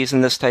degrees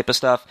and this type of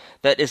stuff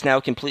that is now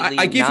completely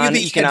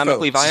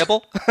non-economically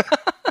viable?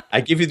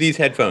 I give you these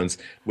headphones,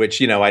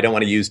 which, I don't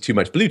want to use too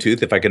much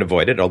Bluetooth if I can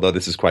avoid it, although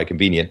this is quite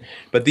convenient.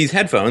 But these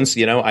headphones,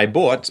 I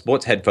bought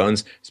sports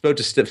headphones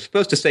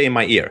supposed to stay in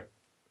my ear.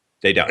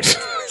 They don't.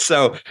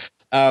 So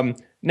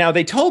now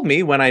they told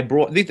me when I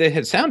brought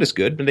the sound is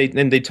good, but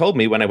they told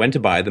me when I went to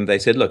buy them, they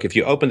said, look, if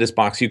you open this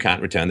box, you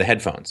can't return the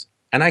headphones.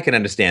 And I can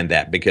understand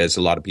that because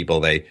a lot of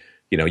people,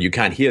 you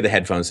can't hear the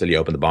headphones till you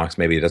open the box.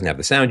 Maybe it doesn't have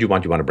the sound you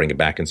want to bring it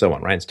back and so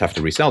on, right? It's tough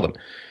to resell them.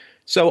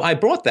 So I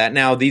brought that.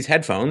 Now these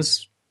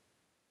headphones,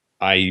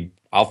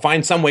 I'll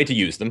find some way to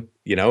use them,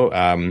 but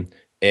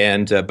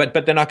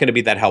they're not going to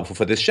be that helpful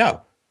for this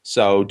show.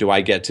 So do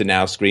I get to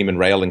now scream and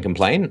rail and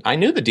complain? I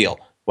knew the deal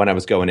when I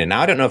was going in.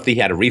 Now, I don't know if he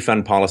had a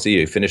refund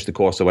policy or finished the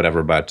course or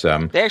whatever, but...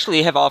 They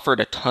actually have offered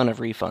a ton of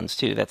refunds,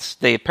 too.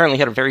 They apparently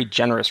had a very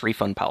generous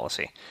refund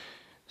policy.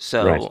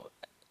 So right.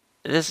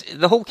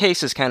 The whole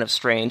case is kind of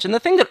strange. And the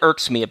thing that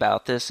irks me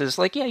about this is,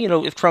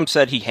 if Trump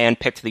said he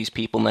handpicked these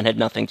people and then had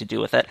nothing to do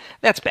with it,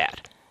 that's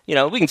bad.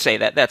 We can say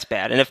that. That's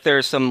bad. And if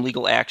there's some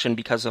legal action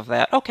because of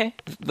that, okay,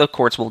 the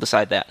courts will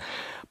decide that.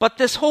 But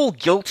this whole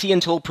guilty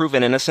until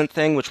proven innocent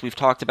thing, which we've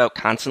talked about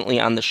constantly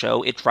on the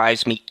show, it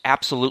drives me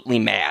absolutely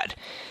mad.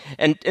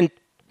 And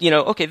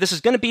okay, this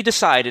is going to be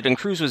decided, and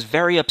Cruz was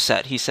very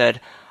upset. He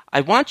said,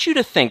 I want you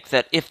to think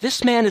that if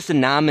this man is the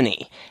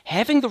nominee,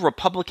 having the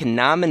Republican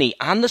nominee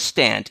on the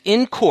stand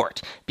in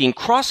court, being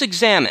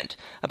cross-examined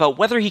about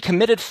whether he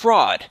committed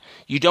fraud,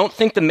 you don't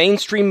think the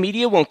mainstream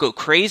media won't go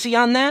crazy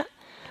on that?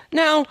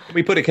 Now... Can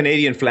we put a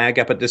Canadian flag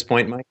up at this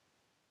point, Mike?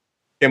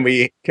 Can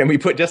we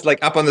put just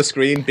up on the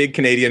screen, big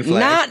Canadian flag?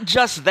 Not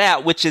just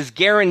that, which is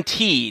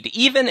guaranteed.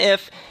 Even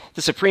if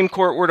the Supreme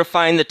Court were to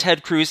find that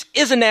Ted Cruz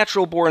is a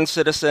natural-born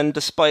citizen,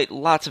 despite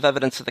lots of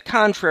evidence to the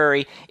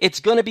contrary,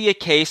 it's going to be a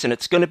case and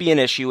it's going to be an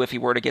issue if he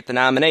were to get the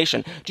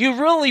nomination. Do you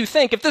really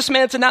think if this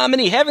man's a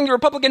nominee, having the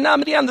Republican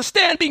nominee on the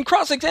stand being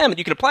cross-examined,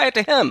 you can apply it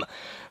to him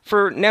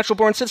for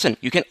natural-born citizen?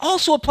 You can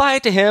also apply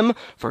it to him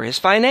for his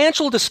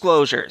financial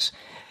disclosures.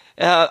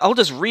 I'll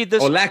just read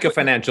this. Or lack of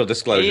financial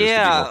disclosures,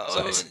 Yeah, to be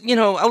more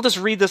precise. I'll just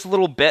read this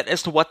little bit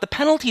as to what the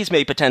penalties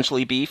may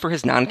potentially be for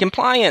his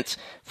non-compliance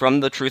from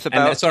the Truth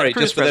About And sorry,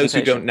 Cruz just for those who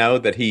presentation. don't know,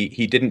 that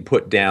he didn't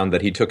put down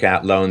that he took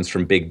out loans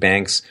from big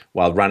banks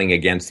while running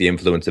against the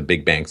influence of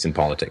big banks in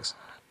politics.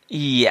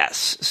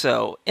 Yes.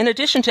 So, in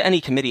addition to any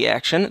committee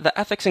action, the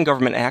Ethics in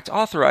Government Act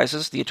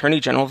authorizes the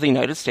Attorney General of the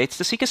United States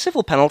to seek a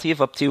civil penalty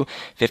of up to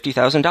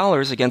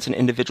 $50,000 against an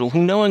individual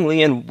who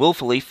knowingly and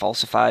willfully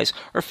falsifies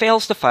or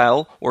fails to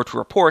file or to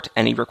report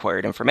any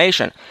required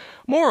information.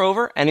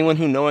 Moreover, anyone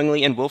who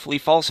knowingly and willfully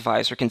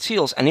falsifies or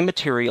conceals any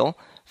material,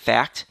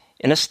 fact,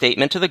 in a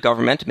statement to the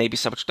government may be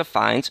subject to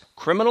fines,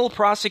 criminal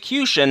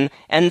prosecution,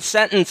 and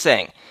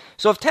sentencing.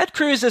 So if Ted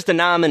Cruz is the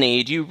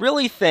nominee, do you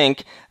really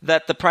think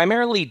that the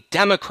primarily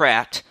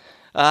Democrat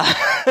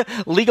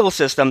legal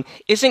system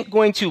isn't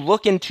going to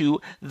look into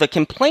the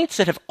complaints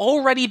that have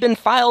already been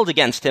filed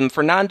against him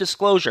for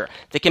non-disclosure?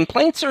 The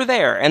complaints are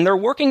there, and they're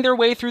working their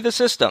way through the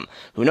system.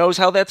 Who knows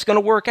how that's going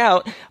to work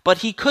out, but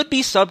he could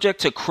be subject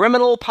to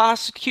criminal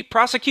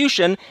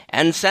prosecution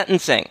and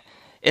sentencing.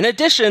 In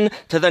addition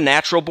to the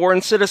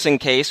natural-born citizen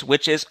case,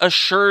 which is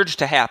assured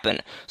to happen.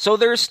 So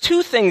there's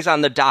two things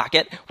on the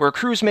docket where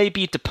Cruz may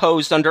be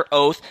deposed under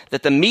oath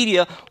that the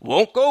media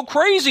won't go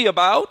crazy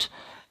about.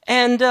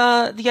 And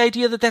the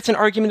idea that that's an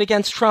argument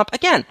against Trump.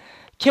 Again,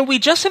 can we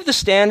just have the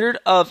standard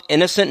of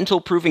innocent until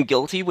proven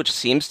guilty, which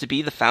seems to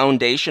be the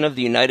foundation of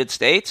the United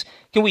States?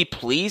 Can we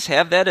please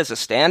have that as a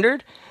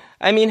standard?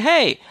 I mean,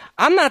 hey,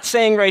 I'm not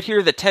saying right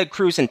here that Ted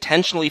Cruz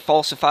intentionally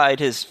falsified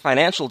his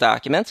financial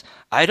documents.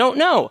 I don't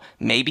know.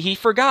 Maybe he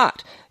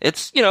forgot.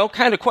 It's,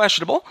 kind of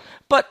questionable.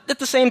 But at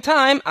the same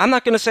time, I'm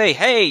not going to say,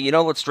 hey,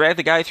 let's drag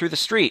the guy through the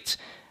streets.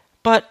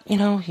 But,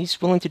 he's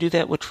willing to do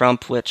that with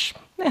Trump, which,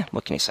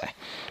 what can you say?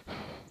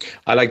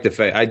 I like the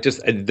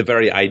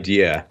very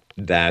idea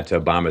that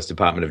Obama's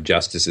Department of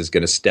Justice is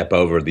going to step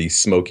over the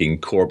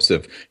smoking corpse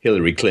of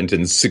Hillary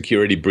Clinton's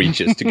security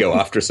breaches to go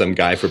after some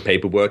guy for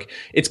paperwork.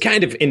 It's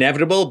kind of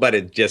inevitable, but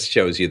it just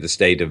shows you the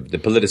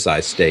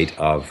politicized state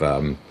of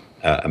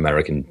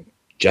American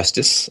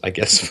justice, I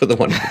guess, for the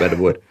want of a better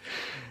word.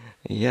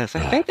 Yes,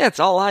 I think that's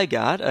all I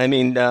got. I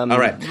mean, all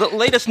right. The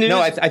latest news,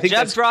 no, I think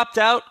Jeb dropped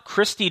out.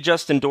 Christie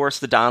just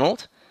endorsed the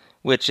Donald,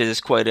 which is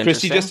quite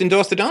interesting. Christie just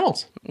endorsed the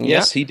Donald. Yeah.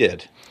 Yes, he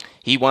did.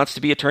 He wants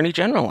to be Attorney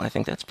General. I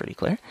think that's pretty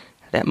clear.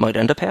 That might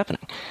end up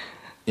happening.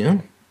 Yeah.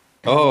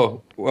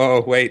 Oh,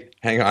 wait.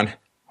 Hang on.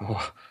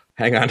 Oh,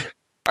 hang on.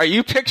 Are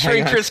you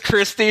picturing Chris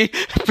Christie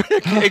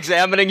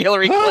examining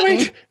Hillary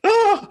Clinton?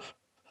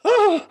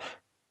 Wait.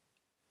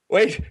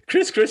 Wait.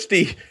 Chris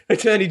Christie,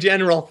 Attorney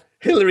General,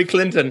 Hillary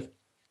Clinton.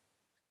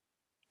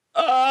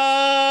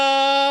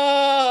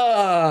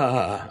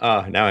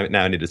 Now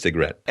I need a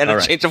cigarette. And all a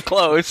right. change of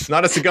clothes.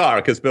 Not a cigar,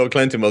 because Bill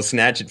Clinton will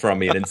snatch it from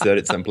me and insert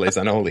it someplace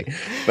unholy.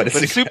 But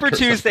Super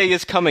Tuesday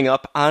is coming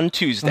up on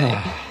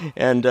Tuesday.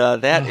 And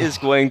that is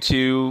going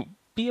to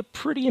be a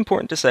pretty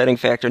important deciding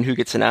factor in who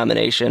gets the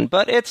nomination.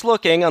 But it's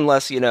looking,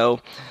 unless,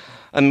 a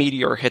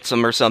meteor hits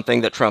him or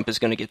something, that Trump is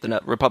going to get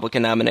the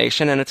Republican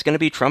nomination, and it's going to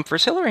be Trump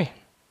versus Hillary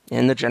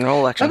in the general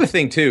election. Another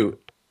thing, too,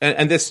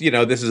 and this,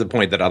 this is a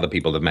point that other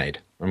people have made.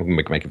 I'm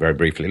going to make it very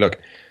briefly. Look,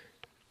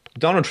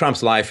 Donald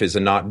Trump's life is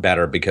not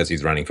better because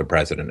he's running for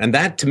president. And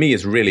that, to me,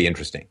 is really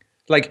interesting.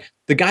 Like,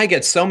 the guy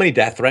gets so many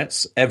death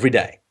threats every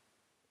day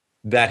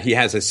that he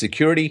has a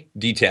security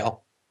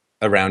detail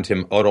around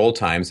him at all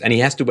times, and he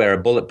has to wear a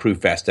bulletproof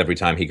vest every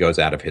time he goes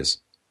out of his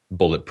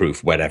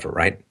bulletproof whatever,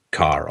 right?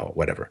 Car or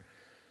whatever.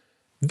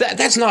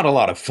 That's not a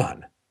lot of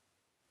fun.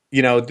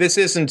 This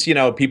isn't,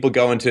 people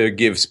going to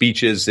give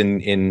speeches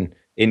in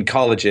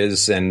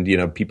colleges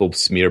and, people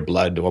smear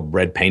blood or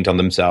red paint on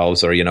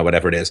themselves or,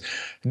 whatever it is.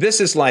 This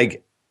is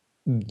like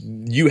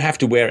you have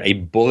to wear a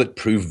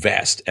bulletproof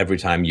vest every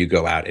time you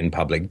go out in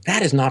public.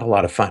 That is not a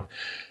lot of fun.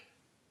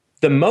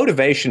 The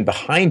motivation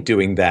behind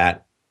doing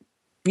that,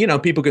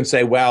 people can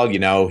say, well,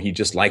 he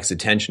just likes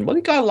attention. Well,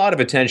 he got a lot of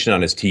attention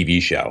on his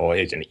TV show, or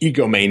he's an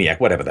egomaniac,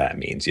 whatever that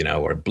means,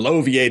 or a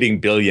bloviating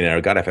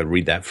billionaire. God, if I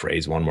read that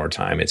phrase one more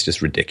time, it's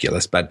just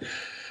ridiculous. But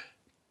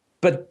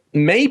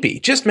maybe,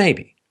 just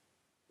maybe,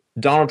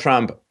 Donald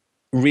Trump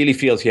really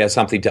feels he has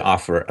something to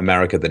offer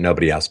America that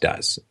nobody else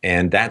does.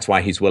 And that's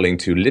why he's willing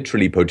to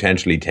literally,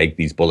 potentially take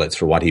these bullets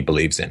for what he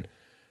believes in.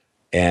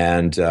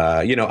 And,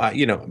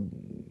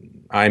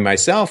 I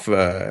myself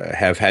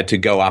have had to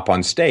go up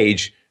on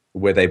stage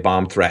with a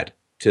bomb threat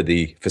to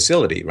the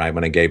facility, right,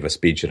 when I gave a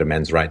speech at a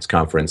men's rights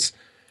conference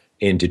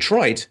in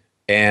Detroit.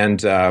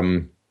 And,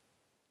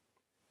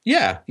 you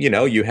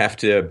have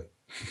to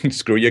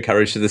screw your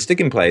courage to the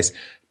sticking place.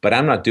 But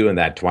I'm not doing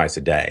that twice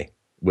a day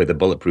with a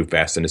bulletproof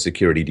vest and a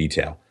security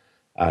detail.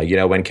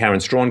 When Karen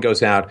Strawn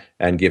goes out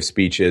and gives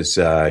speeches,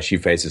 she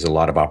faces a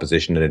lot of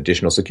opposition and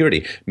additional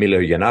security. Milo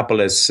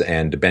Yiannopoulos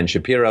and Ben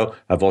Shapiro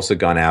have also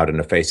gone out and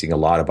are facing a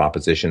lot of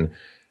opposition.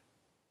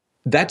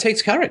 That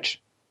takes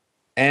courage.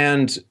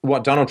 And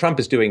what Donald Trump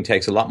is doing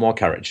takes a lot more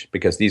courage,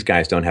 because these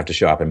guys don't have to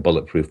show up in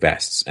bulletproof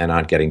vests and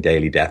aren't getting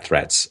daily death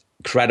threats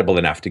credible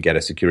enough to get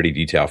a security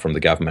detail from the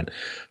government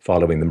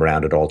following them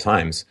around at all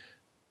times.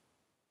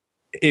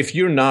 if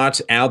you're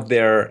not out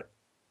there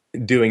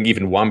doing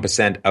even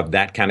 1% of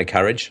that kind of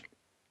courage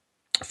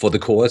for the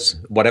cause,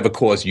 whatever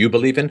cause you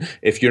believe in,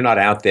 if you're not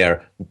out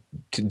there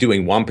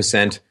doing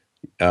 1%,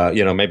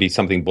 maybe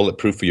something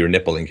bulletproof for your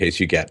nipple in case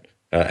you get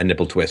a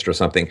nipple twist or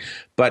something.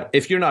 But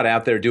if you're not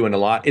out there doing a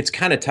lot, it's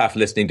kind of tough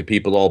listening to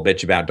people all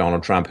bitch about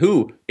Donald Trump,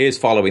 who is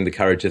following the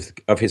courage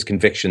of his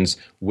convictions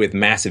with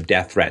massive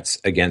death threats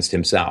against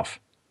himself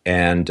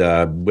and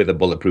with a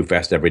bulletproof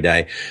vest every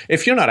day.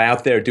 If you're not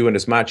out there doing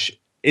as much,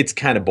 it's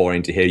kind of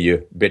boring to hear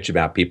you bitch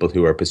about people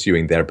who are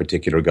pursuing their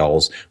particular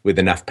goals with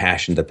enough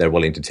passion that they're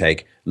willing to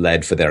take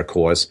lead for their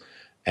cause.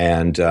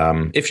 And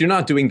if you're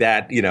not doing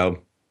that,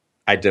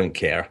 I don't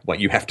care what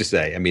you have to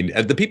say. I mean,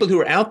 the people who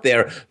are out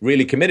there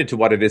really committed to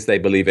what it is they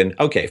believe in,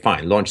 okay,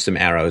 fine, launch some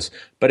arrows.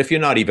 But if you're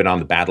not even on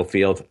the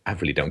battlefield, I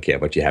really don't care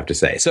what you have to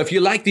say. So if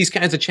you like these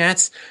kinds of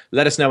chats,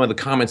 let us know in the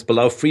comments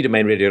below,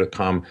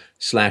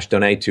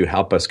 freedomainradio.com/donate to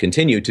help us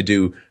continue to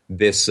do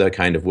this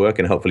kind of work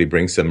and hopefully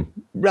bring some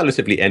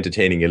relatively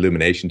entertaining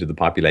illumination to the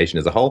population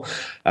as a whole.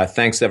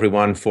 Thanks,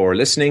 everyone, for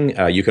listening.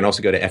 You can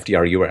also go to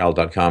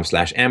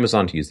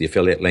fdrurl.com/Amazon to use the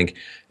affiliate link.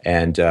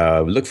 And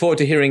look forward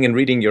to hearing and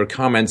reading your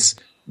comments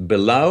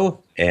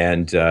below.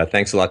 And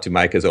thanks a lot to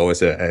Mike. As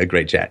always, a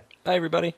great chat. Bye, everybody.